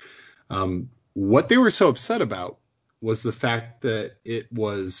over. What they were so upset about was the fact that it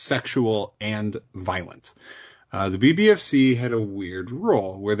was sexual and violent. The BBFC had a weird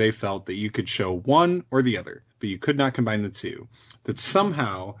rule where they felt that you could show one or the other, but you could not combine the two. That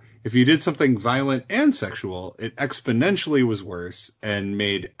somehow, if you did something violent and sexual, it exponentially was worse and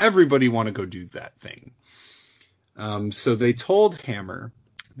made everybody want to go do that thing. So they told Hammer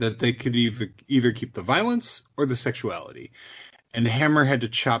that they could either keep the violence or the sexuality. And Hammer had to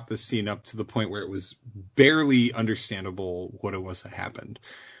chop the scene up to the point where it was barely understandable what it was that happened.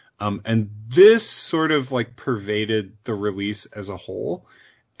 And this sort of like pervaded the release as a whole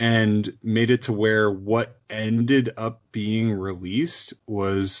and made it to where what ended up being released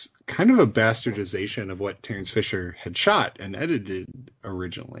was kind of a bastardization of what Terence Fisher had shot and edited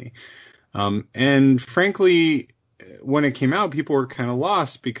originally. And frankly, when it came out, people were kind of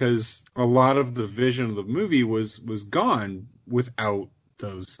lost because a lot of the vision of the movie was gone without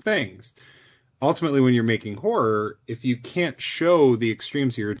those things. Ultimately, when you're making horror, if you can't show the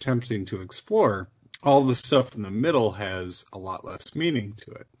extremes you're attempting to explore, all the stuff in the middle has a lot less meaning to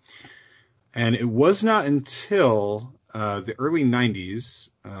it. And it was not until the early 90s,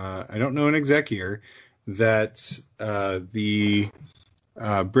 I don't know an exact year, that the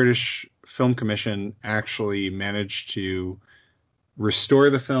British Film Commission actually managed to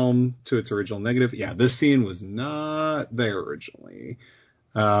restore the film to its original negative. Yeah, this scene was not there originally.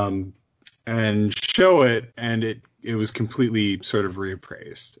 And show it, and it was completely sort of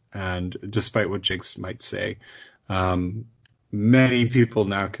reappraised. And despite what Jinx might say, many people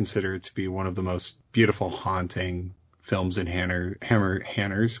now consider it to be one of the most beautiful, haunting films in Hammer's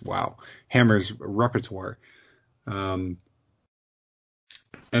repertoire. And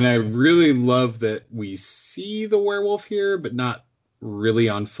I really love that we see the werewolf here, but not really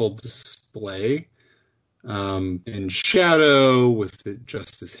on full display. In shadow with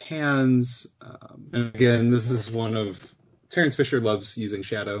just his hands. And again, this is one of Terence Fisher loves using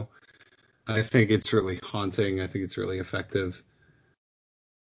shadow. I think it's really haunting. I think it's really effective.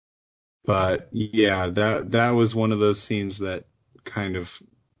 But yeah, that was one of those scenes that kind of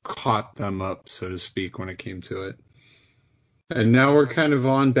caught them up, so to speak, when it came to it. And now we're kind of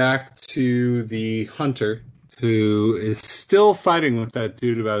on back to the hunter, who is still fighting with that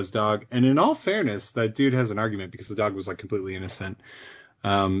dude about his dog. And in all fairness, that dude has an argument because the dog was like completely innocent.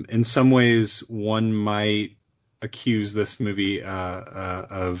 In some ways, one might accuse this movie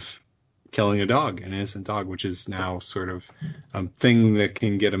of killing a dog, an innocent dog, which is now sort of a thing that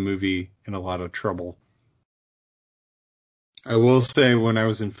can get a movie in a lot of trouble. I will say when I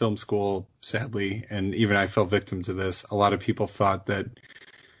was in film school, sadly, and even I fell victim to this, a lot of people thought that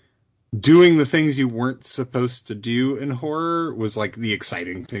doing the things you weren't supposed to do in horror was like the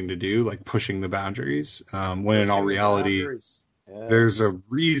exciting thing to do, like pushing the boundaries. When in all reality, there's a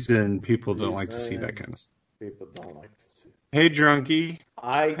reason people don't like to see that kind of stuff. People don't like to see. Hey, Drunky.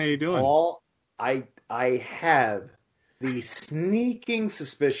 How you doing? Paul, I have the sneaking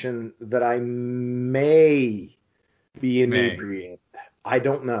suspicion that I may be inebriated. I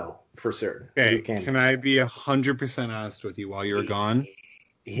don't know. for certain. Okay, You can I be 100% honest with you? While you were gone,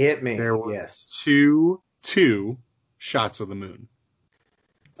 hit me. there were Yes. two shots of the moon.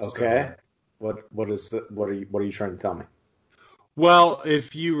 Okay. So, What are you trying to tell me? well,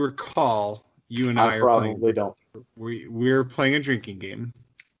 if you recall, you and I are probably don't. We're playing a drinking game.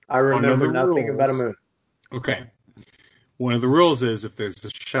 I remember nothing about a moon. Okay. One of the rules is if there's a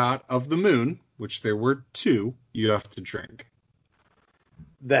shot of the moon, which there were two, you have to drink.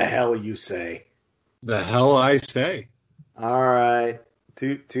 The hell you say? The hell I say. All right.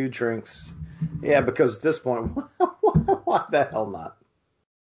 Two drinks. Yeah, because at this point, why the hell not?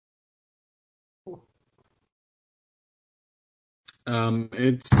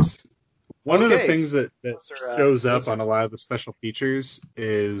 It's one of the things that shows up yes, on a lot of the special features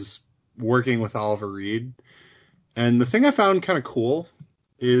is working with Oliver Reed. And the thing I found kind of cool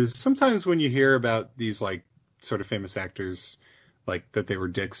is sometimes when you hear about these like sort of famous actors, like that they were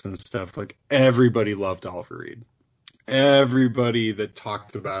dicks and stuff, like everybody loved Oliver Reed. Everybody that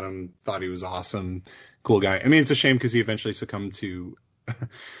talked about him thought he was awesome, cool guy. I mean, it's a shame because he eventually succumbed to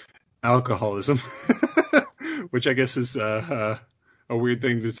alcoholism, which I guess is a weird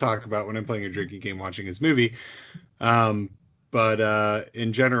thing to talk about when I'm playing a drinking game watching his movie. But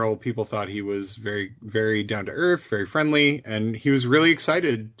in general, people thought he was very, very down to earth, very friendly, and he was really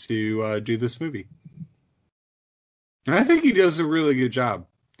excited to do this movie. And I think he does a really good job,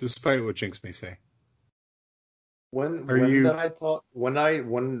 despite what Jinx may say. When did I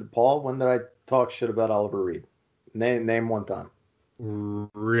talk shit about Oliver Reed? Name one time.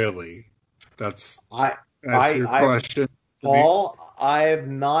 Really? That's your question. Paul, I have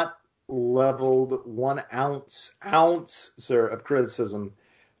not leveled 1 ounce, sir, of criticism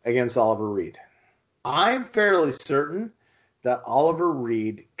against Oliver Reed. I'm fairly certain that Oliver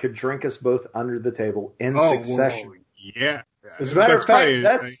Reed could drink us both under the table in succession. Whoa, yeah. As a matter of fact,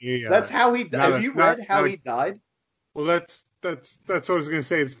 that's how he. Have you read how he died? Well, that's what I was going to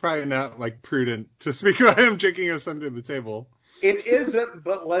say. It's probably not like prudent to speak about him drinking us under the table. It isn't,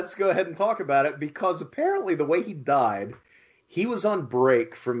 but let's go ahead and talk about it because apparently the way he died, he was on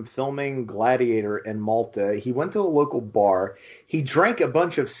break from filming Gladiator in Malta. He went to a local bar. He drank a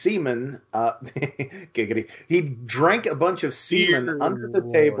bunch of semen. Giggity. He drank a bunch of semen under the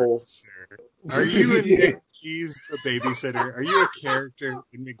table. Sir. Are you in McGee's the babysitter? Are you a character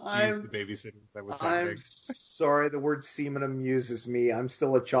in McGee's the babysitter? Is that what's happening? I'm sorry, the word semen amuses me. I'm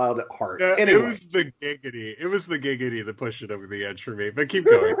still a child at heart. Yeah, anyway. It was the giggity that pushed it over the edge for me. But keep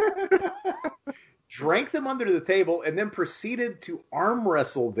going. Drank them under the table and then proceeded to arm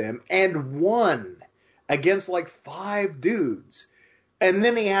wrestle them and won against like 5 dudes. And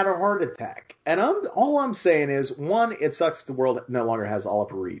then he had a heart attack. And all I'm saying is, 1, it sucks the world no longer has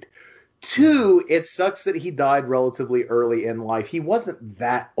Oliver Reed. 2, it sucks that he died relatively early in life. He wasn't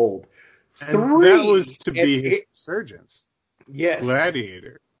that old. 3, that was to be his resurgence. Yes.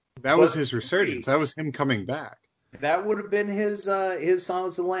 Gladiator. That was his resurgence. That was him coming back. That would have been his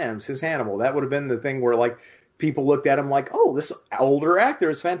Silence of the Lambs, his Hannibal. That would have been the thing where like people looked at him like, oh, this older actor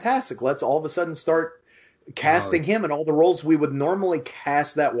is fantastic. Let's all of a sudden start casting him in all the roles we would normally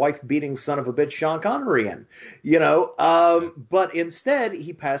cast that wife-beating son of a bitch Sean Connery in. But instead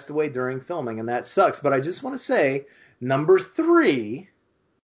he passed away during filming, and that sucks. But I just want to say, number 3,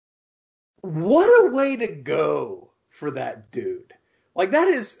 what a way to go for that dude. Like, that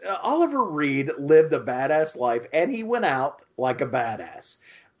is, Oliver Reed lived a badass life, and he went out like a badass.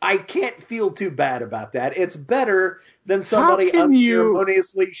 I can't feel too bad about that. It's better than somebody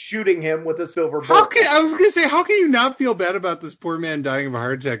unceremoniously shooting him with a silver bullet. I was going to say, how can you not feel bad about this poor man dying of a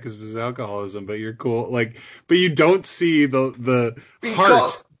heart attack because of his alcoholism? But you're cool, like, but you don't see the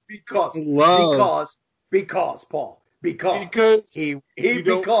heart. Because Paul. Because he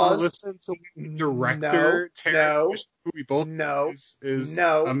don't listen to the director Terrence, who we both is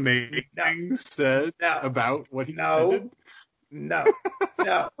amazing said about what he did. No,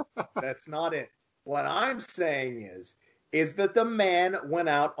 that's not it. What I'm saying is that the man went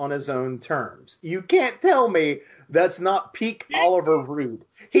out on his own terms. You can't tell me that's not peak Oliver Reed.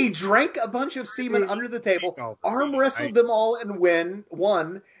 He drank a bunch of semen under the table, arm wrestled them all and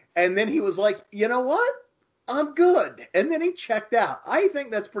won, and then he was like, you know what? I'm good. And then he checked out. I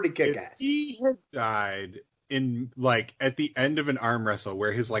think that's pretty kick-ass. He had died in like at the end of an arm wrestle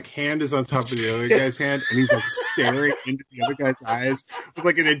where his like hand is on top of the other guy's hand and he's like staring into the other guy's eyes with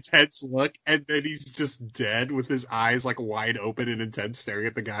like an intense look, and then he's just dead with his eyes like wide open and intense staring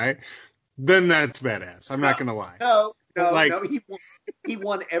at the guy. Then that's badass. I'm not gonna lie. No. He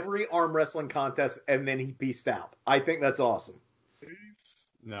won every arm wrestling contest and then he peaced out. I think that's awesome.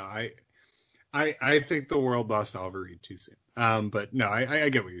 No, I think the world lost Oliver Reed too soon. But no, I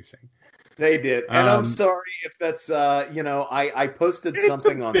get what you're saying. They did, and I'm sorry if that's I posted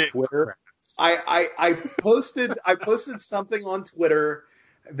something on Twitter. I posted something on Twitter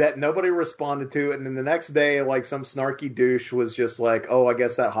that nobody responded to, and then the next day, like, some snarky douche was just like, "Oh, I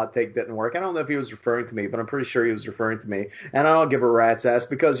guess that hot take didn't work." I don't know if he was referring to me, but I'm pretty sure he was referring to me. And I don't give a rat's ass,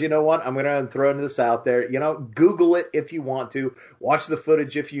 because you know what? I'm going to throw this out there. Google it if you want to. Watch the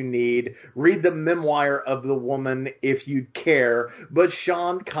footage if you need. Read the memoir of the woman if you care. But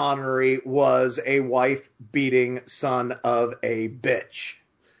Sean Connery was a wife-beating son of a bitch.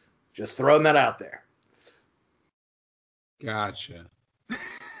 Just throwing that out there. Gotcha.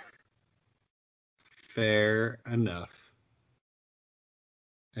 Fair enough.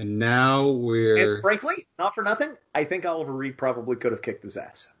 And now we're... And frankly, not for nothing, I think Oliver Reed probably could have kicked his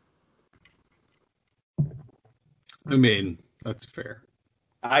ass. I mean, that's fair.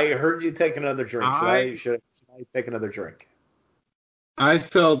 I heard you take another drink. Should I take another drink? I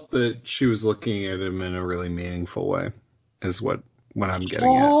felt that she was looking at him in a really meaningful way, is what I'm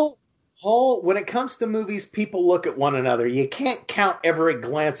getting at. Paul, when it comes to movies, people look at one another. You can't count every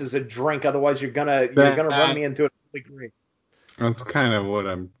glance as a drink, otherwise you're gonna run me into a degree. That's kind of what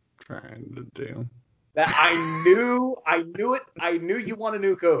I'm trying to do. I knew it. I knew you want a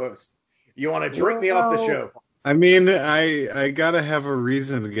new co-host. You want to drink me off the show. I mean, I gotta have a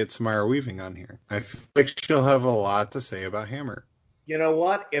reason to get Samara Weaving on here. I feel like she'll have a lot to say about Hammer. You know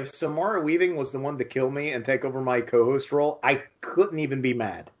what? If Samara Weaving was the one to kill me and take over my co-host role, I couldn't even be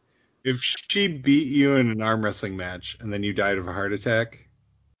mad. If she beat you in an arm wrestling match and then you died of a heart attack,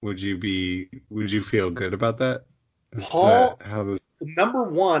 would you feel good about that? Paul, number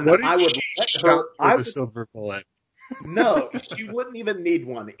one, I would let her. I would, a silver bullet. No, she wouldn't even need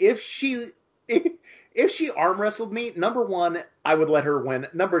one. If she arm wrestled me, number one, I would let her win.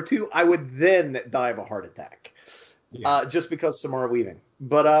 Number two, I would then die of a heart attack, just because Samara Weaving.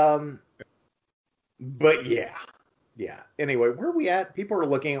 But yeah. Yeah. Anyway, where are we at? People are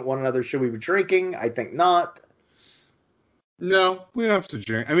looking at one another. Should we be drinking? I think not. No, we don't have to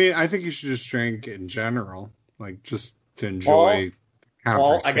drink. I mean, I think you should just drink in general, like just to enjoy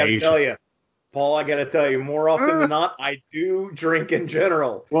conversation. Paul, I got to tell you, more often than not, I do drink in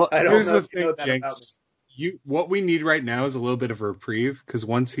general. Well, I don't here's know the if you know thing, that about me. What we need right now is a little bit of a reprieve, because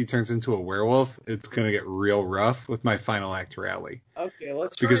once he turns into a werewolf, it's going to get real rough with my final act rally. Okay,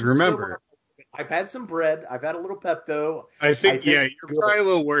 let's try. Because remember, I've had some bread. I've had a little Pepto. I think you're probably a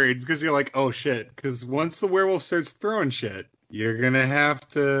little worried because you're like, oh shit. Because once the werewolf starts throwing shit, you're going to have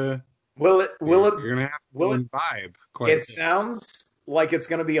to... You're going to have to imbibe quite a bit. It sounds like it's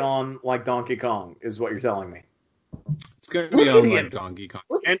going to be on like Donkey Kong, is what you're telling me. It's going to be on like Donkey Kong.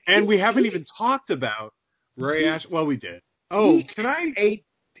 And we haven't even talked about Roy Ash. Well, we did. Oh, can I... A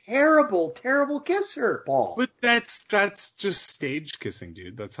terrible, terrible kisser, Paul. But that's just stage kissing,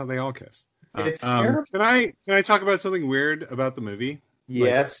 dude. That's how they all kiss. It's terrible. Can I talk about something weird about the movie?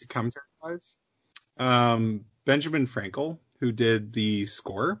 Yes. Like, commentary-wise? Benjamin Frankel, who did the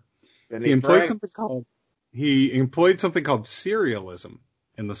score, he employed something called serialism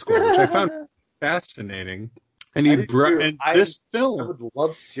in the score, which I found fascinating. And this film, I would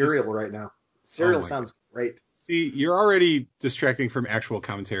love Serial right now. Serial sounds great. See, you're already distracting from actual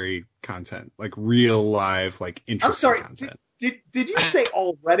commentary content, like real live, like interesting content. Did you say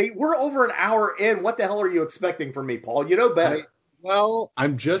already? We're over an hour in. What the hell are you expecting from me, Paul? You know better. Well,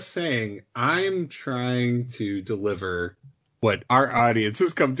 I'm just saying, I'm trying to deliver what our audience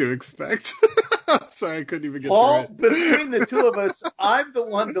has come to expect. Sorry, I couldn't even get Paul, through it. Between the two of us, I'm the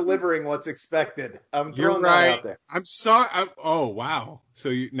one delivering what's expected. I'm throwing that out there. I'm sorry. Oh, wow. So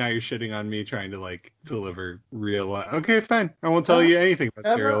now you're shitting on me trying to like deliver real life. Okay, fine. I won't tell you anything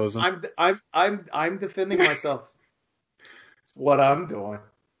about serialism. I'm defending myself. That's what I'm doing.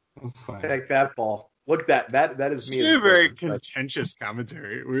 That's fine. Take that, Paul. Look at that. That is me. It's a very contentious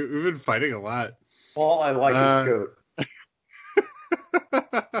commentary. We've been fighting a lot. Paul, I like his coat.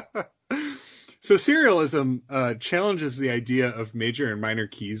 So serialism challenges the idea of major and minor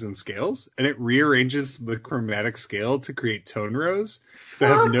keys and scales, and it rearranges the chromatic scale to create tone rows that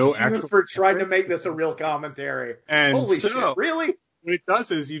have no actual... for trying to make this a real commentary. And holy shit, really? What it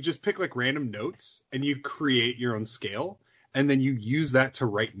does is you just pick like random notes and you create your own scale, and then you use that to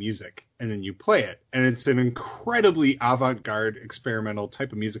write music, and then you play it. And it's an incredibly avant-garde experimental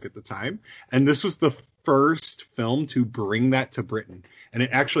type of music at the time. And this was the first film to bring that to Britain, and it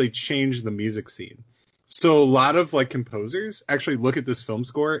actually changed the music scene. So a lot of like composers actually look at this film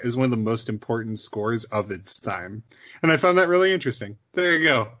score as one of the most important scores of its time. And I found that really interesting. There you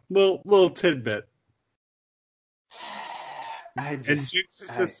go. Little tidbit. And Jinx is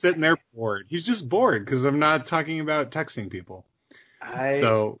just sitting there bored. He's just bored because I'm not talking about texting people.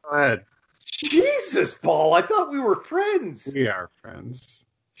 So go ahead. Jesus, Paul! I thought we were friends. We are friends.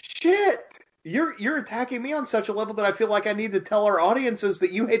 Shit! You're attacking me on such a level that I feel like I need to tell our audiences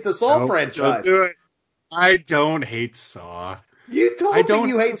that you hate the Saw franchise. Don't do it. I don't hate Saw. You told me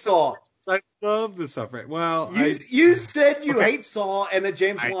you hate Saw. I love the Saw franchise. Well, you said you hate Saw and that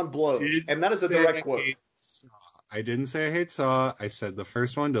James Wan blows, and that is a direct quote. I didn't say I hate Saw. I said the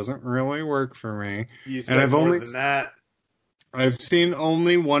first one doesn't really work for me. And I've only than that. I've seen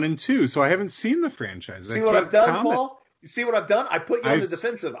only 1 and 2, so I haven't seen the franchise. See what I've done, Paul? You see what I've done? I put you on the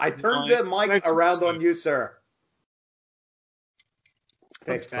defensive. I turned the mic around on you, sir.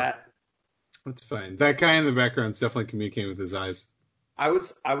 Take that. That's fine. That guy in the background is definitely communicating with his eyes. I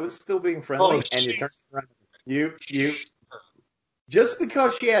was still being friendly, and you turned around. You. Just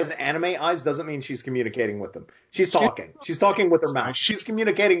because she has anime eyes doesn't mean she's communicating with them. She's talking. She's talking with her mouth. She's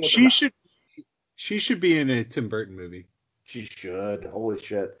communicating with her mouth. She should be in a Tim Burton movie. She should. Holy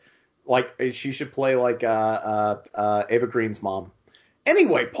shit. Like, she should play like Ava Green's mom.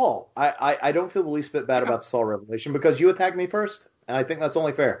 Anyway, Paul, I don't feel the least bit bad about the Saw Revelation because you attacked me first, and I think that's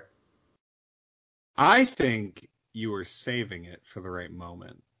only fair. I think you were saving it for the right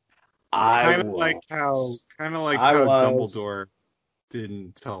moment. Kind of like how Dumbledore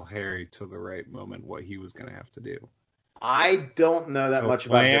didn't tell Harry till the right moment what he was going to have to do. I don't know that much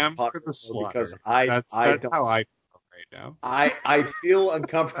about Harry Potter because that's don't. How I feel right now. I feel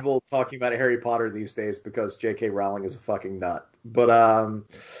uncomfortable talking about Harry Potter these days because J.K. Rowling is a fucking nut. But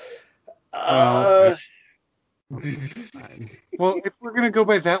well, if we're gonna go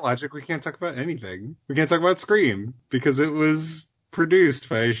by that logic, we can't talk about anything. We can't talk about Scream because it was produced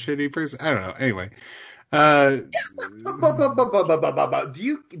by a shitty person. I don't know. Anyway. Do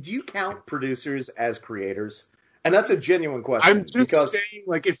you count producers as creators? And that's a genuine question. I'm just saying,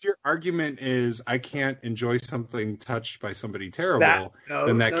 like, if your argument is I can't enjoy something touched by somebody terrible,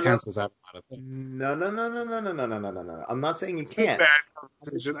 then that cancels out a lot of things. No. I'm not saying you can't. Bad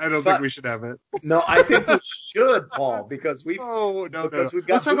conversation. I don't think we should have it. No, I think we should, Paul, because we've we've got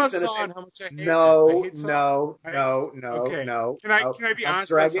Let's talk about Saw and how much I hate it. No. Okay. No. Can I be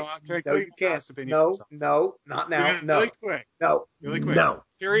honest about Saw? Can I you can't. No, not now. No. Really quick. No. Really quick. No.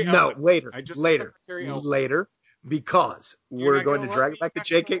 Carry no. on. Later. Because we're going to drag it back to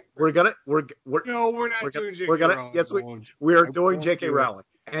J.K. We're not doing J.K. Rowling. Yes, we are doing J.K. Rowling,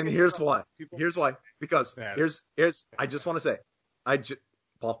 and here's why. Because here's. I just want to say,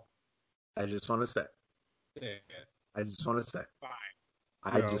 Paul. I just want to say. I just want to say.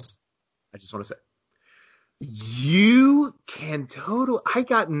 I just want to say. You can totally. I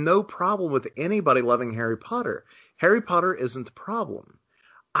got no problem with anybody loving Harry Potter. Harry Potter isn't the problem.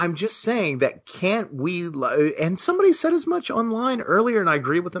 I'm just saying that can't we, and somebody said as much online earlier, and I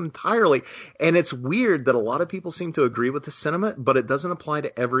agree with them entirely, and it's weird that a lot of people seem to agree with the sentiment, but it doesn't apply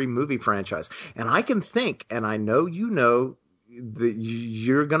to every movie franchise. And I can think, and I know you know, that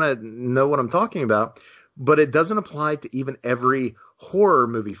you're going to know what I'm talking about, but it doesn't apply to even every horror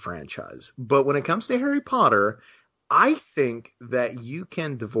movie franchise. But when it comes to Harry Potter, I think that you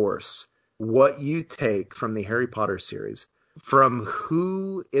can divorce what you take from the Harry Potter series from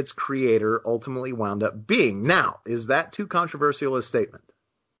who its creator ultimately wound up being. Now, is that too controversial a statement?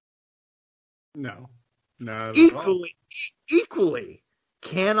 No. Equally,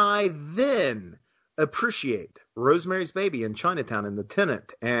 can I then appreciate Rosemary's Baby and Chinatown and The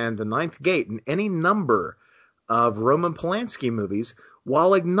Tenant and The Ninth Gate and any number of Roman Polanski movies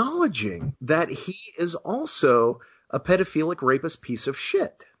while acknowledging that he is also a pedophilic rapist piece of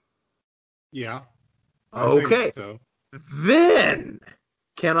shit? Yeah. Okay. So. Then,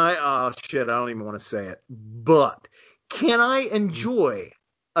 can I, I don't even want to say it, but can I enjoy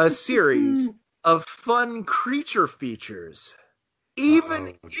a series of fun creature features,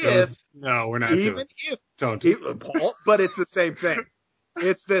 even if... No, we're not doing it. Don't do it. Paul, but it's the same thing.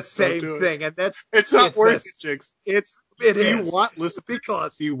 It's the same thing, and that's... It's not worth it, Jigs. It do is. You want listen?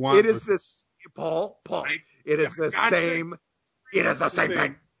 Because do you want it is this... Paul, it is the same... It is the same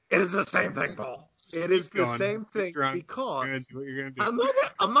thing. It is the same thing, Paul. It is the same thing because I'm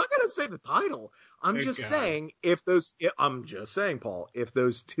not going to say the title. I'm just saying Paul, if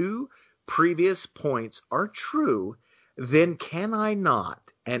those two previous points are true, then can I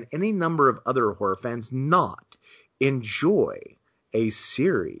not, and any number of other horror fans not, enjoy a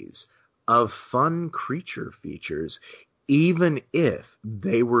series of fun creature features, even if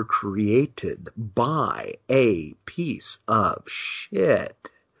they were created by a piece of shit?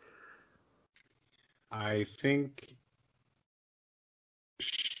 I think,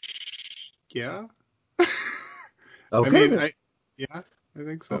 yeah. Okay. I mean, Yeah, I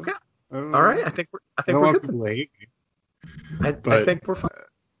think so. Okay. I don't know. All right. I think we're good. Late, I think we're fine.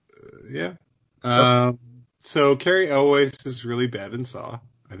 Yeah. Okay. So Carrie Elwes is really bad in Saw.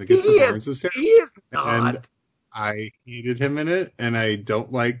 I think He his is. performance is terrible, He is and not. I hated him in it, and I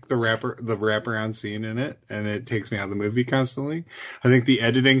don't like the wraparound scene in it, and it takes me out of the movie constantly. I think the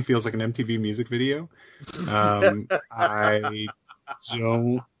editing feels like an MTV music video. I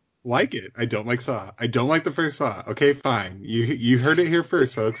don't like it. I don't like Saw. I don't like the first Saw. Okay, fine. You heard it here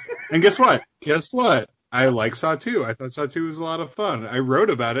first, folks. And guess what? I like Saw 2. I thought Saw 2 was a lot of fun. I wrote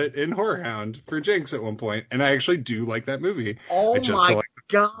about it in Horror Hound for Jinx at one point, and I actually do like that movie. Oh I just my don't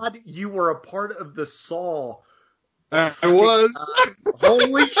God, you were a part of the Saw. I was.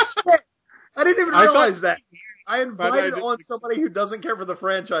 Holy shit. I didn't even realize that. I invited on somebody who doesn't care for the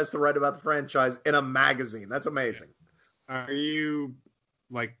franchise to write about the franchise in a magazine. That's amazing. Are you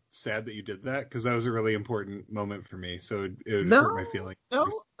like sad that you did that? Because that was a really important moment for me. So it would hurt my feelings.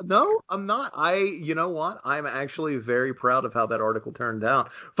 No, I'm not. You know what? I'm actually very proud of how that article turned out.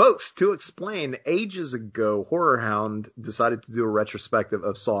 Folks, to explain, ages ago, Horror Hound decided to do a retrospective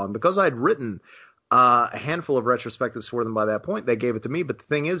of Saw. And because I'd written a handful of retrospectives for them by that point, they gave it to me. But the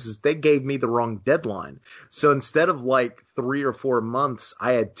thing is they gave me the wrong deadline. So instead of like 3 or 4 months,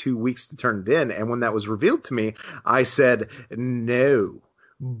 I had 2 weeks to turn it in. And when that was revealed to me, I said, no.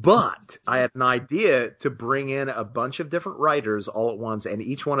 But I had an idea to bring in a bunch of different writers all at once, and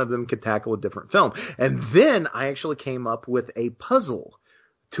each one of them could tackle a different film. And then I actually came up with a puzzle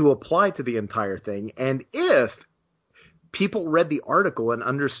to apply to the entire thing. And if people read the article and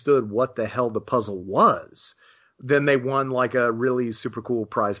understood what the hell the puzzle was, then they won like a really super cool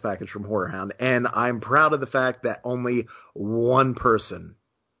prize package from Horror Hound. And I'm proud of the fact that only one person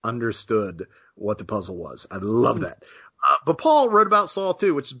understood what the puzzle was. I love that. But Paul wrote about Saw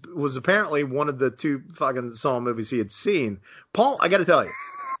 2, which was apparently one of the 2 fucking Saw movies he had seen. Paul, I got to tell you,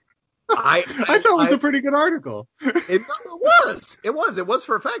 I thought it was a pretty good article. It was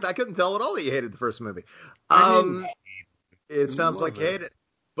for a fact. I couldn't tell at all that you hated the first movie. It sounds like you hate it.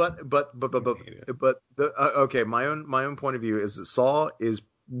 Okay. My own point of view is that Saw is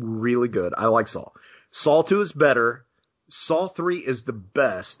really good. I like Saw. Saw 2 is better. Saw 3 is the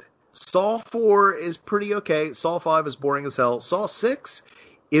best. Saw 4 is pretty okay. Saw 5 is boring as hell. Saw 6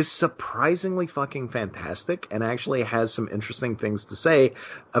 is surprisingly fucking fantastic and actually has some interesting things to say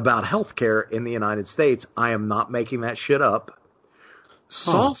about healthcare in the United States. I am not making that shit up.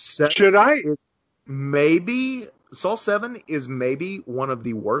 Saw 7 Should I? Saw 7 is maybe one of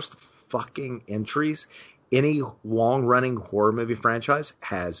the worst fucking entries any long-running horror movie franchise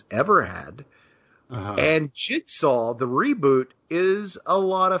has ever had. Uh-huh. And Jigsaw, the reboot, is a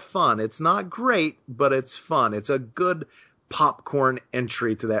lot of fun. It's not great, but it's fun. It's a good popcorn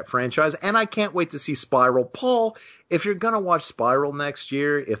entry to that franchise. And I can't wait to see Spiral. Paul, if you're going to watch Spiral next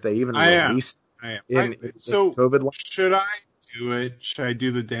year, if they even release it so COVID, should I do it? Should I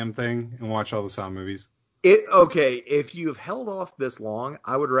do the damn thing and watch all the Saw movies? Okay, if you've held off this long,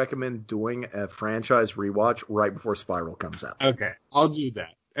 I would recommend doing a franchise rewatch right before Spiral comes out. Okay, I'll do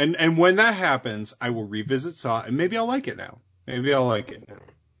that. And when that happens, I will revisit Saw, and maybe I'll like it now. I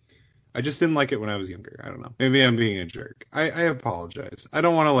just didn't like it when I was younger. I don't know. Maybe I'm being a jerk. I apologize. I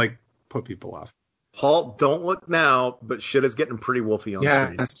don't want to, like, put people off. Paul, don't look now, but shit is getting pretty wolfy on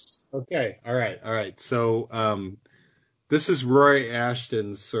screen. Okay, all right. So, this is Roy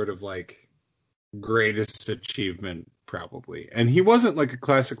Ashton's sort of, like, greatest achievement, probably. And he wasn't, like, a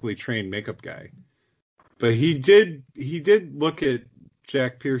classically trained makeup guy. But he did look at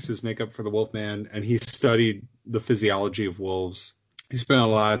Jack Pierce's makeup for the Wolfman, and he studied the physiology of wolves. He spent a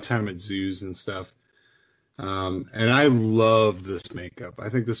lot of time at zoos and stuff. And I love this makeup. I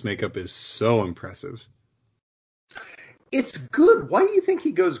think this makeup is so impressive. It's good. Why do you think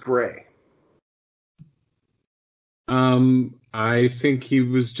he goes gray? I think he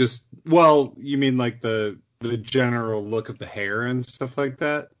was just, well, you mean like the general look of the hair and stuff like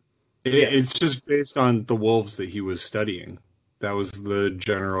that? Yes. It's just based on the wolves that he was studying. That was the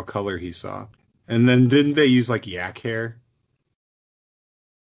general color he saw. And then didn't they use like yak hair?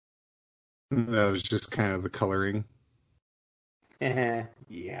 That was just kind of the coloring.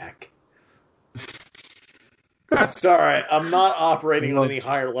 Yak. That's all right. I'm not operating on any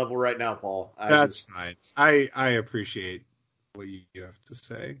higher level right now, Paul. That's fine. I appreciate what you have to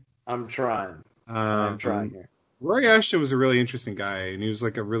say. I'm trying. I'm trying here. Roy Ashton was a really interesting guy, and he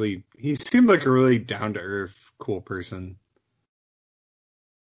seemed like a really down-to-earth, cool person.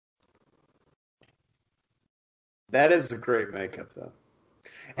 That is a great makeup, though.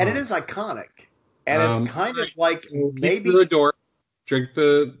 And it is iconic. And it's kind of like maybe... He threw a door. Drink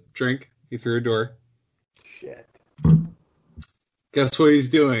the drink. He threw a door. Shit. Guess what he's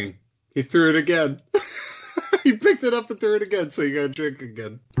doing? He threw it again. He picked it up and threw it again, so you gotta drink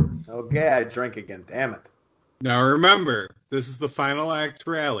again. Okay, I drink again. Damn it. Now remember, this is the final act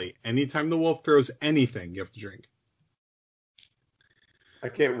rally. Anytime the wolf throws anything, you have to drink.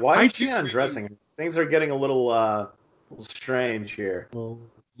 Okay, why is she undressing? Things are getting a little strange here. A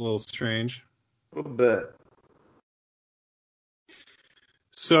little strange. A little bit.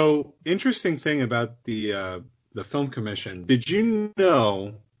 So, interesting thing about the film commission. Did you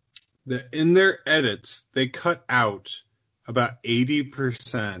know that in their edits they cut out about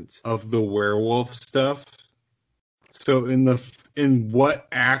 80% of the werewolf stuff? So in what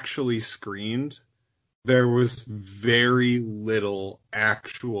actually screened, there was very little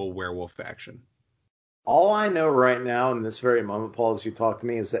actual werewolf action. All I know right now in this very moment, Paul, as you talk to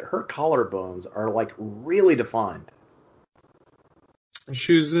me, is that her collarbones are like really defined.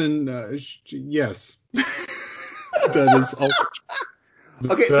 She was in, yes. That is also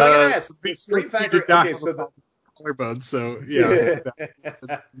true. Okay, so I gotta ask, the Scream Factory, okay, so the collarbone, so yeah.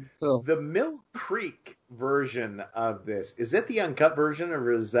 The Mill Creek version of this, is it the uncut version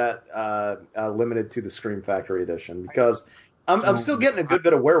or is that limited to the Scream Factory edition? Because I'm still getting a good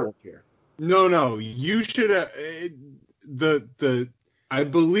bit of werewolf here. No, you should I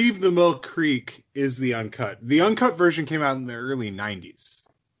believe the Mill Creek is the uncut. The uncut version came out in the early 90s.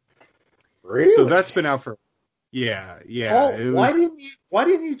 Really? So that's been out for yeah. Paul, why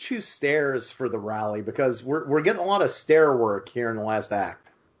didn't you choose stairs for the rally? Because we're getting a lot of stair work here in the last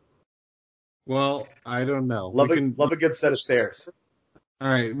act. Well, I don't know. Love a good set of stairs. All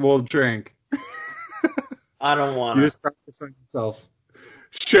right, we'll drink. I don't want to. You just practice on yourself.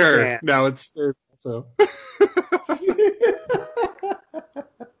 Sure. Yeah. Now it's stairs also.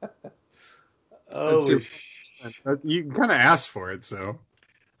 Oh, you kind of asked for it, so.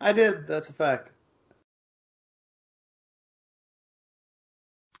 I did. That's a fact.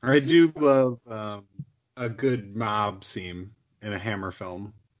 I do love a good mob scene in a Hammer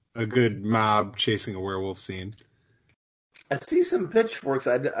film. A good mob chasing a werewolf scene. I see some pitchforks.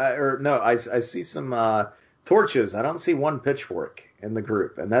 I see some torches. I don't see one pitchfork in the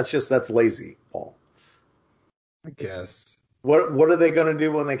group, and that's lazy, Paul. I guess. What are they going to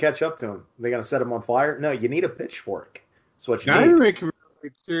do when they catch up to him? Are they going to set him on fire? No, you need a pitchfork. That's what you need. I'm really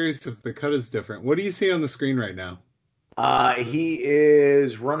curious if the cut is different. What do you see on the screen right now? He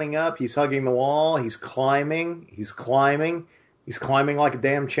is running up. He's hugging the wall. He's climbing. He's climbing like a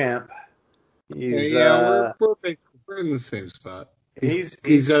damn champ. We're in the same spot.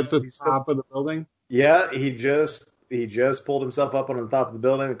 He's at the top of the building. Yeah, he just pulled himself up on the top of the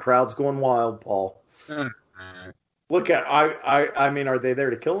building. The crowd's going wild, Paul. Look at I mean, are they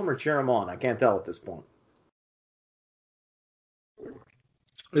there to kill him or cheer him on? I can't tell at this point.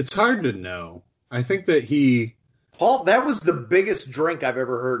 It's hard to know. I think that Paul, that was the biggest drink I've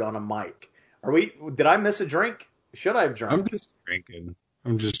ever heard on a mic. Did I miss a drink? Should I have drunk?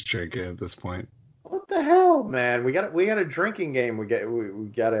 I'm just drinking at this point. What the hell, man? We got a drinking game. We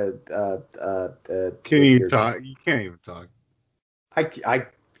got a. Can you talk? You can't even talk. I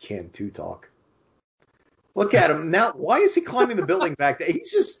can too talk. Look at him now. Why is he climbing the building back there?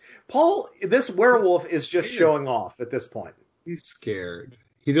 He's just Paul. This werewolf is just showing off at this point. He's scared.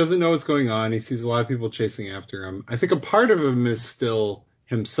 He doesn't know what's going on. He sees a lot of people chasing after him. I think a part of him is still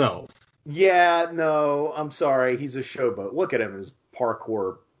himself. Yeah, no, I'm sorry. He's a showboat. Look at him, his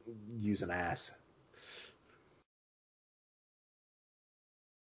parkour using ass.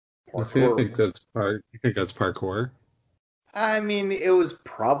 Parkour. You think that's parkour? I mean, it was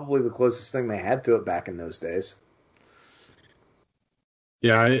probably the closest thing they had to it back in those days.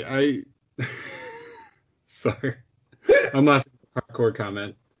 Yeah, I sorry. I'm not a parkour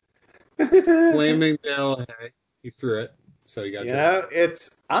comment. Flaming Dale, hey, he threw it, so you got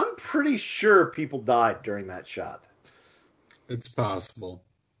I'm pretty sure people died during that shot. It's possible.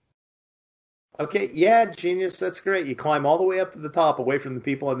 Okay, yeah, genius, that's great. You climb all the way up to the top away from the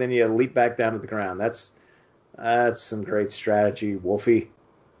people, and then you leap back down to the ground. That's some great strategy, Wolfie.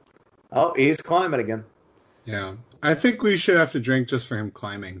 Oh, he's climbing again. Yeah. I think we should have to drink just for him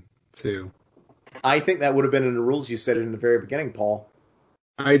climbing, too. I think that would have been in the rules. You said it in the very beginning, Paul.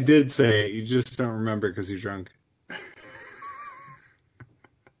 I did say it. You just don't remember because you're drunk.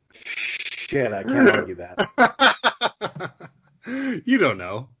 Shit, I can't argue that. You don't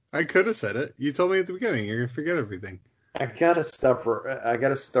know. I could have said it. You told me at the beginning. You're going to forget everything. I gotta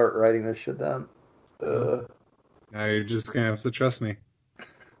start writing this shit down. Now you're just going to have to trust me.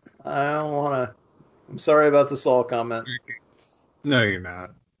 I don't want to. I'm sorry about the Saul comment. No, you're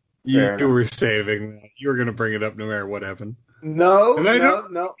not. You were saving that. You were going to bring it up no matter what happened. No. I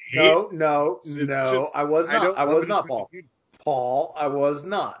was not. I was not, Paul. Paul, I was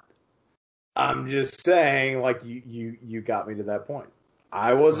not. I'm just saying, like, you got me to that point.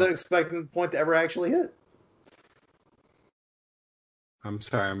 I wasn't expecting the point to ever actually hit. I'm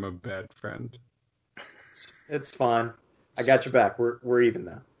sorry, I'm a bad friend. It's fine. I got your back. We're even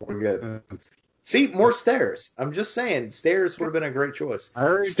now. We're good. See, more stairs. I'm just saying, stairs would have been a great choice. I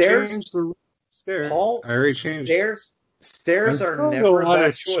already Stairs, changed the stairs. Paul. I already changed. Stairs are never a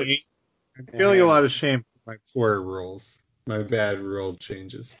bad choice. I'm feeling a lot of shame for my poor rules, my bad rule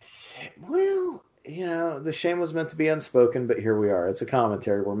changes. Well, you know, the shame was meant to be unspoken, but here we are. It's a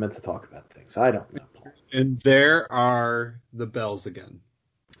commentary. We're meant to talk about things. I don't know, Paul. And there are the bells again.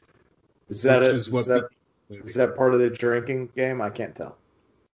 Is that it? Is that part of the drinking game? I can't tell.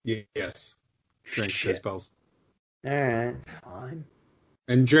 Yes. Drink those bells. All right, fine.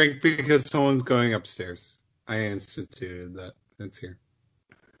 And drink because someone's going upstairs. I instituted that. It's here.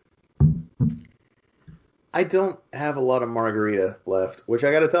 I don't have a lot of margarita left, which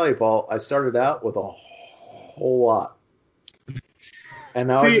I got to tell you, Paul, I started out with a whole lot. And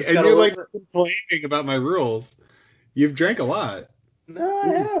now see, and you're like complaining about my rules. You've drank a lot. No, I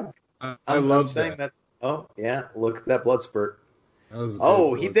have. I love saying that. Oh, yeah, look at that blood spurt.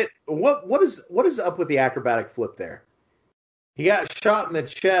 He did. What is up with the acrobatic flip there? He got shot in the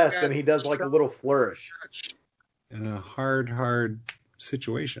chest, and he does like a little flourish. In a hard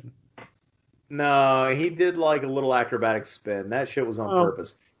situation. No, he did like a little acrobatic spin. That shit was on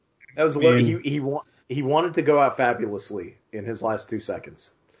purpose. That was he wanted to go out fabulously in his last 2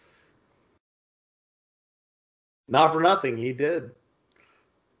 seconds. Not for nothing, he did.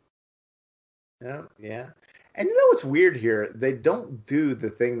 Yeah. And you know what's weird here? They don't do the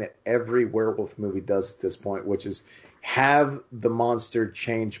thing that every werewolf movie does at this point, which is have the monster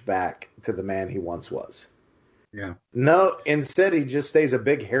change back to the man he once was. Yeah. No, instead he just stays a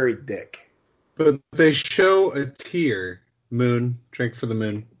big hairy dick. But they show a tear. Moon, drink for the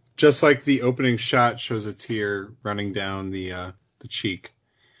moon. Just like the opening shot shows a tear running down the cheek.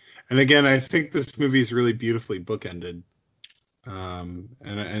 And again, I think this movie is really beautifully bookended.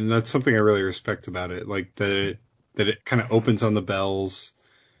 And that's something I really respect about it. Like that it kind of opens on the bells,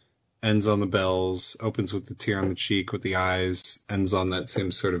 ends on the bells, opens with the tear on the cheek with the eyes, ends on that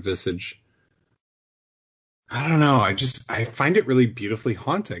same sort of visage. I don't know. I find it really beautifully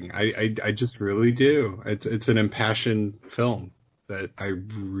haunting. I just really do. It's an impassioned film that I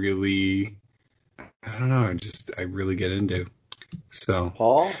really get into. So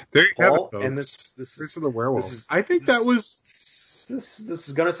Paul, there you have it, folks. And this is the werewolf. I think that was this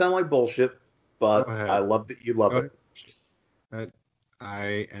is gonna sound like bullshit, but I love that you love it.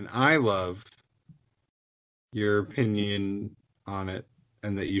 I love your opinion on it.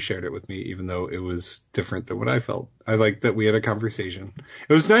 And that you shared it with me, even though it was different than what I felt. I like that we had a conversation.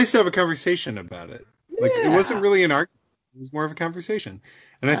 It was nice to have a conversation about it. Yeah. Like, it wasn't really an argument. It was more of a conversation.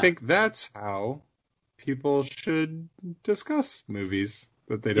 And I think that's how people should discuss movies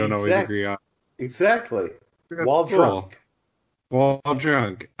that they don't always agree on. Exactly. While drunk.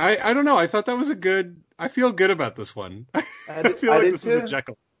 I don't know. I thought that was I feel good about this one. I feel like this is a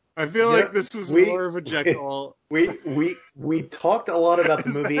Jekyll. I feel like this was more of a Jekyll. We talked a lot about the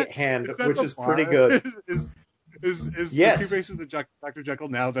movie at hand, which is pretty good. Is the Two Faces of Dr. Jekyll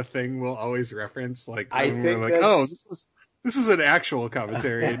now the thing we'll always reference? Like, we're like, this is an actual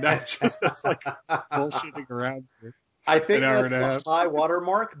commentary, and not just us like bullshitting around for I think that's the high water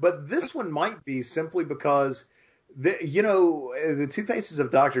mark, but this one might be simply because the Two Faces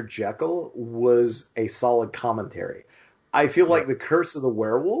of Dr. Jekyll was a solid commentary. I feel like The Curse of the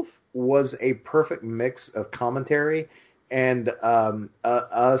Werewolf was a perfect mix of commentary and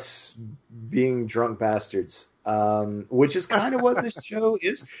us being drunk bastards, which is kind of what this show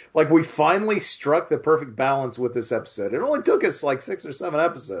is. Like, we finally struck the perfect balance with this episode. It only took us like 6 or 7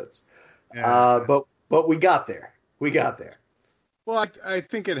 episodes, but we got there. Well, I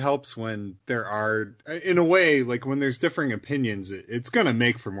think it helps when there are, in a way, like when there's differing opinions, it's going to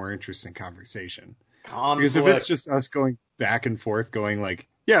make for more interesting conversation. Conflict. Because if it's just us going back and forth, going like,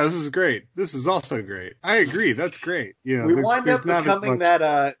 yeah, this is great. This is also great. I agree. That's great. You know, we wind up becoming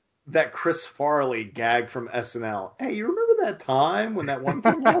that Chris Farley gag from SNL. Hey, you remember that time when that one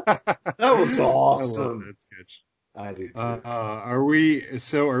came up? That was awesome. I love that sketch. I do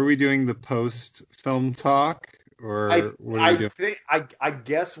too. Are we doing the post film talk? Or what are we doing? I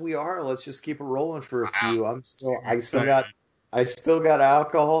guess we are. Let's just keep it rolling for a few. I still got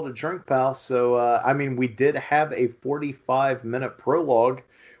alcohol to drink, pal. So, we did have a 45-minute prologue,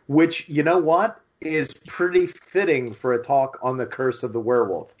 which, you know what, is pretty fitting for a talk on The Curse of the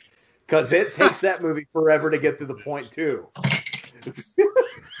Werewolf. Because it takes that movie forever to get to the point, too.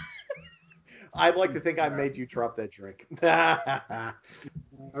 I'd like to think I made you drop that drink. I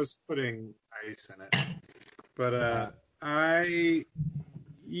was putting ice in it. But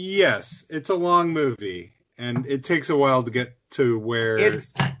yes, it's a long movie, and it takes a while to get to where no. It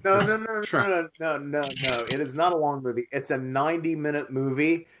is not a long movie. It's a 90-minute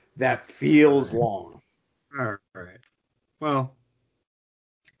movie that feels long. All right. Well,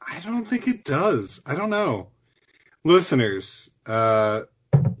 I don't think it does. I don't know. Listeners, we're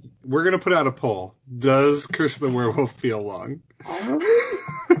going to put out a poll. Does Curse of the Werewolf feel long?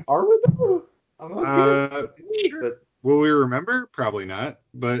 Are we though? I'm okay. Sure. Will we remember? Probably not,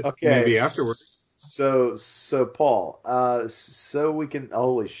 but maybe afterwards. So Paul, so we can.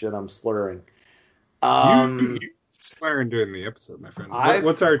 Holy shit, I'm slurring. You slurring during the episode, my friend.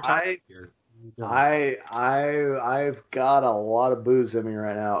 What's our topic here? I've got a lot of booze in me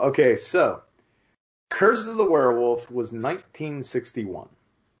right now. Okay, so Curse of the Werewolf was 1961.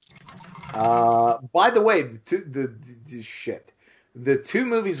 By the way, the two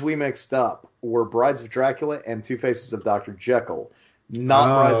movies we mixed up were Brides of Dracula and Two Faces of Dr. Jekyll,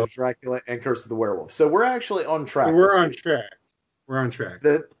 not Brides of Dracula and Curse of the Werewolf. So we're actually on track. We're on track.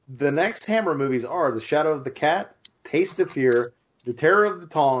 The next Hammer movies are The Shadow of the Cat, Taste of Fear, The Terror of the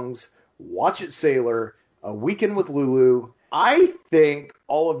Tongs, Watch It Sailor, A Weekend with Lulu. I think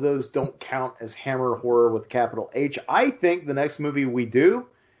all of those don't count as Hammer horror with capital H. I think the next movie we do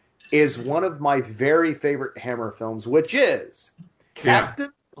is one of my very favorite Hammer films, which is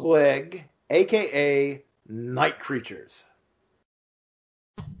Captain Clegg, a.k.a. Night Creatures.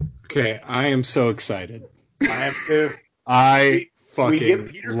 Okay, I am so excited. I am too. We get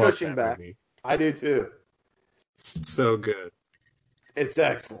Peter Cushing back. Movie. I do too. So good. It's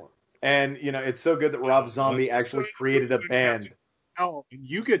excellent. And, it's so good that Rob Zombie actually created a band. Oh,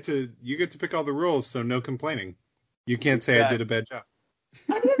 you get to pick all the rules, so no complaining. You can't say I did a bad job.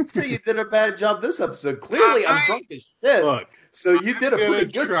 I didn't say you did a bad job this episode. Clearly, I'm drunk as shit. Look, so you did a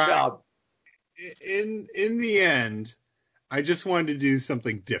pretty good job. In the end, I just wanted to do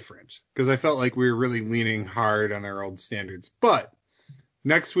something different because I felt like we were really leaning hard on our old standards. But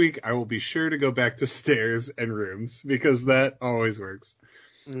next week, I will be sure to go back to stairs and rooms because that always works.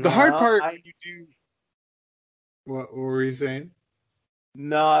 The hard part when you do. What were you saying?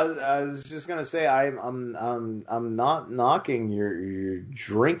 No, I was just gonna say I'm not knocking your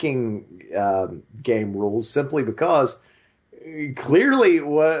drinking game rules simply because clearly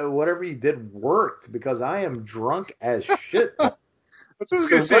whatever you did worked because I am drunk as shit. What I was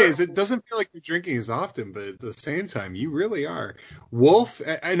gonna say is it doesn't feel like you're drinking as often, but at the same time you really are. Wolf,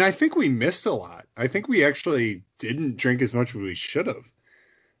 and I think we missed a lot. I think we actually didn't drink as much as we should have.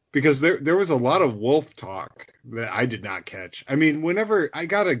 Because there was a lot of wolf talk that I did not catch. I mean, whenever I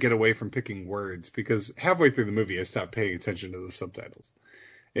gotta get away from picking words because halfway through the movie I stopped paying attention to the subtitles.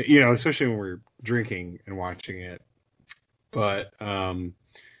 Especially when we're drinking and watching it. But no,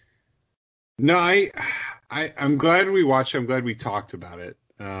 I'm glad we watched it. I'm glad we talked about it.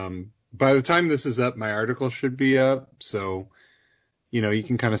 By the time this is up, my article should be up, so you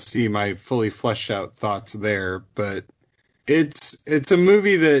can kind of see my fully fleshed out thoughts there. But it's a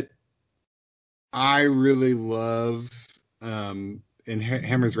movie that I really love in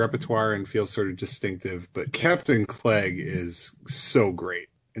Hammer's repertoire and feels sort of distinctive. But Captain Clegg is so great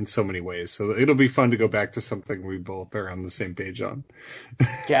in so many ways. So it'll be fun to go back to something we both are on the same page on.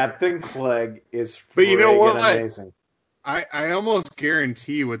 Captain Clegg is but you know what? Amazing. I almost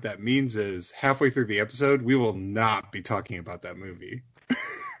guarantee what that means is halfway through the episode, we will not be talking about that movie.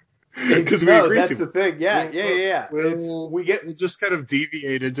 Because that's the thing. Yeah. We just kind of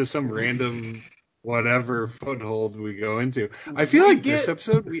deviate into some random whatever foothold we go into. I feel like this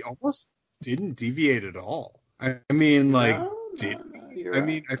episode we almost didn't deviate at all. I mean, I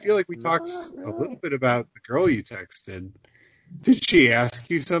feel like we talked a little bit about the girl you texted. Did she ask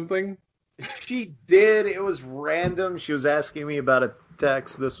you something? She did. It was random. She was asking me about a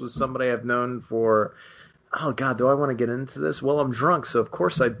text. This was somebody I've known for. Oh, God, do I want to get into this? Well, I'm drunk, so of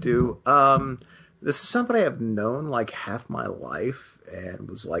course I do. This is somebody I've known like half my life and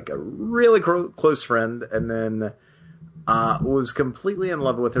was like a really close friend, and then was completely in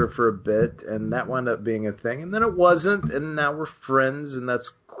love with her for a bit, and that wound up being a thing. And then it wasn't, and now we're friends, and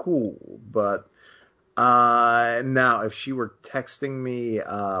that's cool. But now, if she were texting me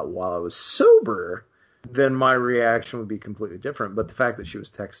while I was sober, then my reaction would be completely different. But the fact that she was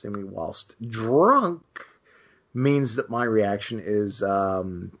texting me whilst drunk means that my reaction is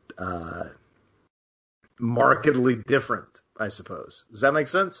markedly different, I suppose. Does that make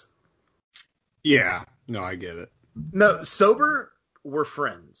sense? Yeah. No, I get it. No, sober, we're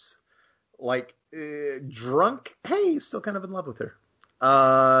friends. Like, drunk, hey, still kind of in love with her.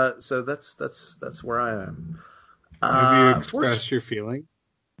 So that's where I am. Have you expressed your feelings?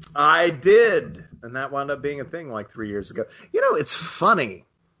 I did, and that wound up being a thing like 3 years ago. It's funny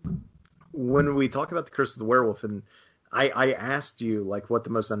when we talk about the Curse of the Werewolf, and I asked you like what the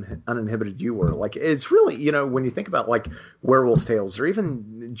most uninhibited you were. Like it's really, when you think about like werewolf tales or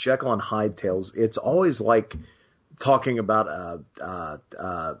even Jekyll and Hyde tales, it's always like talking about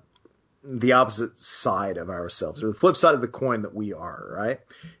the opposite side of ourselves, or the flip side of the coin that we are, right?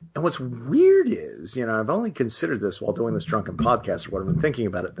 And what's weird is, I've only considered this while doing this drunken podcast or what I've been thinking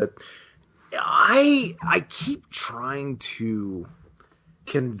about it, that I keep trying to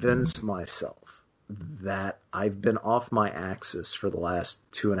convince myself that I've been off my axis for the last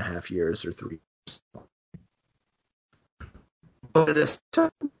 2.5 years or 3 years. But it is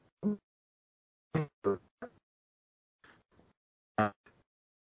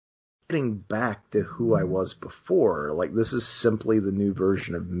getting back to who I was before. Like, this is simply the new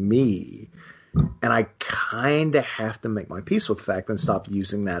version of me. And I kind of have to make my peace with the fact and stop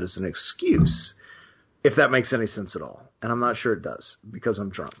using that as an excuse, if that makes any sense at all. And I'm not sure it does, because I'm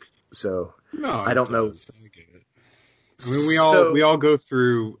drunk. So no, I don't know. I get it. I mean, we all go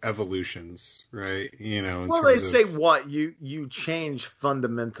through evolutions, right? Well, they say what you change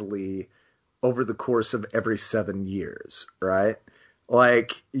fundamentally over the course of every 7 years, right?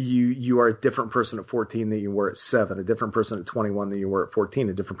 Like you are a different person at 14 than you were at 7, a different person at 21 than you were at 14,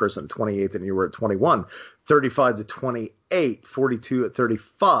 a different person at 28 than you were at 21, 35 to 28, 42 at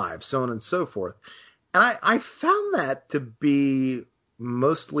 35, so on and so forth. And I found that to be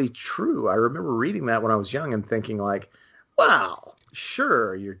mostly true. I remember reading that when I was young and thinking like, wow,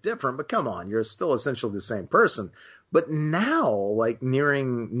 sure, you're different, but come on, you're still essentially the same person. But now, like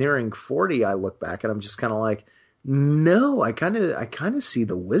nearing 40, I look back and I'm just kind of like, no, I kind of see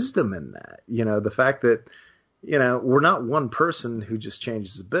the wisdom in that. The fact that, we're not one person who just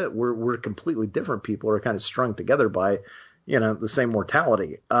changes a bit. We're completely different people who are kind of strung together by, the same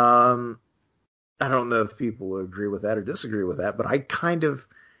mortality. I don't know if people agree with that or disagree with that, but I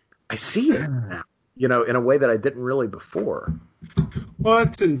see it now, in a way that I didn't really before. Well,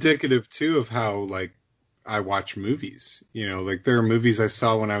 it's indicative too of how like I watch movies. Like there are movies I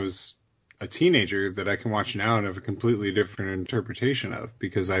saw when I was a teenager that I can watch now and have a completely different interpretation of,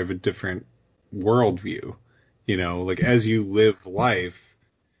 because I have a different worldview. Like as you live life,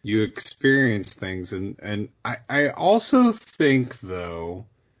 you experience things. And I also think, though,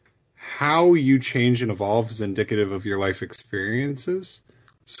 how you change and evolve is indicative of your life experiences.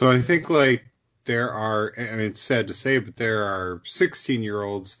 So I think like there are, and it's sad to say, but there are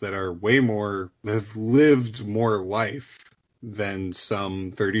 16-year-olds that are that have lived more life than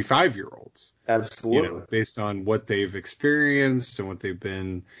some 35-year-olds. Absolutely. Based on what they've experienced and what they've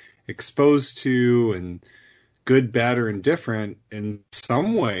been exposed to, and good, bad, or indifferent. In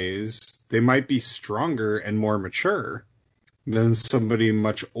some ways, they might be stronger and more mature than somebody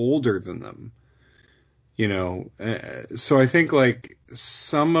much older than them. So I think like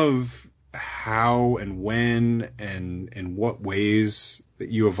some of how and when and in what ways that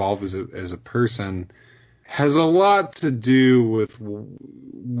you evolve as a person has a lot to do with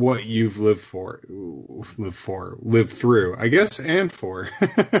what you've lived through, I guess, and for.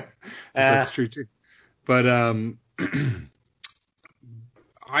 That's true too. But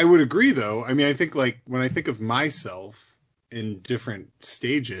I would agree, though. I mean, I think like when I think of myself in different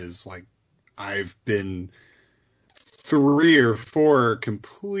stages, like I've been 3 or 4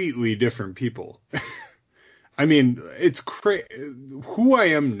 completely different people. I mean, it's crazy. Who I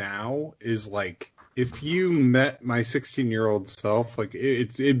am now is like, if you met my 16-year-old self, like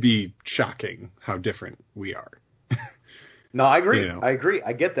it'd be shocking how different we are. No, I agree. I agree.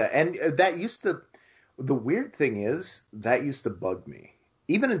 I get that. And the weird thing is that used to bug me,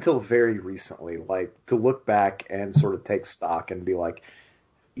 even until very recently, like to look back and sort of take stock and be like,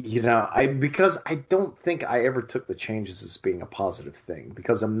 because I don't think I ever took the changes as being a positive thing,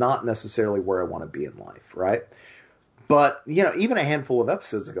 because I'm not necessarily where I want to be in life. Right. But, even a handful of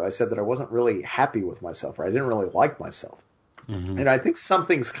episodes ago, I said that I wasn't really happy with myself, or I didn't really like myself. Mm-hmm. And I think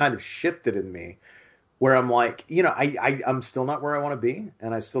something's kind of shifted in me where I'm like, I'm still not where I want to be.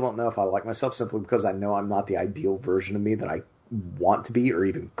 And I still don't know if I like myself, simply because I know I'm not the ideal version of me that I want to be or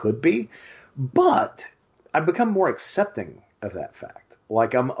even could be. But I've become more accepting of that fact.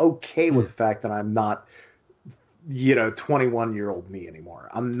 Like, I'm okay with the fact that I'm not 21-year-old me anymore.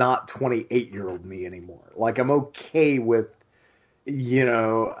 I'm not 28-year-old me anymore. Like, I'm okay with,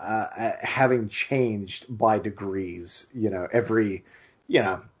 having changed by degrees, every,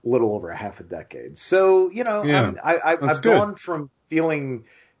 little over a half a decade. So, I've gone from feeling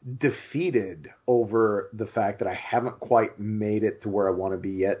defeated over the fact that I haven't quite made it to where I want to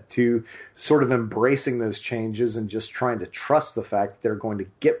be yet, to sort of embracing those changes and just trying to trust the fact that they're going to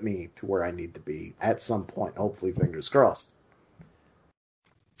get me to where I need to be at some point. Hopefully, fingers crossed.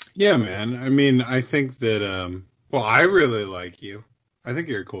 Yeah, man. I mean, I think that, well, I really like you. I think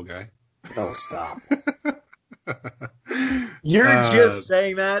you're a cool guy. Oh, stop. You're just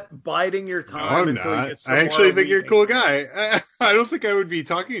saying that, biding your time until you get some. I actually think you're a cool guy. I don't think I would be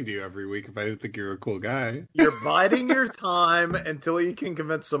talking to you every week if I didn't think you're a cool guy. You're biding your time until you can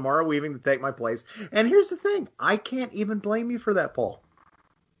convince Samara Weaving to take my place. And here's the thing. I can't even blame you for that, Paul.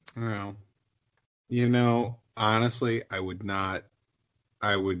 Well, you know, honestly, I would not.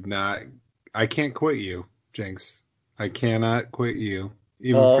 I can't quit you, Jinx. I cannot quit you,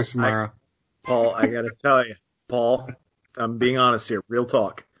 even Paul, for Samara. Paul, I got to tell you. Paul, I'm being honest here. Real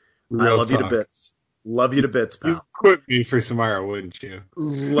talk. I love you to bits. Love you to bits, pal. You'd quit me for Samara, wouldn't you?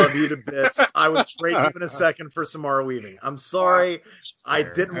 Love you to bits. I would trade you in a second for Samara Weaving. I'm sorry. I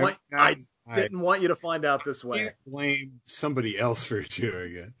didn't want you to find out this way. Can't blame somebody else for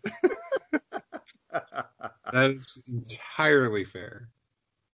doing it. That is entirely fair.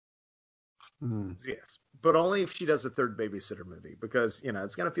 Yes, but only if she does a third Babysitter movie, because, you know,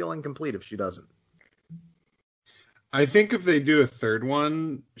 it's going to feel incomplete if she doesn't. I think if they do a third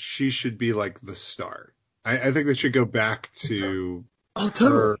one, she should be like the star. I think they should go back to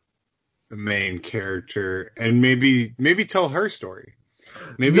her, the main character, and maybe tell her story.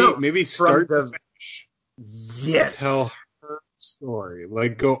 Maybe start to finish. Yes. Tell her story.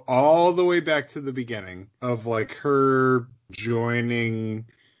 Like, go all the way back to the beginning of, like, her joining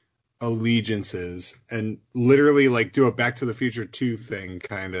allegiances and literally, like, do a Back to the Future 2 thing,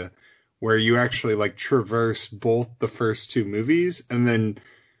 kind of, where you actually, like, traverse both the first two movies and then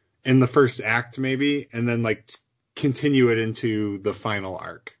in the first act maybe, and then, like, continue it into the final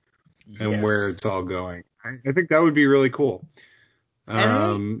arc and where it's all going. I think that would be really cool.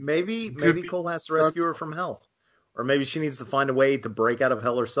 And maybe Cole has to rescue her from hell, or maybe she needs to find a way to break out of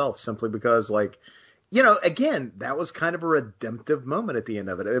hell herself, simply because, like, you know, again, that was kind of a redemptive moment at the end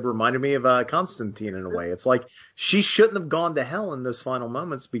of it. It reminded me of Constantine in a way. It's like she shouldn't have gone to hell in those final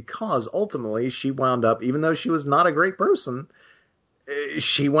moments, because ultimately she wound up, even though she was not a great person,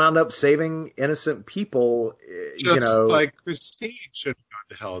 she wound up saving innocent people. Just like Christine should have gone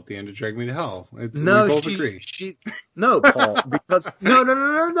to hell at the end of Drag Me to Hell. We both agree. No, Paul, because no.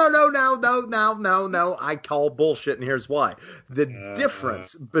 I call bullshit, and here's why. The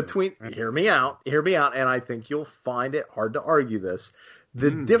difference between hear me out, and I think you'll find it hard to argue this.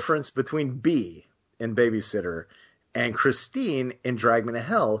 The difference between B in Babysitter and Christine in Drag Me to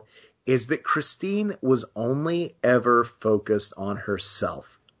Hell is that Christine was only ever focused on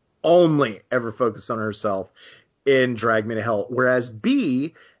herself. Only ever focused on herself in Drag Me to Hell. Whereas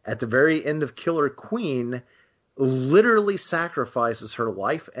B, at the very end of Killer Queen, literally sacrifices her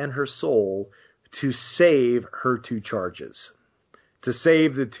life and her soul to save her two charges. To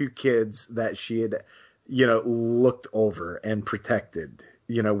save the two kids that she had, you know, looked over and protected,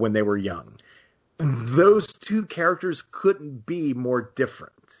 you know, when they were young. Those two characters couldn't be more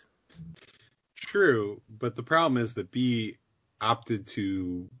different. True, but the problem is that B opted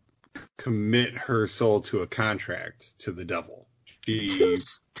to commit her soul to a contract to the devil.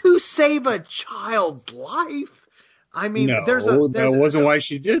 To save a child's life? I mean, that wasn't why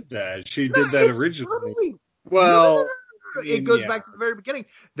she did that. She did that originally. Well, it goes back to the very beginning.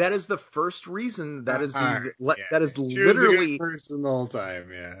 That is the first reason. That is that is she literally was a good person the whole time.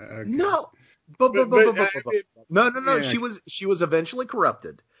 Yeah. Okay. No. No. Yeah. She was eventually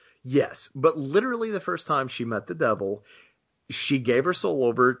corrupted. Yes, but literally the first time she met the devil, she gave her soul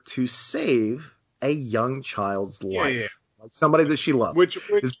over to save a young child's life, like somebody that she loved. Which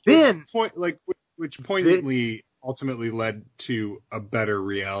poignantly ultimately led to a better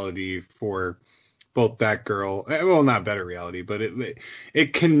reality for both that girl. Well, not better reality, but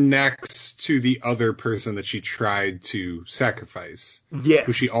it connects to the other person that she tried to sacrifice. Yes,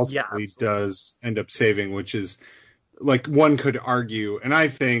 who she ultimately does end up saving, which is. Like, one could argue, and I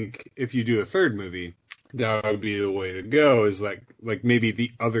think if you do a third movie, that would be the way to go, is like maybe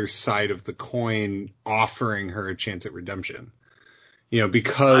the other side of the coin offering her a chance at redemption. You know,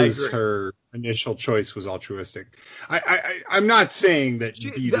 because her initial choice was altruistic. I'm not saying that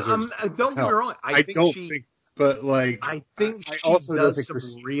B deserves don't get me wrong. I think she does some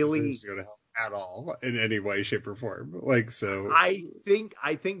really go to hell at all in any way, shape, or form. Like, so I think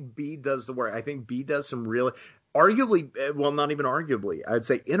B does the work. I think B does some really. Arguably, well, not even arguably, I'd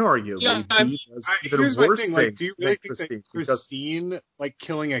say inarguably, B does even worse things. Like, do you really think that Christine, like,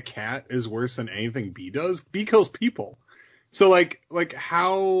 killing a cat is worse than anything B does? B kills people. So like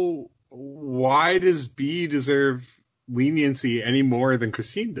why does B deserve leniency any more than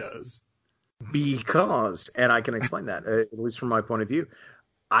Christine does? Because, and I can explain that, at least from my point of view,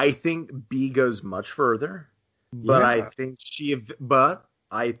 I think B goes much further, but Yeah. I think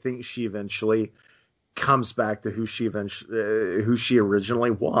she eventually comes back to who she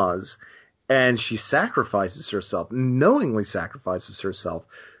originally was, and she sacrifices herself, knowingly sacrifices herself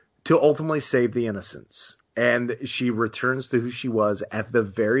to ultimately save the innocents. And she returns to who she was at the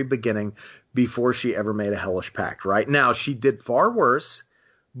very beginning before she ever made a hellish pact, right? Now, she did far worse,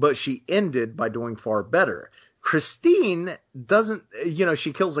 but she ended by doing far better. Christine doesn't,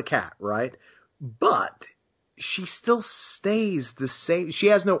 she kills a cat, right? But she still stays the same. She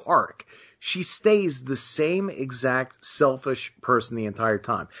has no arc. She stays the same exact selfish person the entire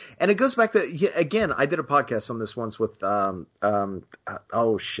time. And it goes back to, again, I did a podcast on this once with,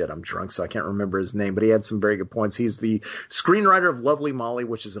 oh shit, I'm drunk, so I can't remember his name, but he had some very good points. He's the screenwriter of Lovely Molly,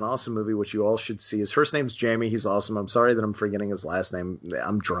 which is an awesome movie, which you all should see. His first name's Jamie. He's awesome. I'm sorry that I'm forgetting his last name.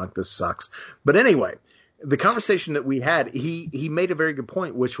 I'm drunk. This sucks. But anyway, the conversation that we had, he made a very good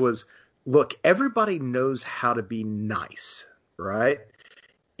point, which was, look, everybody knows how to be nice, right?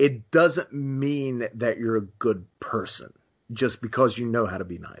 It doesn't mean that you're a good person just because you know how to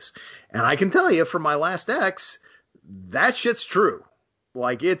be nice. And I can tell you from my last ex, that shit's true.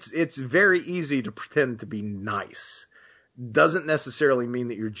 Like it's very easy to pretend to be nice. Doesn't necessarily mean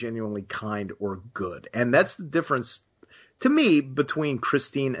that you're genuinely kind or good. And that's the difference to me between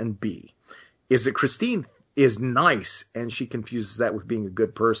Christine and B, is that Christine is nice and she confuses that with being a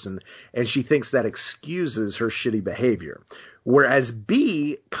good person, and she thinks that excuses her shitty behavior. Whereas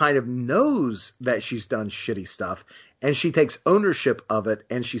B kind of knows that she's done shitty stuff and she takes ownership of it,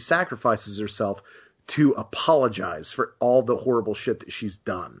 and she sacrifices herself to apologize for all the horrible shit that she's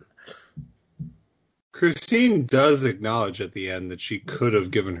done. Christine does acknowledge at the end that she could have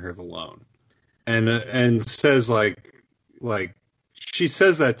given her the loan, and says like she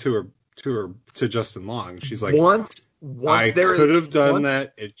says that to Justin Long. She's like, once I could have done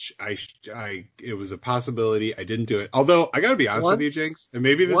that. It was a possibility. I didn't do it. Although I gotta be honest with you, Jinx, and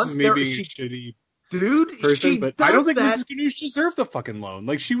maybe this is me being a shitty person, but I don't think Mrs. Ganoush deserved the fucking loan.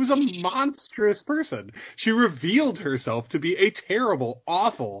 Like, she was a monstrous person. She revealed herself to be a terrible,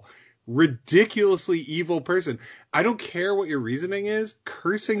 awful, ridiculously evil person. I don't care what your reasoning is.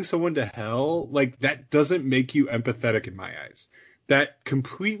 Cursing someone to hell, like, that doesn't make you empathetic in my eyes. That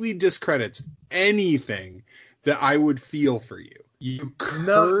completely discredits anything that I would feel for you. You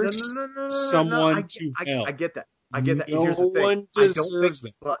curse someone to hell. I get that. I get that. No one deserves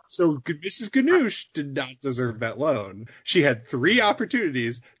that. So Mrs. Ganoush did not deserve that loan. She had 3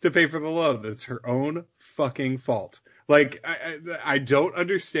 opportunities to pay for the loan. That's her own fucking fault. Like, I don't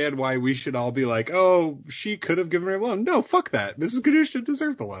understand why we should all be like, oh, she could have given her a loan. No, fuck that. Mrs. Ganoush should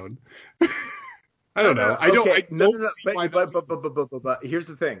deserve the loan. I don't know. But here's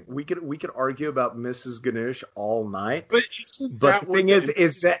the thing: we could argue about Mrs. Ganoush all night. But the thing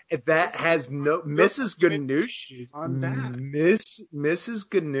is that has no Mrs. Ganoush on that. Mrs.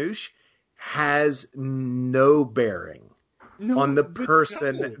 Ganoush has no bearing on the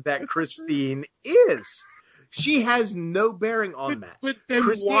person that Christine is. She has no bearing on that. But then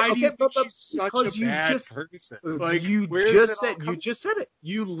Christine, why do you think she's such a bad person? Like, you just said it.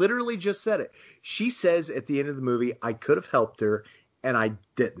 You literally just said it. She says at the end of the movie, I could have helped her, and I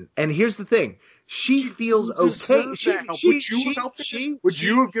didn't. And here's the thing. She feels okay. Would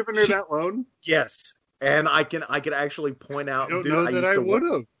you have given her that loan? Yes. And I can actually point out. I don't know that I would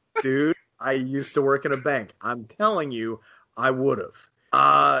have. Dude, I used to work in a bank. I'm telling you, I would have.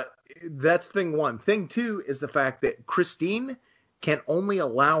 That's thing one. Thing two is the fact that Christine can only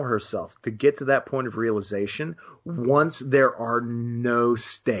allow herself to get to that point of realization once there are no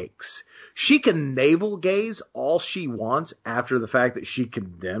stakes. She can navel gaze all she wants after the fact that she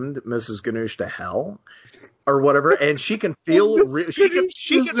condemned Mrs. Ganoush to hell or whatever, and she can feel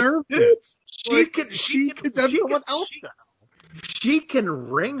she can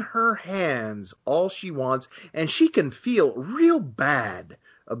wring her hands all she wants, and she can feel real bad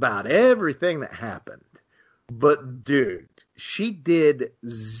about everything that happened. But dude, she did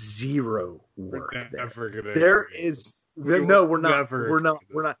zero work there. We're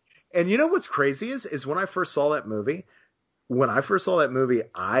not. And you know what's crazy is when I first saw that movie,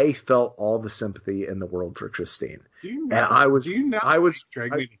 I felt all the sympathy in the world for Christine. I love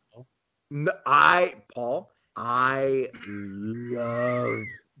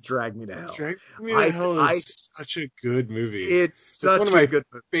Drag Me to Hell. Drag Me to Hell is such a good movie. It's one of my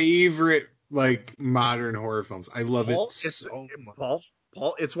favorite modern horror films. I love it so much.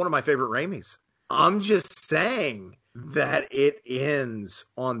 Paul, it's one of my favorite Raimis. I'm just saying that it ends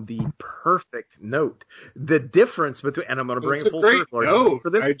on the perfect note. The difference between, and I'm going to bring It's it a full great circle. Are you ready note. for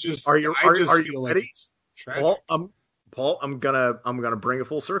this? Are you Feel like ready? it's tragic. Paul, I'm gonna bring a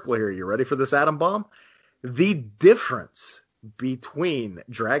full circle here. You ready for this atom bomb? The difference between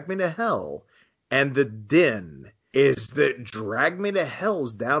Drag Me to Hell and The Den is that Drag Me to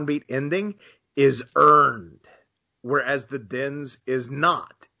Hell's downbeat ending is earned, whereas The Den's is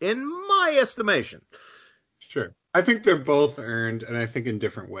not, in my estimation. Sure. I think they're both earned, and I think in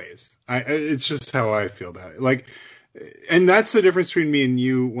different ways. It's just how I feel about it. Like, and that's the difference between me and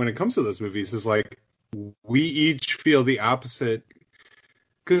you when it comes to those movies. Is like we each feel the opposite.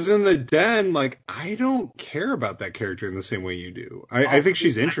 Because in The Den, like, I don't care about that character in the same way you do. I think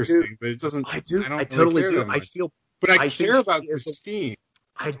she's interesting, but it doesn't. I do. I don't I really totally care do. that I much. feel. But I I think care about she is. Christine.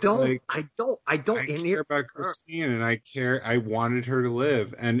 I don't. Like, I don't. I don't. I And care about Christine, and I care. I wanted her to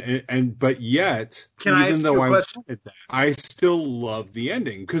live, but yet, can I ask even you though a I question? wanted that, I still love the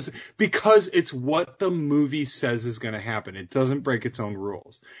ending because it's what the movie says is going to happen. It doesn't break its own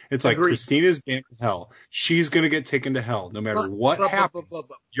rules. It's like Agreed. Christine is going to hell. She's going to get taken to hell, no matter what happens.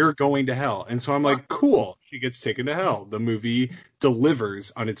 You're going to hell, and so I'm like, cool. She gets taken to hell. The movie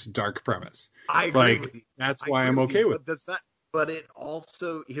delivers on its dark premise. I agree with you. That's why I'm okay with it. Does that? But it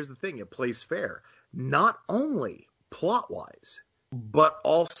also, here's the thing, it plays fair. Not only plot-wise, but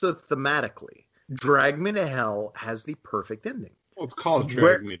also thematically. Drag Me to Hell has the perfect ending. Well, it's called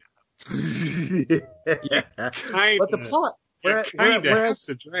Drag Me to Hell. But the plot... Whereas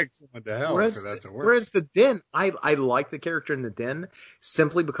to drag someone to hell for that to work. Whereas The Den, I like the character in The Den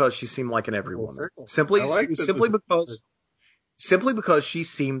simply because she seemed like an everywoman. Simply because she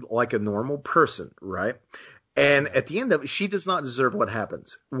seemed like a normal person, right? And at the end of it, she does not deserve what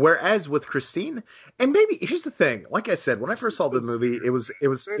happens. Whereas with Christine, and maybe here's the thing. Like I said, when I first saw the movie, it was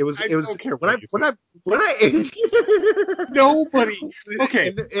nobody.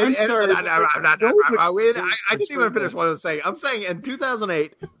 Okay, I'm sorry. I didn't even finish what I was saying. I'm saying in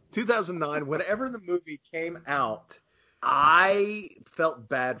 2008, 2009, whenever the movie came out, I felt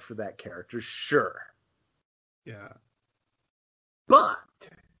bad for that character. Sure. Yeah. But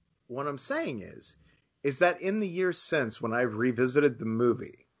what I'm saying is that in the years since, when I've revisited the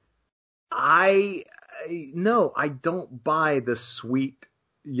movie, I don't buy the sweet,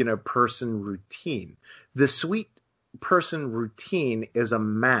 person routine. The sweet person routine is a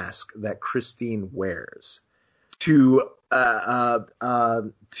mask that Christine wears to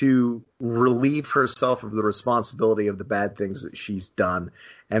relieve herself of the responsibility of the bad things that she's done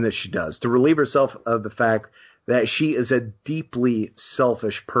and that she does, to relieve herself of the fact that she is a deeply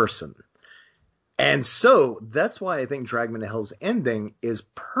selfish person. And so that's why I think Drag Me to Hell's ending is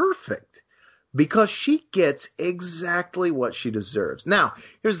perfect, because she gets exactly what she deserves. Now,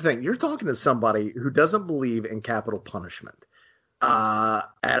 here's the thing. You're talking to somebody who doesn't believe in capital punishment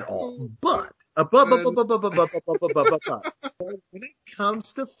at all. But when it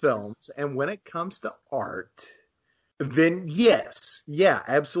comes to films and when it comes to art, then yes, yeah,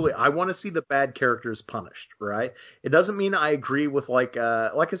 absolutely. I want to see the bad characters punished, right? It doesn't mean I agree with like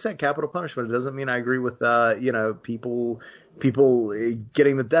I said, capital punishment. It doesn't mean I agree with people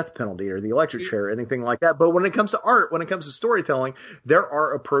getting the death penalty or the electric chair or anything like that. But when it comes to art, when it comes to storytelling, there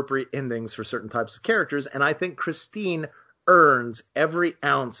are appropriate endings for certain types of characters, and I think Christine earns every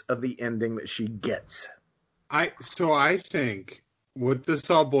ounce of the ending that she gets. I think what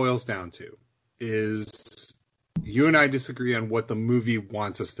this all boils down to is you and I disagree on what the movie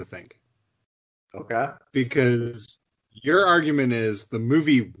wants us to think. Okay. Because your argument is the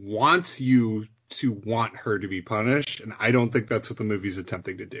movie wants you to want her to be punished, and I don't think that's what the movie's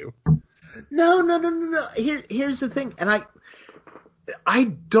attempting to do. No. Here's the thing, and I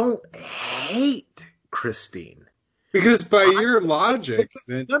don't hate Christine. Because by your logic,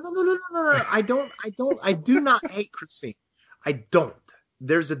 then... No. I do not hate Christine. I don't.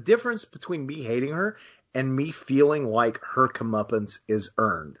 There's a difference between me hating her and me feeling like her comeuppance is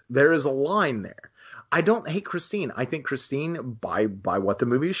earned. There is a line there. I don't hate Christine. I think Christine, by what the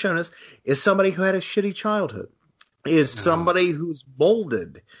movie has shown us, is somebody who had a shitty childhood, is somebody who's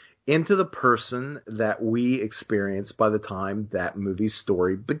molded into the person that we experience by the time that movie's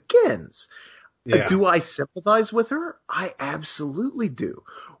story begins. Yeah. Do I sympathize with her? I absolutely do.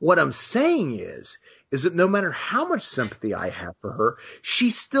 What I'm saying is that no matter how much sympathy I have for her, she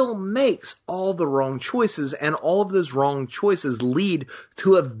still makes all the wrong choices, and all of those wrong choices lead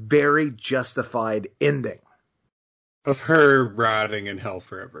to a very justified ending. Of her rotting in hell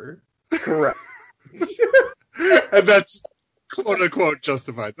forever. Correct. And that's quote-unquote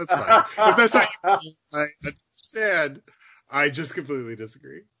justified. That's fine. If that's how you feel, I understand. I just completely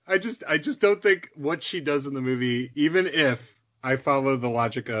disagree. I just don't think what she does in the movie, even if I follow the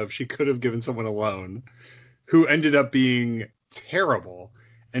logic of she could have given someone a loan who ended up being terrible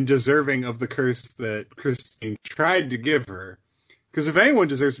and deserving of the curse that Christine tried to give her. Because if anyone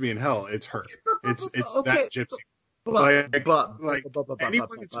deserves to be in hell, it's her. It's Okay, that gypsy.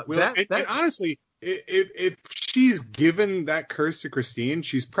 Anyone that's willing. And honestly, if she's given that curse to Christine,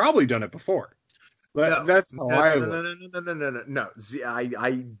 she's probably done it before. That's how I look. No. See,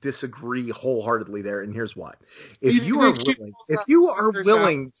 I disagree wholeheartedly there, and here's why. If you are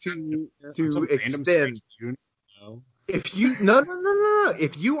willing to extend, if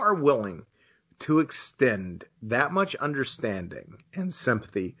you are willing to extend that much understanding and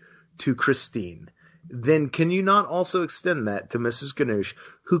sympathy to Christine, then can you not also extend that to Mrs. Ganush,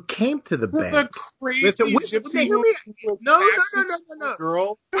 who came to the bank? No.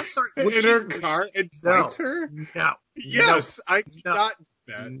 Girl, I'm sorry. In her car and bites her? No. Yes, I cannot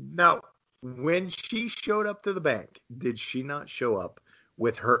do that. No. When she showed up to the bank, did she not show up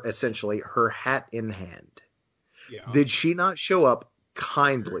with her, essentially, her hat in hand? Yeah. Did she not show up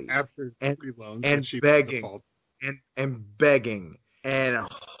kindly after three loans and begging and begging and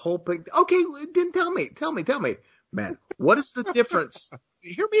hoping? Okay, then tell me, man, what is the difference?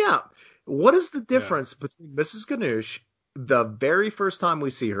 Hear me out. What is the difference between Mrs. Ganush, the very first time we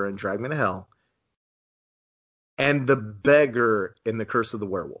see her in Drag Me to Hell, and the beggar in The Curse of the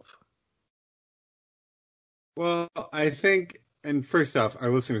Werewolf? Well, I think. And first off, our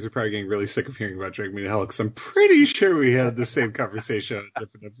listeners are probably getting really sick of hearing about Drag Me to Hell because I'm pretty sure we had the same conversation on a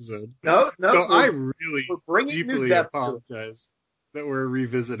different episode. No. So I really deeply apologize that we're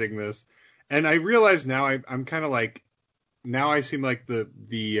revisiting this. And I realize now I'm kind of like, now I seem like the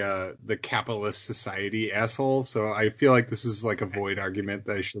capitalist society asshole. So I feel like this is like a void argument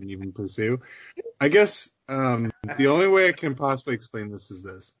that I shouldn't even pursue. I guess the only way I can possibly explain this is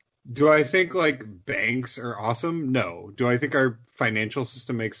this. Do I think like banks are awesome? No. Do I think our financial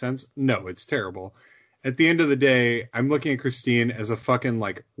system makes sense? No, it's terrible. At the end of the day, I'm looking at Christine as a fucking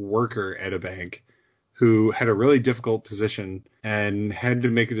like worker at a bank who had a really difficult position and had to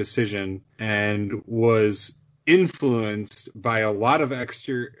make a decision and was influenced by a lot of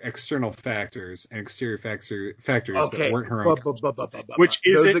external factors and exterior factors that weren't her own. Which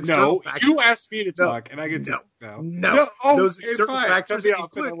is it? No, you asked me to talk, and I get to no. Those external factors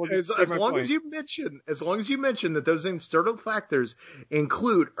include, as long as you mention that those external factors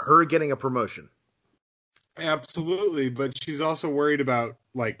include her getting a promotion. Absolutely, but she's also worried about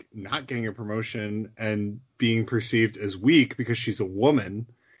like not getting a promotion and being perceived as weak because she's a woman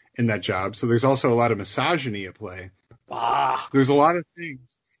in that job. So there's also a lot of misogyny at play. There's a lot of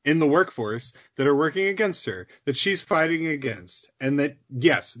things in the workforce that are working against her, that she's fighting against. And that,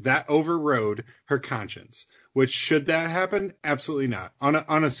 yes, that overrode her conscience. Which, should that happen? Absolutely not.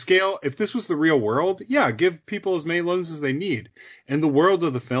 On a scale, if this was the real world, yeah, give people as many loans as they need. In the world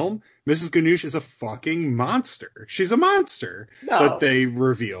of the film, Mrs. Ganush is a fucking monster. She's a monster that they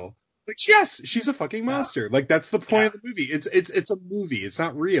reveal. Like, yes, she's a fucking monster. Like, that's the point of the movie. It's a movie. It's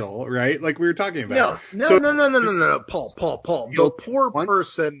not real, right? Like we were talking about. No, Paul. The poor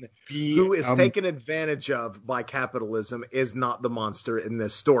person who is taken advantage of by capitalism is not the monster in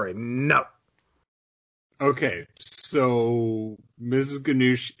this story. No. Okay, so Mrs.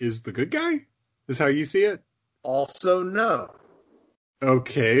 Ganush is the good guy? Is how you see it? Also, no.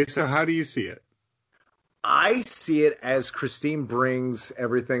 Okay, so how do you see it? I see it as Christine brings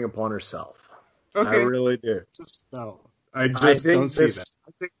everything upon herself. Okay. I really do. I don't see that.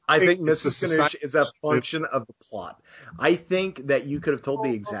 I think Mrs. Ganush is a function of the plot. I think that you could have told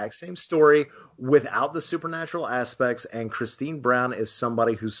the exact same story without the supernatural aspects, and Christine Brown is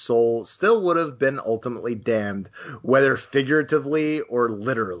somebody whose soul still would have been ultimately damned, whether figuratively or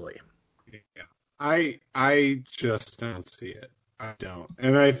literally. Yeah. I just don't see it. I don't.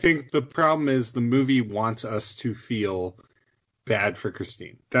 And I think the problem is the movie wants us to feel bad for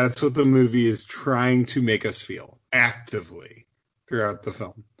Christine. That's what the movie is trying to make us feel actively throughout the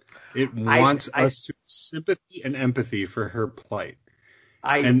film. It wants us to sympathy and empathy for her plight.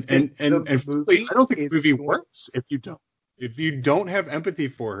 I don't think the movie works if you don't. If you don't have empathy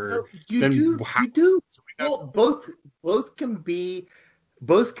for her, you do. Well, both can be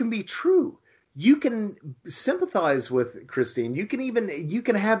true. You can sympathize with Christine. You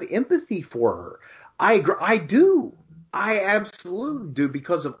can have empathy for her. I agree. I do. I absolutely do,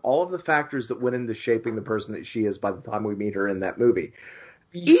 because of all of the factors that went into shaping the person that she is by the time we meet her in that movie.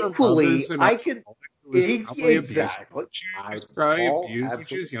 Equally, I can. was probably exactly. abused. She was probably abused when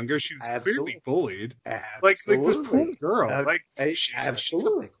she was younger. She was clearly bullied. Like this poor girl. She's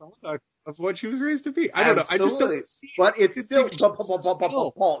a product of what she was raised to be. I don't know. I just don't see it. But it's still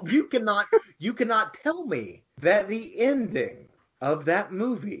Paul. You cannot tell me that the ending of that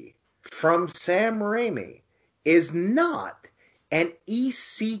movie from Sam Raimi is not an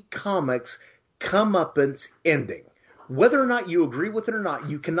EC Comics comeuppance ending. Whether or not you agree with it or not,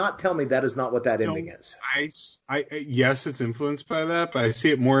 you cannot tell me that is not what that ending is. Yes, it's influenced by that, but I see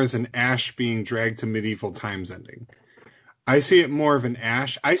it more as an Ash being dragged to medieval times ending. I see it more of an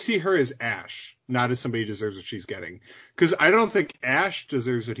Ash. I see her as Ash, not as somebody who deserves what she's getting. Because I don't think Ash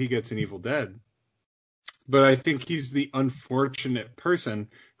deserves what he gets in Evil Dead. But I think he's the unfortunate person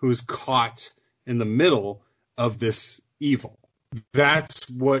who's caught in the middle of this evil. That's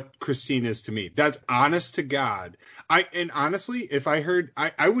what Christine is to me. That's honest to God. And honestly, if I heard,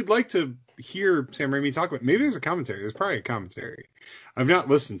 I would like to hear Sam Raimi talk about. Maybe there's a commentary. There's probably a commentary. I've not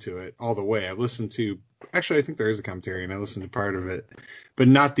listened to it all the way. I've listened to. Actually, I think there is a commentary, and I listened to part of it, but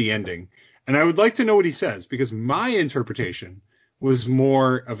not the ending. And I would like to know what he says, because my interpretation was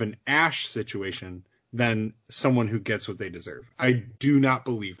more of an Ash situation than someone who gets what they deserve. I do not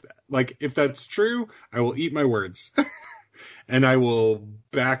believe that. Like, if that's true, I will eat my words. And I will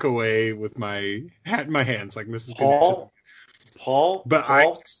back away with my hat in my hands, like Mrs. Paul. Sam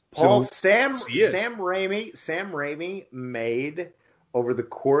Raimi made, over the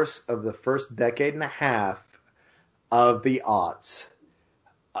course of the first decade and a half of the aughts,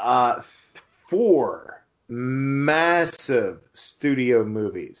 4 massive studio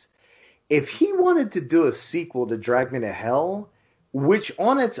movies. If he wanted to do a sequel to Drag Me to Hell, which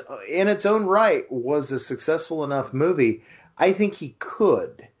in its own right was a successful enough movie, I think he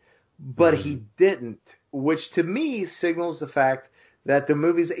could, but he didn't, which to me signals the fact that the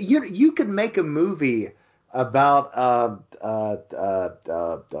movies, you could make a movie about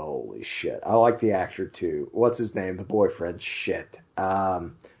holy shit. I like the actor too. What's his name? The boyfriend. Shit.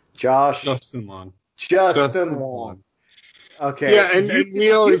 Justin Long. Justin Long. Okay. Yeah, and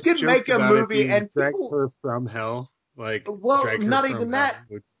we always you could make a movie and drag her from hell. Like, well, not even that.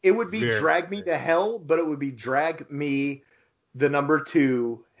 It would be Drag Me to Hell, but it would be Drag Me the number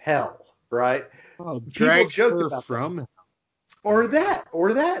 2 Hell, right? Oh, drag her from hell. Or that.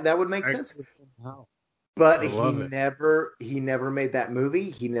 That would make sense. But he never made that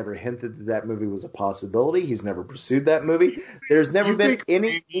movie. He never hinted that movie was a possibility. He's never pursued that movie. There's never been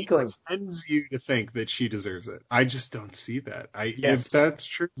any inkling. Tends you to think that she deserves it. I just don't see that. If that's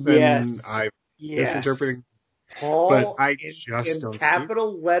true, then I'm misinterpreting. Paul, but I just don't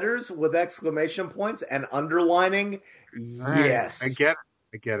capital letters with exclamation points and underlining. Yes, I get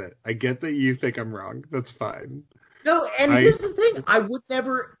it. I get that you think I'm wrong. That's fine. No, and here's the thing. I would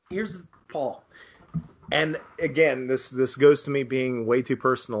never. Here's Paul. And again, this goes to me being way too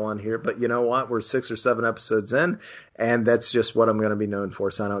personal on here, but you know what? We're 6 or 7 episodes in, and that's just what I'm going to be known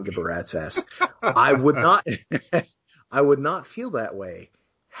for. So I don't give a rat's ass. I would not feel that way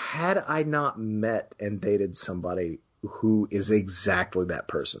had I not met and dated somebody who is exactly that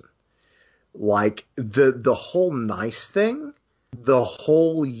person. Like the whole nice thing, the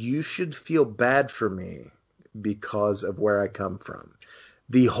whole you should feel bad for me because of where I come from.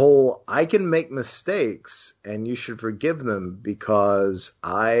 The whole I can make mistakes and you should forgive them because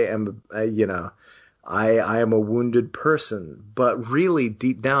I am, I am a wounded person. But really,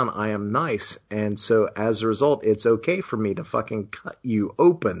 deep down, I am nice. And so as a result, it's okay for me to fucking cut you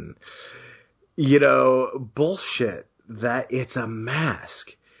open. Bullshit that it's a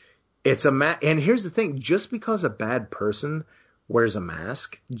mask. It's a mask. And here's the thing. Just because a bad person wears a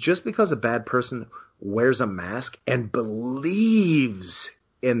mask, and believes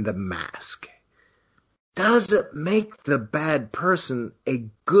in the mask, doesn't make the bad person a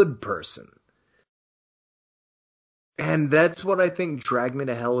good person. And that's what I think Drag Me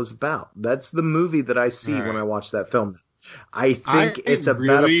to Hell is about. That's the movie that I see when I watch that film. I think it's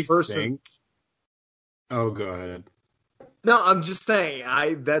about a person. Oh, go ahead. No, I'm just saying,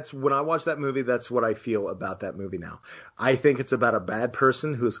 that's when I watch that movie, that's what I feel about that movie now. I think it's about a bad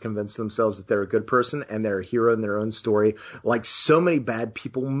person who has convinced themselves that they're a good person and they're a hero in their own story, like so many bad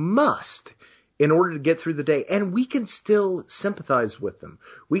people must, in order to get through the day. And we can still sympathize with them.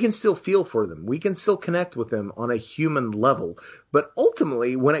 We can still feel for them. We can still connect with them on a human level. But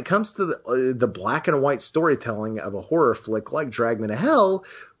ultimately, when it comes to the black and white storytelling of a horror flick like Drag Me to Hell,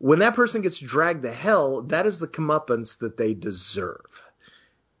 when that person gets dragged to hell, that is the comeuppance that they deserve.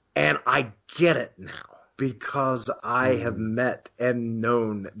 And I get it now because I have met and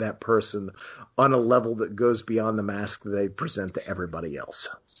known that person on a level that goes beyond the mask that they present to everybody else.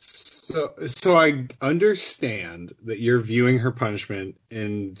 So I understand that you're viewing her punishment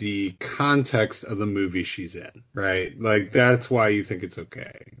in the context of the movie she's in, right? Like that's why you think it's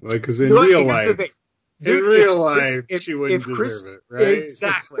okay. Like because in real life, she wouldn't deserve it, right?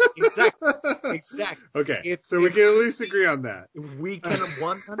 Exactly. Okay, so we can at least agree on that. We can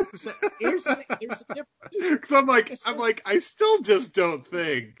 100%. Here's the thing. There's a difference. Because I still just don't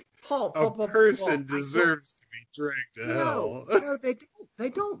think a person deserves to be dragged to hell. No,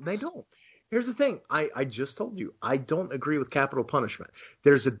 they don't. Here's the thing. I just told you, I don't agree with capital punishment.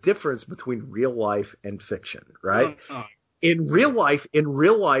 There's a difference between real life and fiction, right? In real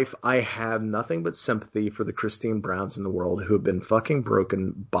life, I have nothing but sympathy for the Christine Browns in the world who have been fucking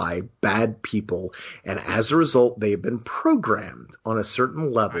broken by bad people. And as a result, they have been programmed on a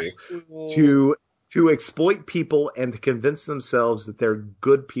certain level to exploit people and to convince themselves that they're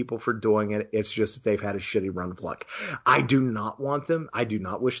good people for doing it. It's just that they've had a shitty run of luck. I do not want them. I do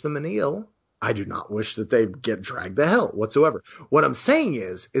not wish them any ill. I do not wish that they get dragged to hell whatsoever. What I'm saying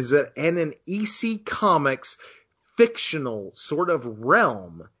is that in an EC Comics fictional sort of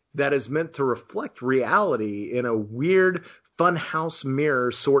realm that is meant to reflect reality in a weird funhouse mirror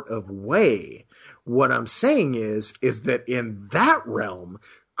sort of way, what I'm saying is that in that realm,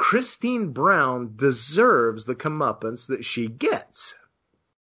 Christine Brown deserves the comeuppance that she gets.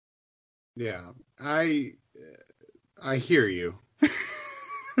 Yeah, I hear you.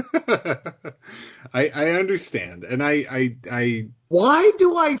 I understand, and I. Why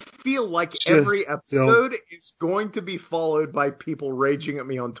do I feel like every episode is going to be followed by people raging at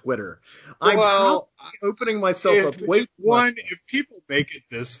me on Twitter? I'm opening myself up. If people make it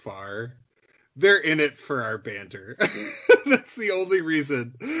this far, they're in it for our banter. That's the only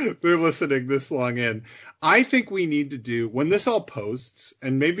reason they're listening this long in. I think we need to do, when this all posts,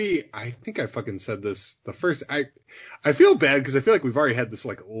 and maybe, I think I fucking said this the first, I feel bad because I feel like we've already had this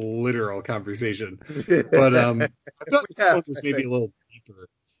like literal conversation. But I feel like this one was maybe a little deeper.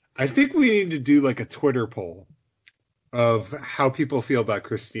 I think we need to do like a Twitter poll of how people feel about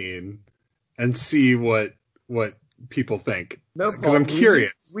Christine and see what people think. No, because I'm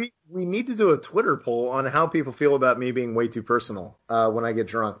curious. We need to do a Twitter poll on how people feel about me being way too personal when I get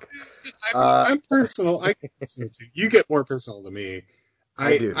drunk. I'm personal. You get more personal than me.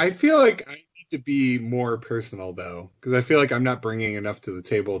 I do. I feel like I need to be more personal though, because I feel like I'm not bringing enough to the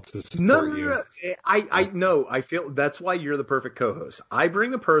table to support you. I know. I feel that's why you're the perfect co-host. I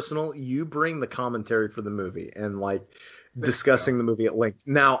bring the personal, you bring the commentary for the movie, and like discussing the movie at length.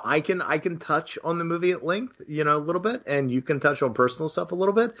 Now I can touch on the movie at length, a little bit, and you can touch on personal stuff a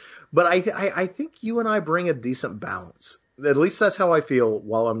little bit. But I think you and I bring a decent balance. At least that's how I feel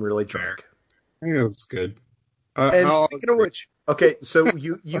while I'm really drunk. I think that's good. And speaking of which, okay, so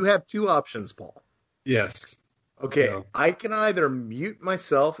you have two options, Paul. Yes. Okay, no. I can either mute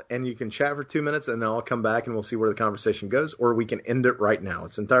myself and you can chat for 2 minutes, and then I'll come back and we'll see where the conversation goes, or we can end it right now.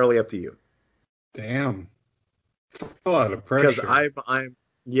 It's entirely up to you. Damn. A lot of pressure. Because I'm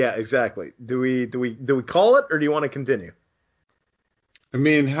yeah, exactly. Do we call it, or do you want to continue? I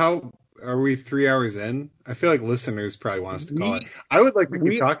mean, how are we 3 hours in? I feel like listeners probably want us to call it. I would like to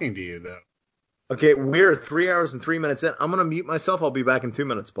keep talking to you though. Okay, we're 3 hours and 3 minutes in. I'm gonna mute myself. I'll be back in 2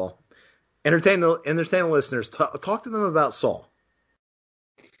 minutes, Paul. Entertain the listeners. Talk to them about Saw.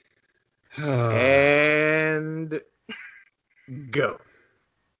 And go.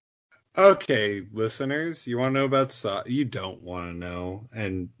 Okay, listeners, you want to know about Saw? You don't want to know,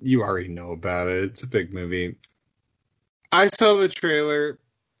 and you already know about it. It's a big movie. I saw the trailer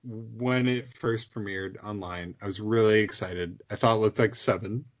when it first premiered online. I was really excited. I thought it looked like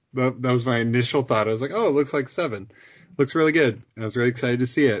Seven. That was my initial thought. I was like, oh, it looks like Seven. Looks really good. And I was really excited to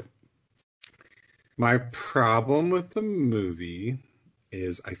see it. My problem with the movie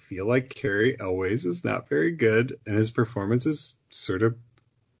is I feel like Cary Elwes is not very good, and his performance is sort of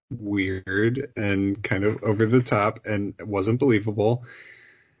weird and kind of over the top and it wasn't believable.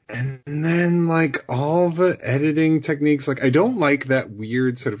 And then like all the editing techniques, like I don't like that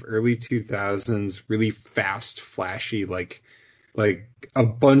weird sort of early 2000s really fast flashy like a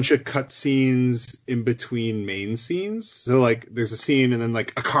bunch of cutscenes in between main scenes. So like there's a scene and then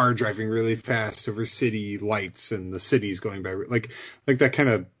like a car driving really fast over city lights and the city's going by like that kind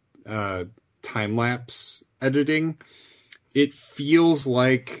of time lapse editing. It feels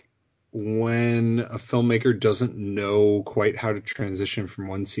like when a filmmaker doesn't know quite how to transition from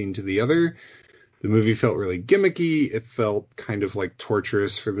one scene to the other. The movie felt really gimmicky. It felt kind of like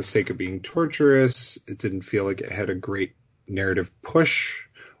torturous for the sake of being torturous. It didn't feel like it had a great narrative push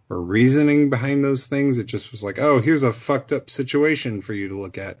or reasoning behind those things. It just was like, oh, here's a fucked up situation for you to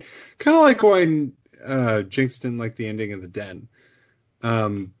look at. Kind of like when Jinx didn't like the ending of The Den.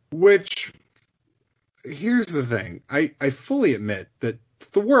 Which, here's the thing. I fully admit that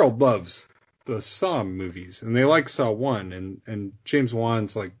the world loves the Saw movies, and they like Saw 1, and James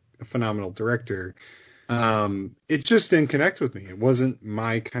Wan's like a phenomenal director. It just didn't connect with me. It wasn't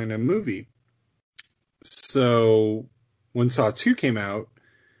my kind of movie. So when Saw 2 came out,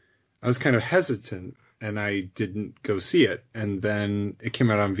 I was kind of hesitant, and I didn't go see it. And then it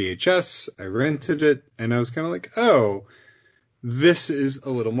came out on VHS. I rented it, and I was kind of like, oh, this is a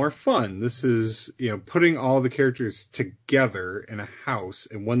little more fun. This is, putting all the characters together in a house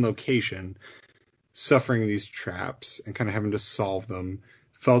in one location, suffering these traps and kind of having to solve them,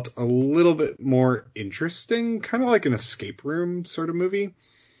 felt a little bit more interesting, kind of like an escape room sort of movie.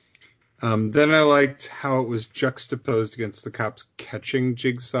 Then I liked how it was juxtaposed against the cops catching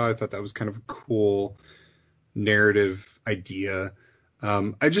Jigsaw. I thought that was kind of a cool narrative idea.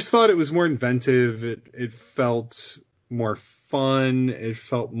 I just thought it was more inventive. It felt more fun. It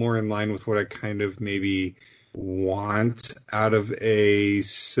felt more in line with what I kind of maybe want out of a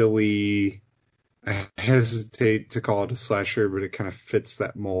silly, I hesitate to call it a slasher, but it kind of fits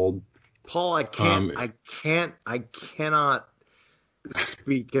that mold. Paul, I cannot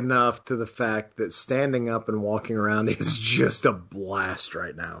speak enough to the fact that standing up and walking around is just a blast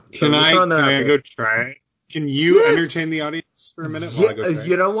right now. So can I go try it? Can you entertain the audience for a minute while I go try it?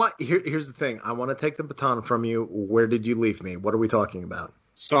 You know what? Here's the thing. I want to take the baton from you. Where did you leave me? What are we talking about?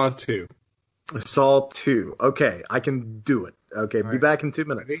 Saw 2. Saw 2. Okay, I can do it. Okay, be back in 2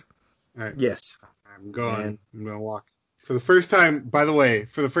 minutes. Ready? All right. Yes. I'm going to walk. For the first time, by the way,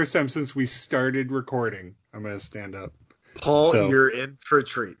 since we started recording, I'm going to stand up. Paul, you're in for a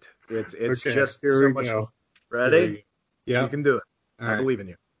treat. It's okay, just so much fun. Ready? Yeah. You can do it. All I right. believe in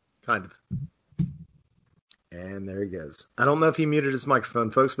you. Kind of. And there he goes. I don't know if he muted his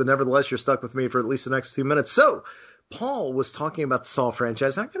microphone, folks, but nevertheless, you're stuck with me for at least the next 2 minutes. So, Paul was talking about the Saw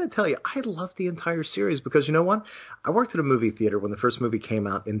franchise. I'm going to tell you, I love the entire series because, you know what? I worked at a movie theater when the first movie came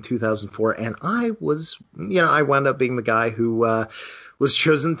out in 2004, and I was, I wound up being the guy who was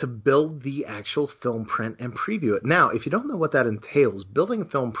chosen to build the actual film print and preview it. Now, if you don't know what that entails, building a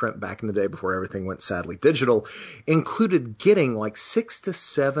film print back in the day before everything went sadly digital included getting like 6 to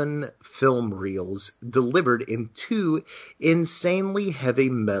 7 film reels delivered in 2 insanely heavy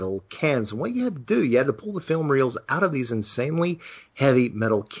metal cans. And what you had to do, you had to pull the film reels out of these insanely heavy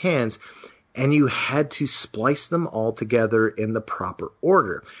metal cans, and you had to splice them all together in the proper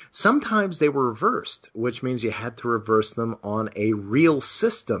order. Sometimes they were reversed, which means you had to reverse them on a reel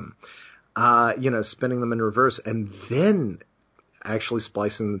system, spinning them in reverse and then actually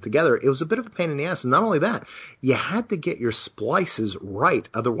splicing them together. It was a bit of a pain in the ass. And not only that, you had to get your splices right.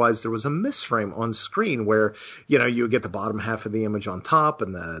 Otherwise, there was a misframe on screen where, you would get the bottom half of the image on top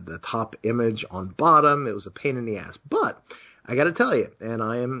and the top image on bottom. It was a pain in the ass. But I got to tell you, and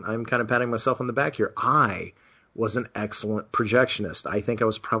I'm kind of patting myself on the back here, I was an excellent projectionist. I think I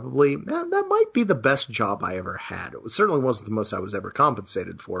was probably, that might be the best job I ever had. It certainly wasn't the most I was ever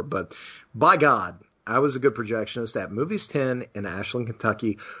compensated for, but by God, I was a good projectionist at Movies 10 in Ashland,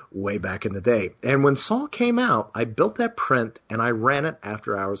 Kentucky, way back in the day. And when Saw came out, I built that print and I ran it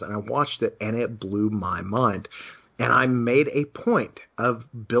after hours and I watched it and it blew my mind. And I made a point of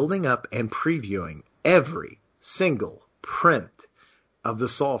building up and previewing every single print of the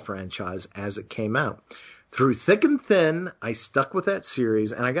Saw franchise as it came out. Through thick and thin, I stuck with that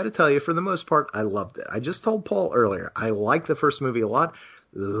series, and I got to tell you, for the most part, I loved it. I just told Paul earlier, I liked the first movie a lot,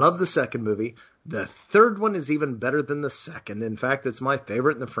 love the second movie. The third one is even better than the second. In fact, it's my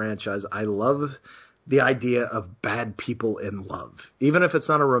favorite in the franchise. I love the idea of bad people in love, even if it's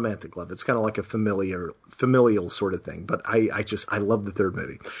not a romantic love. It's kind of like a familial sort of thing. But I love the third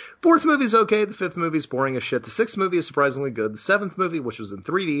movie. Fourth movie is okay. The fifth movie is boring as shit. The sixth movie is surprisingly good. The seventh movie, which was in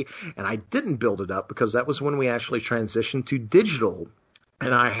 3D, and I didn't build it up because that was when we actually transitioned to digital,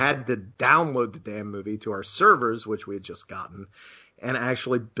 and I had to download the damn movie to our servers, which we had just gotten, and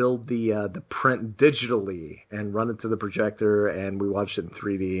actually build the print digitally and run it to the projector, and we watched it in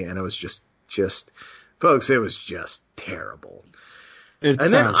 3D, and it was just folks, it was just terrible. It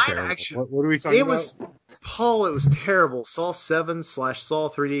sounds terrible. What are we talking about? Paul, it was terrible. Saw 7 / Saw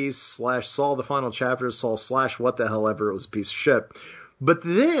 3D / Saw the Final Chapter, Saw / what the hell ever. It was a piece of shit. But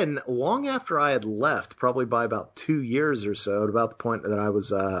then, long after I had left, probably by about 2 years or so, at about the point that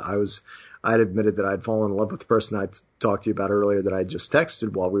I had admitted that I'd fallen in love with the person I talked to you about earlier that I just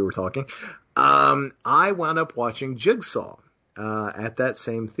texted while we were talking, I wound up watching Jigsaw at that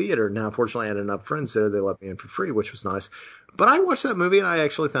same theater. Now, fortunately, I had enough friends there. They let me in for free, which was nice. But I watched that movie, and I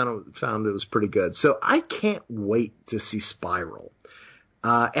actually found it was pretty good. So I can't wait to see Spiral.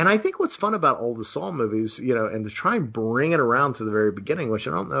 And I think what's fun about all the Saw movies, and to try and bring it around to the very beginning, which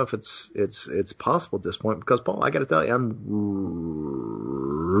I don't know if it's possible at this point, because Paul, I got to tell you, I'm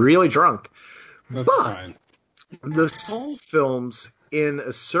really drunk. That's but fine. The Saw films, in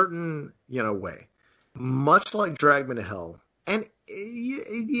a certain way, much like Drag Me to Hell, and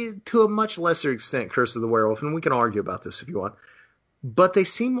to a much lesser extent, Curse of the Werewolf, and we can argue about this if you want, but they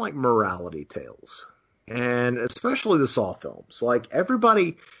seem like morality tales. And especially the Saw films. Like,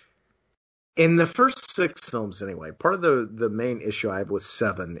 everybody, in the first 6 films anyway, part of the main issue I have with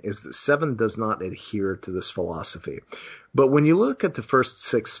 7 is that 7 does not adhere to this philosophy. But when you look at the first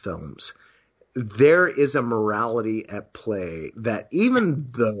 6 films, there is a morality at play that, even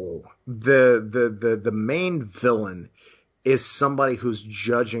though the main villain is somebody who's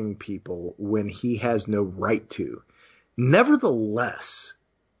judging people when he has no right to, nevertheless,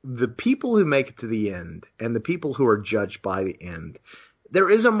 the people who make it to the end and the people who are judged by the end, there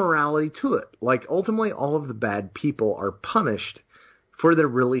is a morality to it. Like, ultimately, all of the bad people are punished for their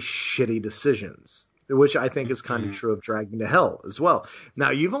really shitty decisions, which I think is kind of true of Drag Me to Hell as well.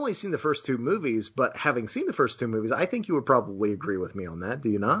 Now, you've only seen the first 2 movies, but having seen the first 2 movies, I think you would probably agree with me on that. Do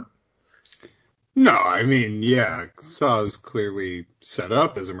you not? No, I mean, yeah, Saw is clearly set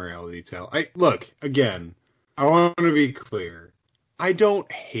up as a morality tale. Look, again, I want to be clear. I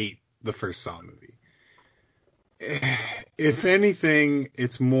don't hate the first Saw movie. If anything,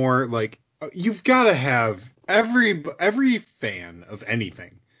 it's more like you've got to have every fan of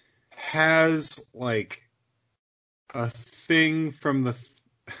anything has like a thing from the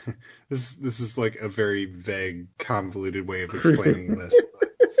this is like a very vague, convoluted way of explaining this.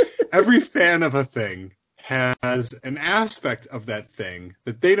 Every fan of a thing has an aspect of that thing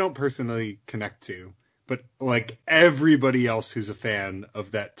that they don't personally connect to, but like everybody else who's a fan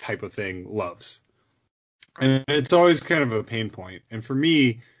of that type of thing loves. And it's always kind of a pain point. And for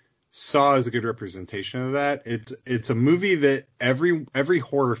me, Saw is a good representation of that. It's a movie that every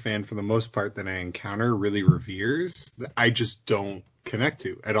horror fan, for the most part, that I encounter really reveres, that I just don't connect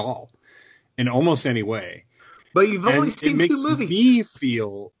to at all in almost any way. But you've only seen 2 movies.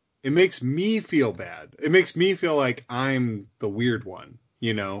 It makes me feel bad. It makes me feel like I'm the weird one.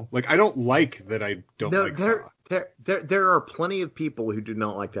 Like, I don't like that I don't like Saw. There are plenty of people who do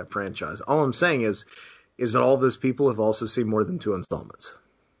not like that franchise. All I'm saying is that all those people have also seen more than 2 installments.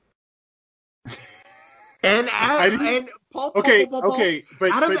 And Paul, but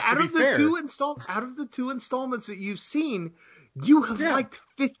out of fair, the 2 installments that you've seen, you have liked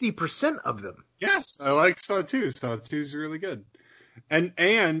 50% of them. Yes, I like Saw 2. Saw 2 is really good. And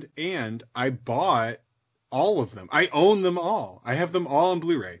I bought all of them. I own them all. I have them all on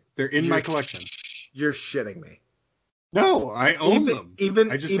Blu-ray. They're in my collection. You're shitting me. No, I own them.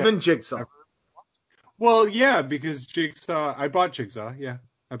 Even Jigsaw. Well, yeah, because Jigsaw. I bought Jigsaw. Yeah,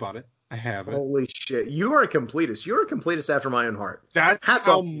 I bought it. I have it. Holy shit! You are a completist. You're a completist after my own heart. That's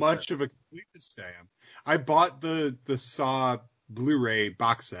how much of a completist I am. I bought the Saw Blu-ray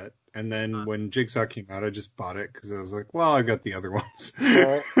box set. And then when Jigsaw came out, I just bought it because I was like, well, I got the other ones.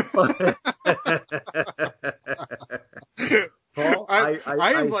 Paul,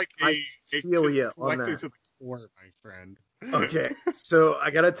 I am like a collector to the core, my friend. Okay, so I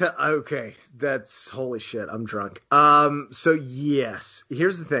gotta tell. Okay, that's holy shit. I'm drunk. So yes,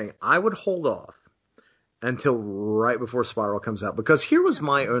 here's the thing. I would hold off until right before Spiral comes out, because here was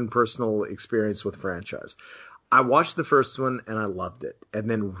my own personal experience with the franchise. I watched the first one and I loved it. And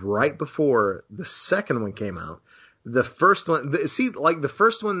then right before the second one came out, the first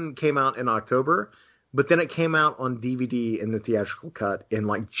one came out in October, but then it came out on DVD in the theatrical cut in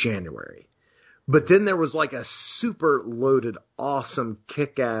like January. But then there was like a super loaded, awesome,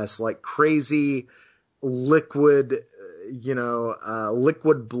 kick-ass, like crazy liquid,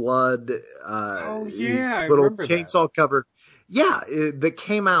 liquid blood, oh yeah, little chainsaw cover. Yeah, that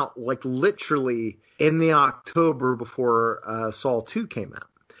came out like literally in the October before Saw 2 came out.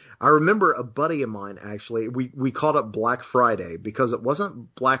 I remember a buddy of mine, actually, we called it Black Friday because it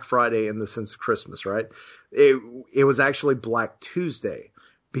wasn't Black Friday in the sense of Christmas, right? It was actually Black Tuesday,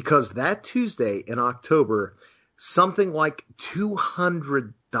 because that Tuesday in October, something like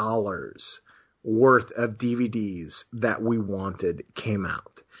 $200 worth of DVDs that we wanted came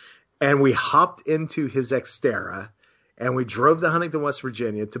out. And we hopped into his Xterra, and we drove to Huntington, West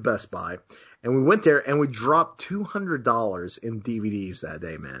Virginia to Best Buy. And we went there and we dropped $200 in DVDs that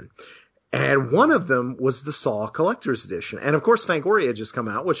day, man. And one of them was the Saw Collector's Edition. And of course, Fangoria had just come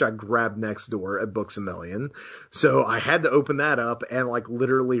out, which I grabbed next door at Books A Million. So I had to open that up and like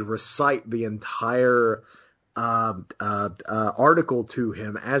literally recite the entire article to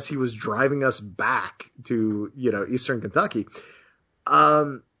him as he was driving us back to, Eastern Kentucky.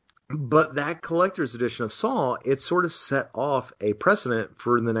 But that collector's edition of Saw, it sort of set off a precedent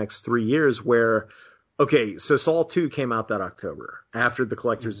for the next 3 years where, okay, so Saw 2 came out that October after the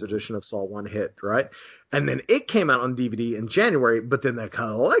collector's edition of Saw 1 hit, right? And then it came out on DVD in January, but then the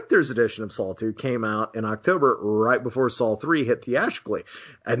collector's edition of Saw 2 came out in October right before Saw 3 hit theatrically.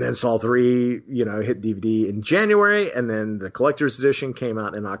 And then Saw 3, hit DVD in January, and then the collector's edition came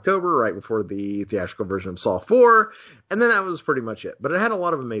out in October right before the theatrical version of Saw 4. And then that was pretty much it. But it had a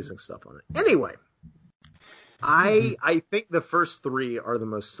lot of amazing stuff on it. Anyway, I think the first 3 are the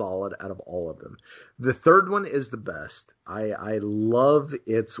most solid out of all of them. The third one is the best. I love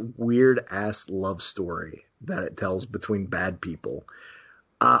its weird ass love story that it tells between bad people.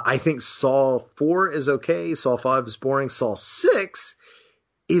 I think Saw 4 is okay. Saw 5 is boring. Saw 6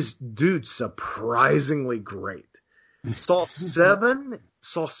 is, dude, surprisingly great. Saw 7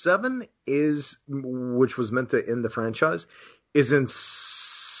 is, which was meant to end the franchise, is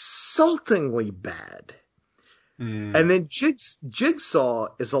insultingly bad. And then Jigsaw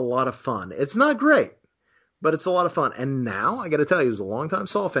is a lot of fun. It's not great, but it's a lot of fun. And now, I got to tell you, as a longtime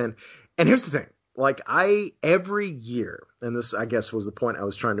Saw fan, and here's the thing. Like, every year, and this, I guess, was the point I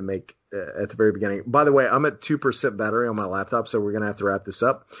was trying to make at the very beginning. By the way, I'm at 2% battery on my laptop, so we're going to have to wrap this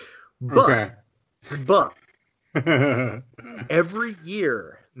up. But every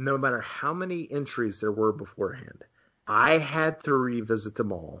year, no matter how many entries there were beforehand, I had to revisit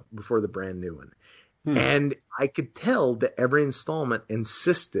them all before the brand new one. And I could tell that every installment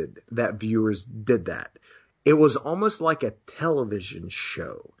insisted that viewers did that. It was almost like a television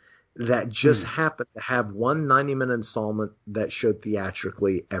show that just happened to have one 90-minute installment that showed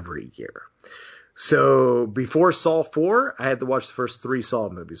theatrically every year. So before Saw 4, I had to watch the first 3 Saw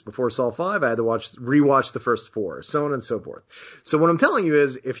movies. Before Saw 5, I had to rewatch the first 4, so on and so forth. So what I'm telling you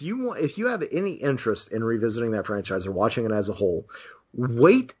is, if you have any interest in revisiting that franchise or watching it as a whole,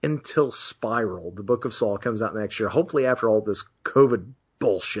 wait until Spiral, the Book of Saw, comes out next year, hopefully after all this COVID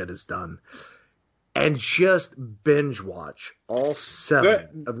bullshit is done, and just binge watch all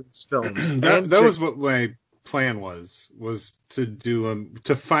 7 of these films. That was what my plan was to do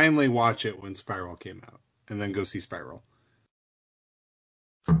to finally watch it when Spiral came out, and then go see Spiral.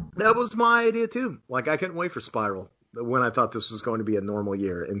 That was my idea too. Like, I couldn't wait for Spiral when I thought this was going to be a normal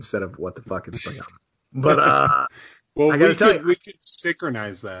year instead of what the fuck it's become. But well, we could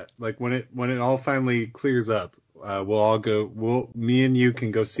synchronize that. Like, when it all finally clears up, we'll all go. Me and you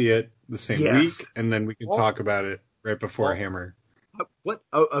can go see it the same week, and then we can talk about it right before Hammer. What?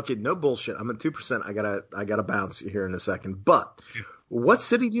 Oh, okay. No bullshit. I'm at 2%. I gotta bounce here in a second. But what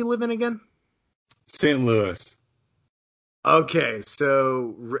city do you live in again? St. Louis. Okay.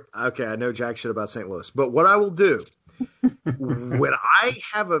 So, I know jack shit about St. Louis, but what I will do when I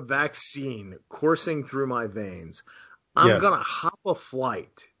have a vaccine coursing through my veins, I'm going to hop a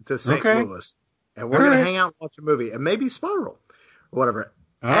flight to St. Louis, and we're going to hang out and watch a movie, and maybe Spiral, or whatever.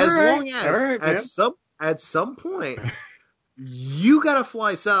 Long as at some point, you got to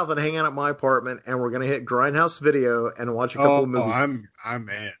fly south and hang out at my apartment, and we're going to hit Grindhouse Video and watch a couple of movies. I'm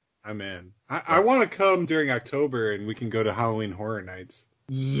in. I want to come during October, and we can go to Halloween Horror Nights.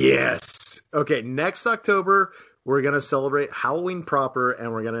 Yes. Okay, next October, we're going to celebrate Halloween proper,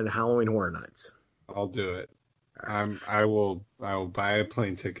 and we're going to do Halloween Horror Nights. I'll do it. I will buy a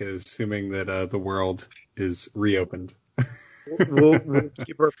plane ticket, assuming that the world is reopened. We'll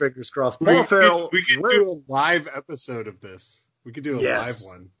keep our fingers crossed. Paul Farrell, we could do a live episode of this. We could do a live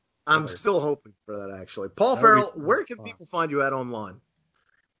one. I'm still hoping for that, actually. Paul Farrell, where can people find you at online?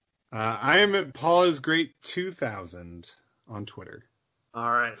 I am at Paul is Great 2000 on Twitter.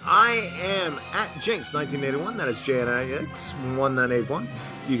 All right. I am at Jinx1981. That is JNIX1981.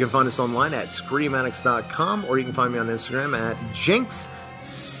 You can find us online at ScreamAddicts.com, or you can find me on Instagram at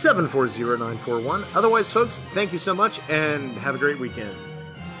Jinx740941. Otherwise, folks, thank you so much, and have a great weekend.